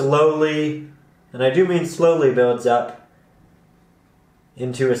how it slowly, and I do mean slowly, builds up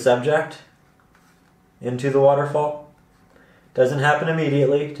into a subject, into the waterfall. Doesn't happen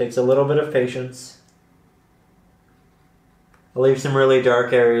immediately, takes a little bit of patience. I'll leave some really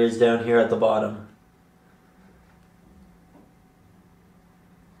dark areas down here at the bottom.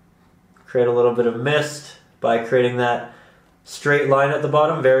 Create a little bit of mist by creating that straight line at the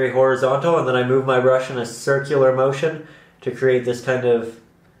bottom, very horizontal, and then I move my brush in a circular motion to create this kind of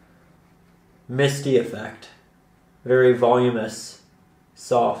misty effect. Very voluminous,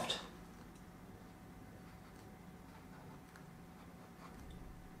 soft.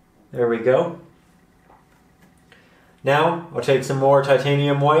 There we go. Now I'll take some more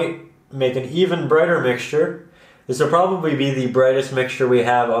titanium white, make an even brighter mixture. This will probably be the brightest mixture we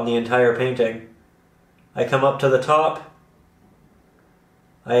have on the entire painting. I come up to the top.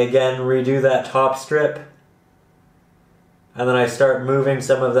 I again redo that top strip. And then I start moving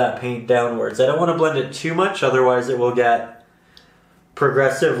some of that paint downwards. I don't want to blend it too much, otherwise it will get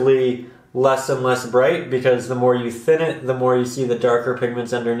progressively less and less bright, because the more you thin it, the more you see the darker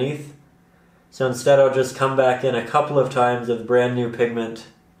pigments underneath. So instead I'll just come back in a couple of times with brand new pigment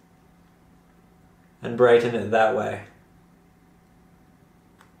and brighten it that way.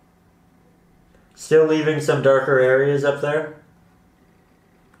 Still leaving some darker areas up there.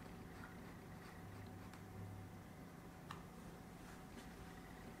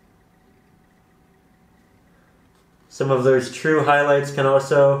 Some of those true highlights can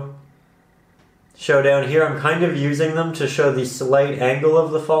also show down here. I'm kind of using them to show the slight angle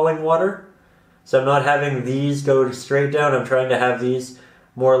of the falling water. So I'm not having these go straight down, I'm trying to have these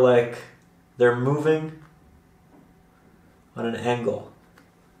more like they're moving on an angle.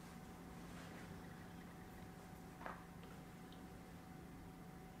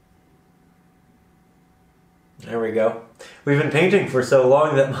 There we go. We've been painting for so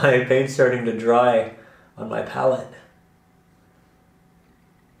long that my paint's starting to dry on my palette.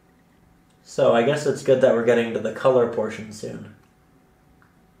 So I guess it's good that we're getting to the color portion soon.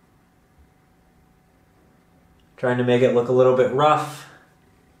 Trying to make it look a little bit rough.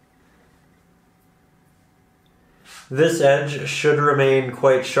 This edge should remain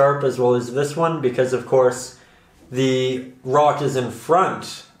quite sharp as well as this one, because of course the rock is in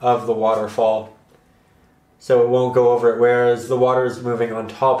front of the waterfall, so it won't go over it, whereas the water is moving on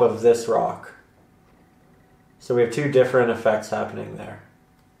top of this rock. So we have two different effects happening there.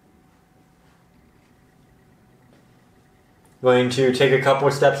 Going to take a couple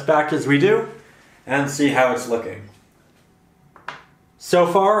of steps back as we do and see how it's looking. So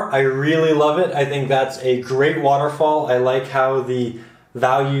far, I really love it. I think that's a great waterfall. I like how the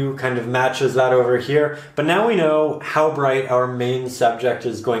value kind of matches that over here. But now we know how bright our main subject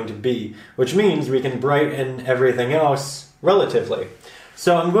is going to be, which means we can brighten everything else relatively.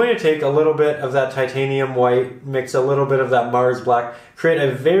 So I'm going to take a little bit of that titanium white, mix a little bit of that Mars black, create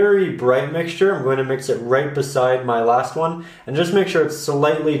a very bright mixture. I'm going to mix it right beside my last one and just make sure it's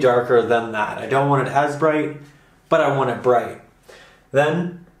slightly darker than that. I don't want it as bright, but I want it bright.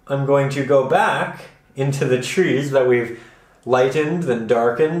 Then I'm going to go back into the trees that we've lightened, then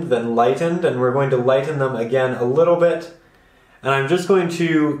darkened, then lightened, and we're going to lighten them again a little bit. And I'm just going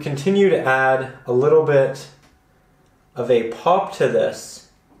to continue to add a little bit of a pop to this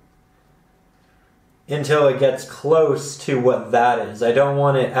until it gets close to what that is. I don't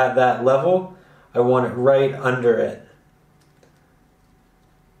want it at that level, I want it right under it.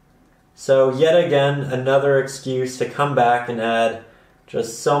 So yet again, another excuse to come back and add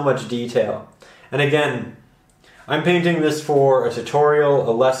just so much detail. And again, I'm painting this for a tutorial,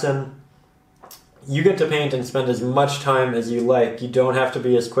 a lesson. You get to paint and spend as much time as you like. You don't have to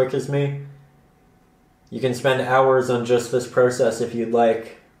be as quick as me. You can spend hours on just this process if you'd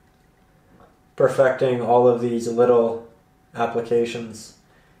like, perfecting all of these little applications.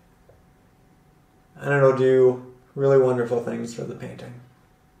 And it'll do really wonderful things for the painting.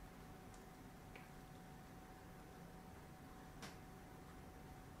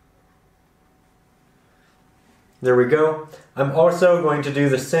 There we go. I'm also going to do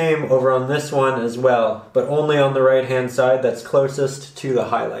the same over on this one as well, but only on the right hand side that's closest to the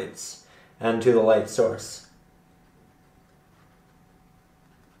highlights and to the light source.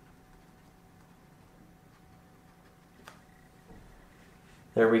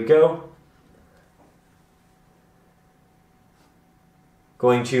 There we go.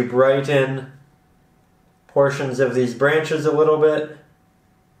 Going to brighten portions of these branches a little bit.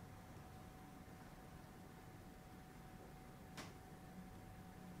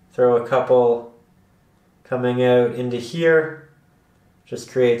 Throw a couple coming out into here. Just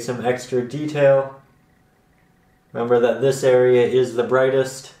create some extra detail. Remember that this area is the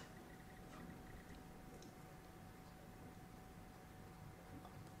brightest.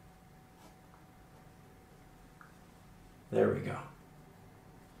 There we go.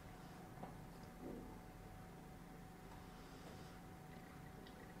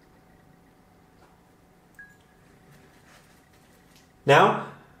 Now,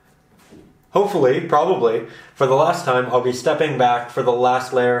 hopefully, probably, for the last time, I'll be stepping back for the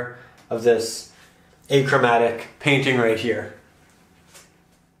last layer of this achromatic painting right here.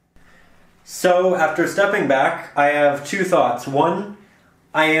 So, after stepping back, I have two thoughts. One,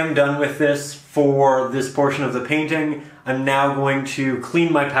 I am done with this for this portion of the painting. I'm now going to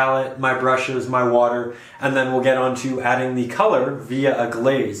clean my palette, my brushes, my water, and then we'll get on to adding the color via a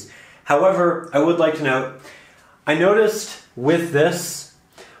glaze. However, I would like to note, I noticed with this,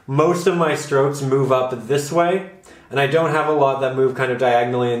 most of my strokes move up this way, and I don't have a lot that move kind of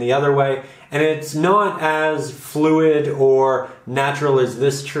diagonally in the other way, and it's not as fluid or natural as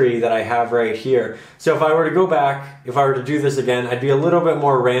this tree that I have right here. So if I were to go back, if I were to do this again, I'd be a little bit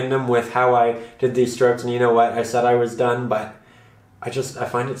more random with how I did these strokes, and you know what, I said I was done, but I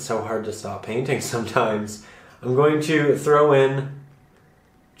find it so hard to stop painting sometimes. I'm going to throw in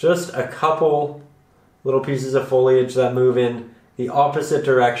just a couple little pieces of foliage that move in the opposite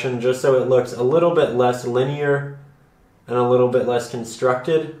direction, just so it looks a little bit less linear and a little bit less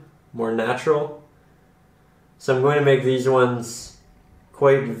constructed, more natural. So I'm going to make these ones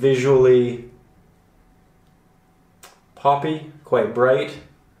quite visually poppy, quite bright.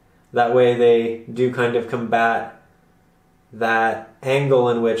 That way they do kind of combat that angle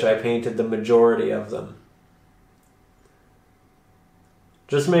in which I painted the majority of them.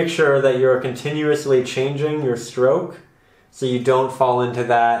 Just make sure that you're continuously changing your stroke so you don't fall into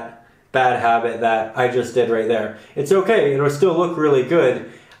that bad habit that I just did right there. It's okay, it'll still look really good.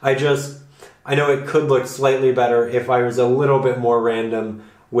 I know it could look slightly better if I was a little bit more random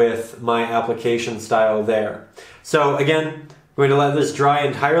with my application style there. So again, I'm going to let this dry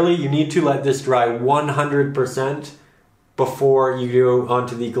entirely. You need to let this dry 100% before you go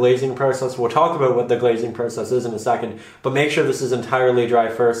onto the glazing process. We'll talk about what the glazing process is in a second, but make sure this is entirely dry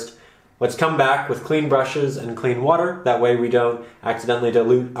first. Let's come back with clean brushes and clean water. That way we don't accidentally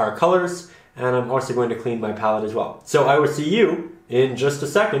dilute our colors. And I'm also going to clean my palette as well. So I will see you in just a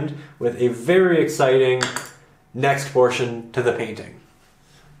second with a very exciting next portion to the painting.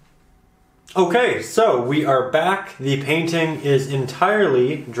 Okay, so we are back. The painting is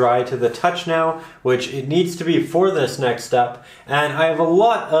entirely dry to the touch now, which it needs to be for this next step. And I have a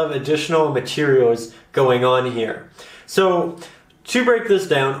lot of additional materials going on here. So to break this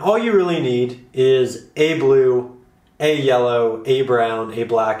down, all you really need is a blue, a yellow, a brown, a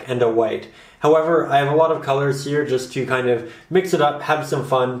black, and a white. However, I have a lot of colors here just to kind of mix it up, have some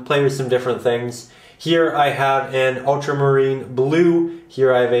fun, play with some different things. Here I have an ultramarine blue.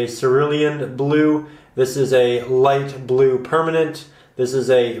 Here I have a cerulean blue. This is a light blue permanent. This is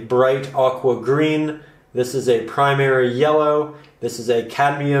a bright aqua green. This is a primary yellow. This is a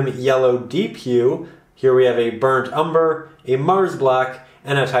cadmium yellow deep hue. Here we have a burnt umber, a Mars black,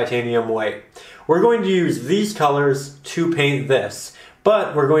 and a titanium white. We're going to use these colors to paint this,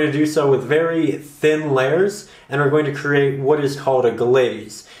 but we're going to do so with very thin layers, and we're going to create what is called a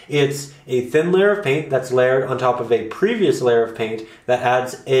glaze. It's a thin layer of paint that's layered on top of a previous layer of paint that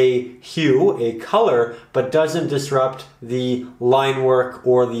adds a hue, a color, but doesn't disrupt the line work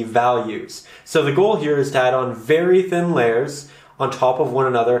or the values. So the goal here is to add on very thin layers on top of one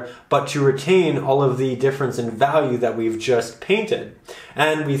another, but to retain all of the difference in value that we've just painted.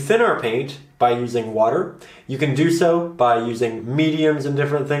 And we thin our paint by using water. You can do so by using mediums and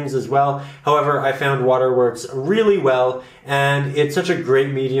different things as well. However, I found water works really well, and it's such a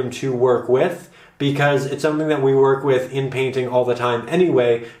great medium to work with because it's something that we work with in painting all the time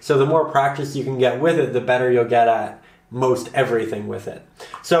anyway, so the more practice you can get with it, the better you'll get at most everything with it.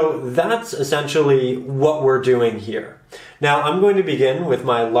 So that's essentially what we're doing here. Now I'm going to begin with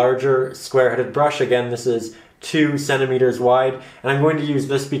my larger square-headed brush. Again, this is 2 centimeters wide, and I'm going to use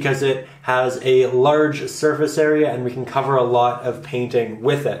this because it has a large surface area and we can cover a lot of painting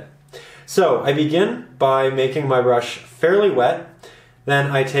with it. So I begin by making my brush fairly wet.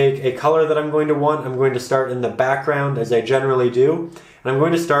 Then I take a color that I'm going to want. I'm going to start in the background as I generally do. And I'm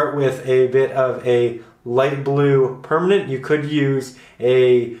going to start with a bit of a light blue permanent. You could use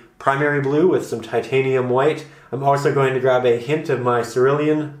a primary blue with some titanium white. I'm also going to grab a hint of my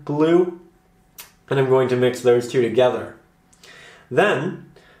cerulean blue, and I'm going to mix those two together.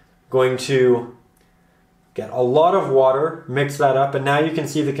 Then, going to get a lot of water, mix that up, and now you can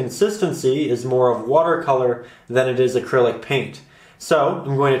see the consistency is more of watercolor than it is acrylic paint. So,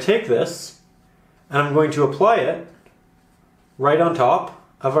 I'm going to take this, and I'm going to apply it right on top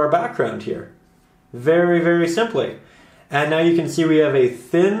of our background here. Very, very simply. And now you can see we have a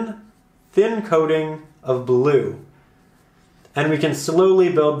thin coating of blue. And we can slowly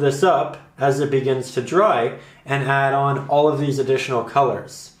build this up as it begins to dry and add on all of these additional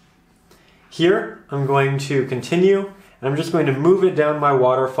colors. Here, I'm going to continue And I'm just going to move it down my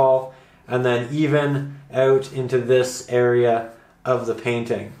waterfall and then even out into this area of the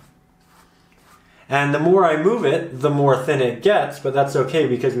painting. And the more I move it, the more thin it gets, but that's okay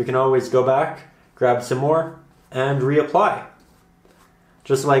because we can always go back, grab some more, and reapply.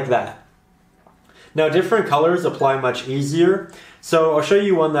 Just like that. Now different colors apply much easier, so I'll show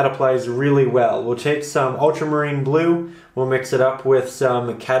you one that applies really well. We'll take some ultramarine blue, we'll mix it up with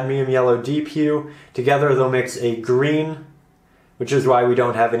some cadmium yellow deep hue. Together they'll mix a green, which is why we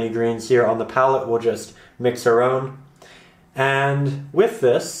don't have any greens here on the palette. We'll just mix our own. And with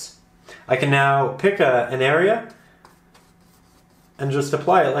this, I can now pick an area and just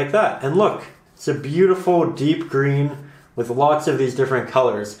apply it like that. And look, it's a beautiful deep green with lots of these different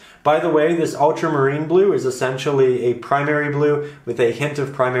colors. By the way, this ultramarine blue is essentially a primary blue with a hint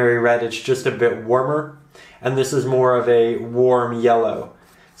of primary red. It's just a bit warmer. And this is more of a warm yellow.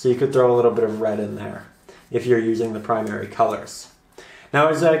 So you could throw a little bit of red in there if you're using the primary colors. Now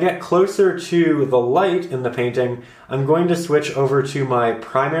as I get closer to the light in the painting, I'm going to switch over to my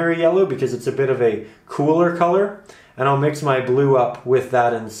primary yellow because it's a bit of a cooler color, and I'll mix my blue up with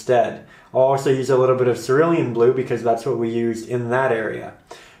that instead. I'll also use a little bit of cerulean blue because that's what we used in that area.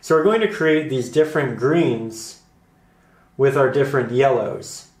 So we're going to create these different greens with our different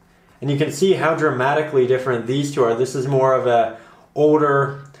yellows. And you can see how dramatically different these two are. This is more of a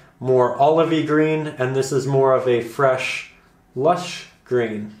older, more olivey green, and this is more of a fresh, lush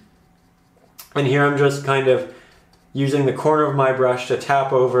green. And here I'm just kind of using the corner of my brush to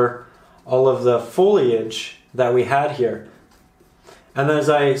tap over all of the foliage that we had here. And as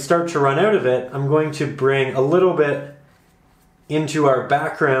I start to run out of it, I'm going to bring a little bit into our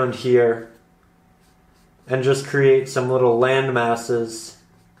background here and just create some little land masses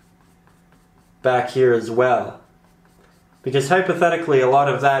back here as well. Because hypothetically, a lot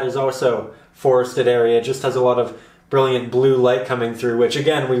of that is also forested area. It just has a lot of brilliant blue light coming through, which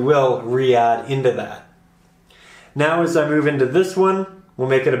again, we will re-add into that. Now as I move into this one, we'll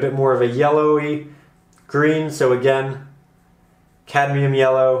make it a bit more of a yellowy green. So again, cadmium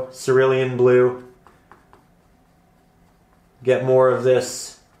yellow, cerulean blue. Get more of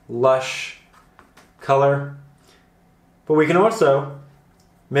this lush color. But we can also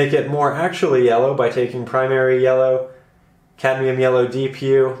make it more actually yellow by taking primary yellow, cadmium yellow deep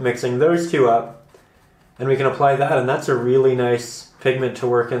hue, mixing those two up. And we can apply that, and that's a really nice pigment to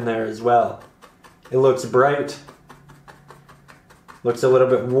work in there as well. It looks bright, looks a little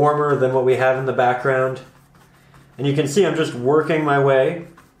bit warmer than what we have in the background. And you can see I'm just working my way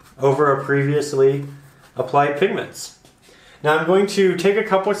over our previously applied pigments. Now I'm going to take a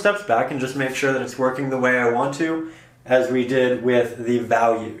couple of steps back and just make sure that it's working the way I want to, as we did with the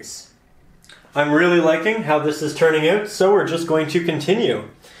values. I'm really liking how this is turning out, so we're just going to continue.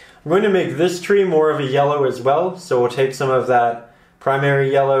 I'm going to make this tree more of a yellow as well, so we'll take some of that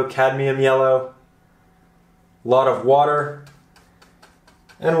primary yellow, cadmium yellow, a lot of water,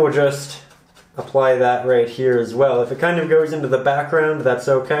 and we'll just apply that right here as well. If it kind of goes into the background, that's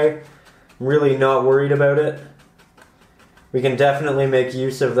okay. I'm really not worried about it. We can definitely make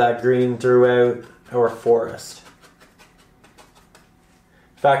use of that green throughout our forest.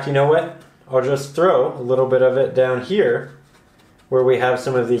 In fact, you know what? I'll just throw a little bit of it down here where we have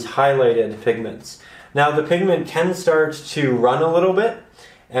some of these highlighted pigments. Now the pigment can start to run a little bit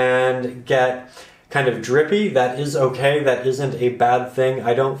and get kind of drippy. That is okay. That isn't a bad thing,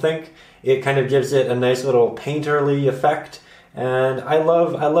 I don't think. It kind of gives it a nice little painterly effect. And I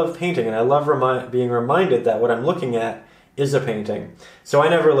love painting, and I love being reminded that what I'm looking at is a painting. So I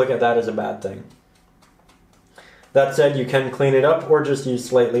never look at that as a bad thing. That said, you can clean it up or just use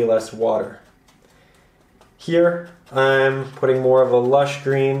slightly less water. Here, I'm putting more of a lush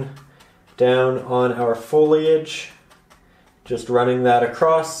green down on our foliage, just running that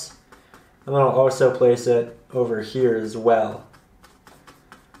across, and then I'll also place it over here as well.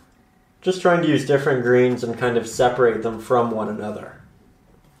 Just trying to use different greens and kind of separate them from one another.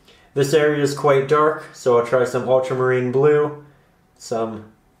 This area is quite dark, so I'll try some ultramarine blue,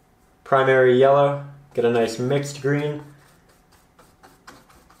 some primary yellow, get a nice mixed green.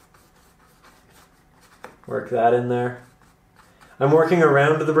 Work that in there. I'm working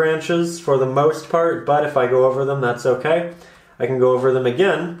around the branches for the most part, but if I go over them, that's okay. I can go over them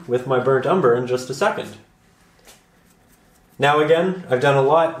again with my burnt umber in just a second. Now again, I've done a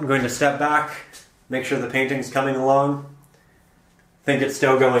lot. I'm going to step back, make sure the painting's coming along. I think it's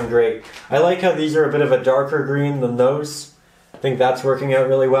still going great. I like how these are a bit of a darker green than those. I think that's working out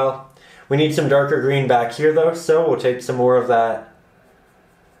really well. We need some darker green back here though, so we'll take some more of that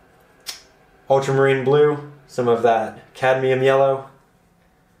ultramarine blue, some of that cadmium yellow.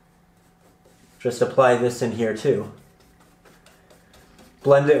 Just apply this in here too.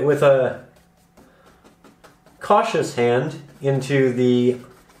 blend it with a cautious hand into the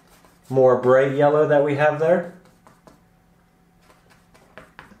more bright yellow that we have there.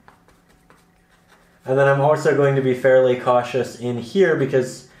 And then I'm also going to be fairly cautious in here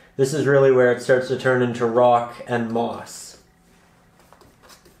because this is really where it starts to turn into rock and moss.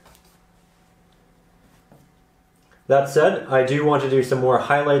 That said, I do want to do some more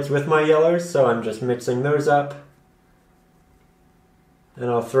highlights with my yellows, so I'm just mixing those up. And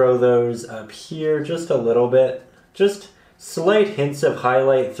I'll throw those up here just a little bit. Just slight hints of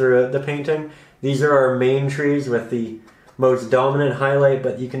highlight throughout the painting. These are our main trees with the most dominant highlight,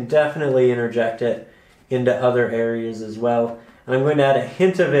 but you can definitely interject it into other areas as well. And I'm going to add a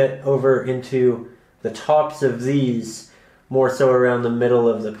hint of it over into the tops of these, more so around the middle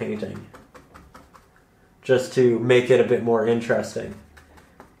of the painting, just to make it a bit more interesting.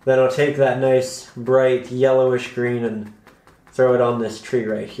 Then I'll take that nice bright yellowish green and throw it on this tree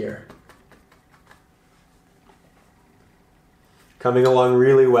right here. Coming along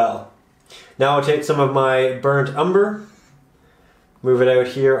really well. Now I'll take some of my burnt umber, move it out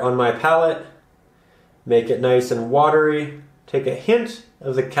here on my palette, make it nice and watery, take a hint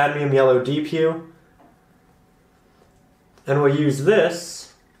of the cadmium yellow deep hue, and we'll use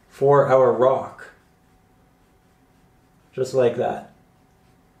this for our rock. Just like that.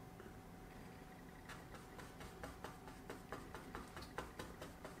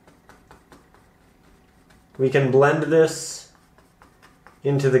 We can blend this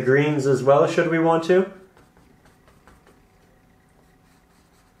into the greens as well, should we want to.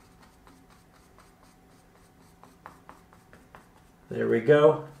 There we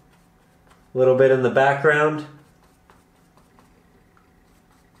go. A little bit in the background.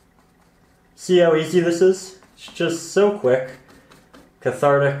 See how easy this is? It's just so quick,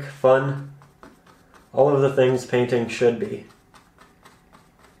 cathartic, fun. All of the things painting should be.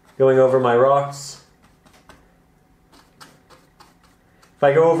 Going over my rocks. If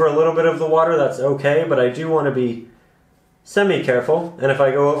I go over a little bit of the water, that's okay, but I do want to be semi-careful, and if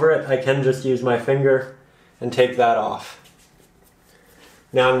I go over it, I can just use my finger and take that off.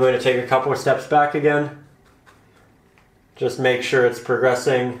 Now I'm going to take a couple of steps back again. Just make sure it's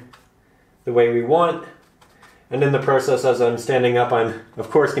progressing the way we want. And in the process, as I'm standing up, I'm of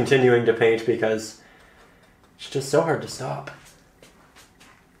course continuing to paint because it's just so hard to stop.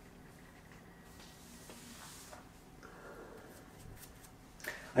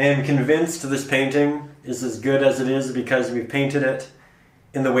 I am convinced this painting is as good as it is because we've painted it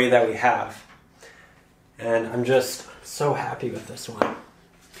in the way that we have. And I'm just so happy with this one.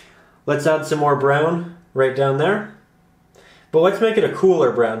 Let's add some more brown right down there. But let's make it a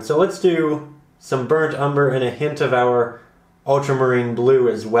cooler brown. So let's do some burnt umber and a hint of our ultramarine blue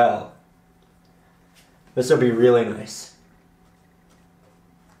as well. This will be really nice.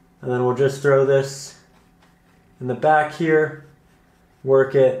 And then we'll just throw this in the back here.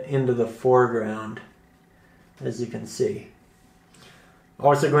 Work it into the foreground, as you can see.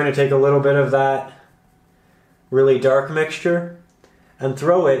 Also going to take a little bit of that really dark mixture and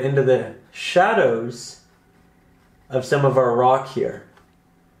throw it into the shadows of some of our rock here.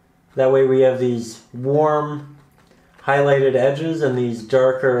 That way we have these warm highlighted edges and these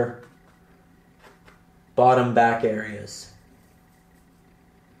darker bottom back areas.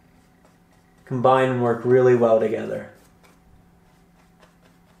 Combine and work really well together.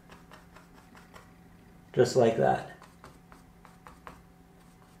 Just like that.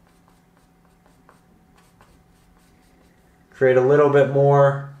 Create a little bit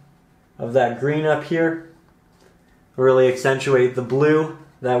more of that green up here. Really accentuate the blue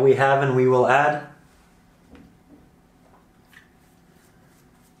that we have and we will add.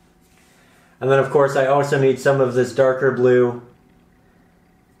 And then of course I also need some of this darker blue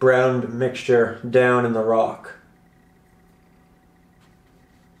brown mixture down in the rock.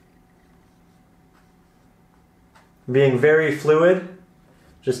 Being very fluid,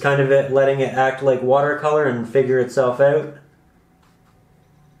 just kind of letting it act like watercolor and figure itself out.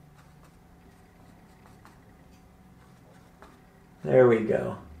 There we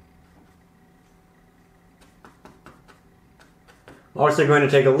go. I'm also going to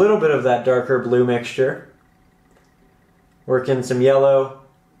take a little bit of that darker blue mixture, work in some yellow,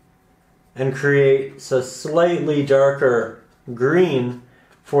 and create a slightly darker green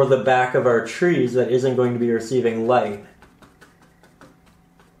for the back of our trees that isn't going to be receiving light.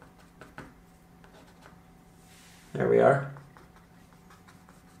 There we are.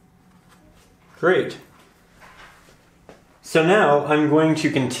 Great. So now I'm going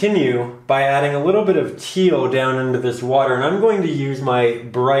to continue by adding a little bit of teal down into this water, and I'm going to use my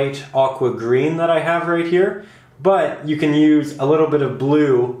bright aqua green that I have right here, but you can use a little bit of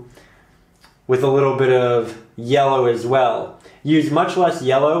blue with a little bit of yellow as well. Use much less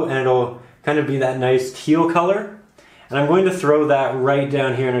yellow and it'll kind of be that nice teal color. And I'm going to throw that right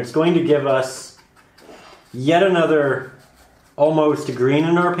down here, and it's going to give us yet another almost green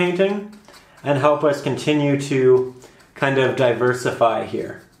in our painting and help us continue to kind of diversify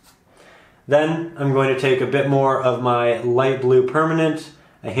here. Then I'm going to take a bit more of my light blue permanent,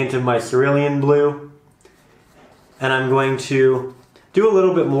 a hint of my cerulean blue, and I'm going to do a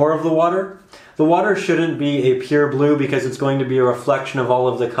little bit more of the water. The water shouldn't be a pure blue because it's going to be a reflection of all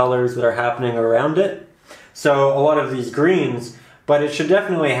of the colors that are happening around it. So a lot of these greens, but it should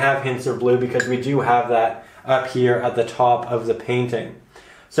definitely have hints of blue because we do have that up here at the top of the painting.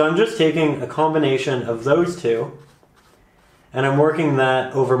 So I'm just taking a combination of those two and I'm working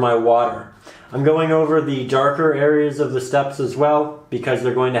that over my water. I'm going over the darker areas of the steps as well because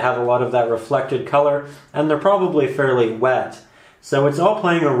they're going to have a lot of that reflected color and they're probably fairly wet. So it's all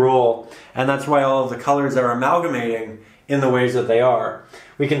playing a role, and that's why all of the colors are amalgamating in the ways that they are.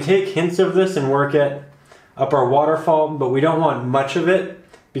 We can take hints of this and work it up our waterfall, but we don't want much of it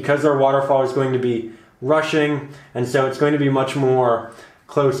because our waterfall is going to be rushing, and so it's going to be much more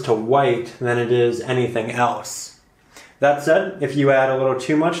close to white than it is anything else. That said, if you add a little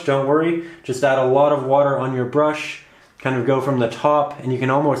too much, don't worry. Just add a lot of water on your brush, kind of go from the top, and you can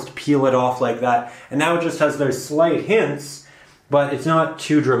almost peel it off like that. And now it just has those slight hints, but it's not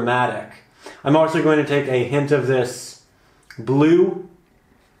too dramatic. I'm also going to take a hint of this blue,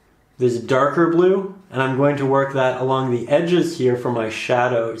 this darker blue, and I'm going to work that along the edges here for my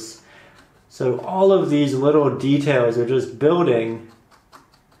shadows. So all of these little details are just building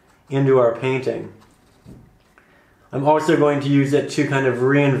into our painting. I'm also going to use it to kind of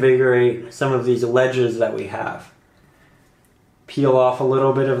reinvigorate some of these ledges that we have. Peel off a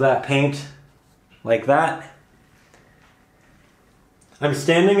little bit of that paint, like that. I'm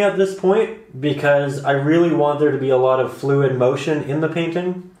standing at this point because I really want there to be a lot of fluid motion in the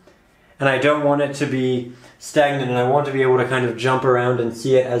painting, and I don't want it to be stagnant, and I want to be able to kind of jump around and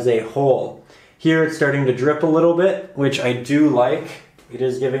see it as a whole. Here it's starting to drip a little bit, which I do like. It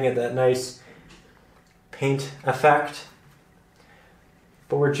is giving it that nice paint effect.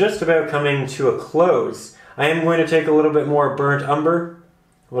 But we're just about coming to a close. I am going to take a little bit more burnt umber,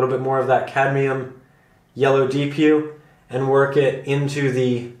 a little bit more of that cadmium yellow deep hue, and work it into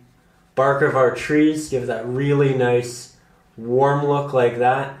the bark of our trees, give that really nice warm look like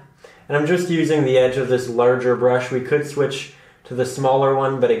that. And I'm just using the edge of this larger brush. We could switch to the smaller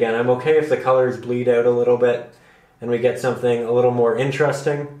one, but again, I'm okay if the colors bleed out a little bit and we get something a little more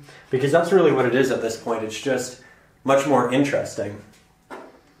interesting, because that's really what it is at this point. It's just much more interesting.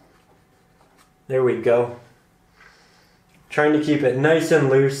 There we go. Trying to keep it nice and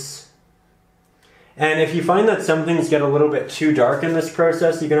loose. And if you find that some things get a little bit too dark in this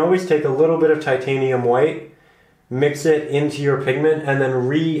process, you can always take a little bit of titanium white, mix it into your pigment, and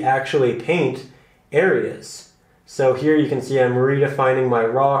then actually paint areas. So here you can see I'm redefining my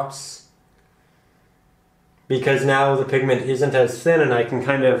rocks because now the pigment isn't as thin and I can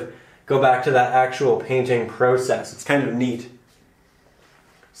kind of go back to that actual painting process. It's kind of neat.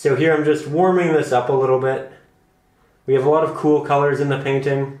 So here I'm just warming this up a little bit. We have a lot of cool colors in the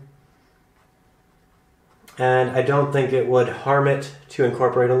painting, and I don't think it would harm it to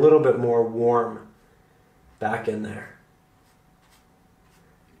incorporate a little bit more warm back in there.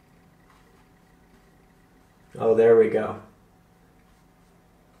 Oh, there we go.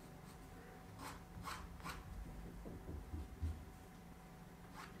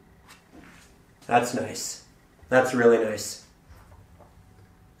 That's nice. That's really nice.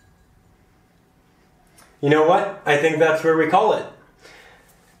 You know what? I think that's where we call it.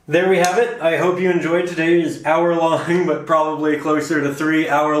 There we have it. I hope you enjoyed today's hour-long, but probably closer to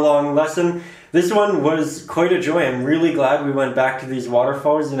 3-hour-long lesson. This one was quite a joy. I'm really glad we went back to these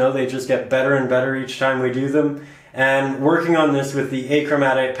waterfalls. You know, they just get better and better each time we do them. And working on this with the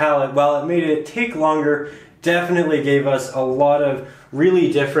achromatic palette, while it made it take longer, definitely gave us a lot of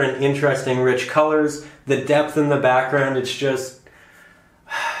really different, interesting, rich colors. The depth in the background, it's just...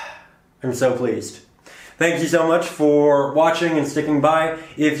 I'm so pleased. Thank you so much for watching and sticking by.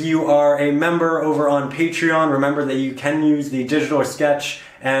 If you are a member over on Patreon, remember that you can use the digital sketch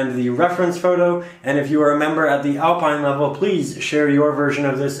and the reference photo. And if you are a member at the Alpine level, please share your version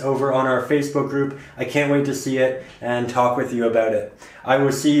of this over on our Facebook group. I can't wait to see it and talk with you about it. I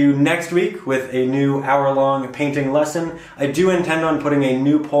will see you next week with a new hour-long painting lesson. I do intend on putting a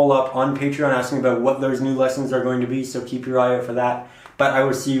new poll up on Patreon asking about what those new lessons are going to be, so keep your eye out for that. But I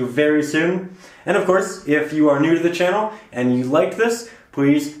will see you very soon. And of course, if you are new to the channel and you liked this,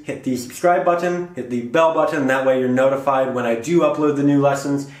 please hit the subscribe button, hit the bell button, that way you're notified when I do upload the new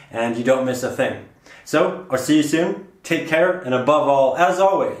lessons and you don't miss a thing. So, I'll see you soon, take care, and above all, as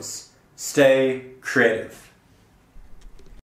always, stay creative.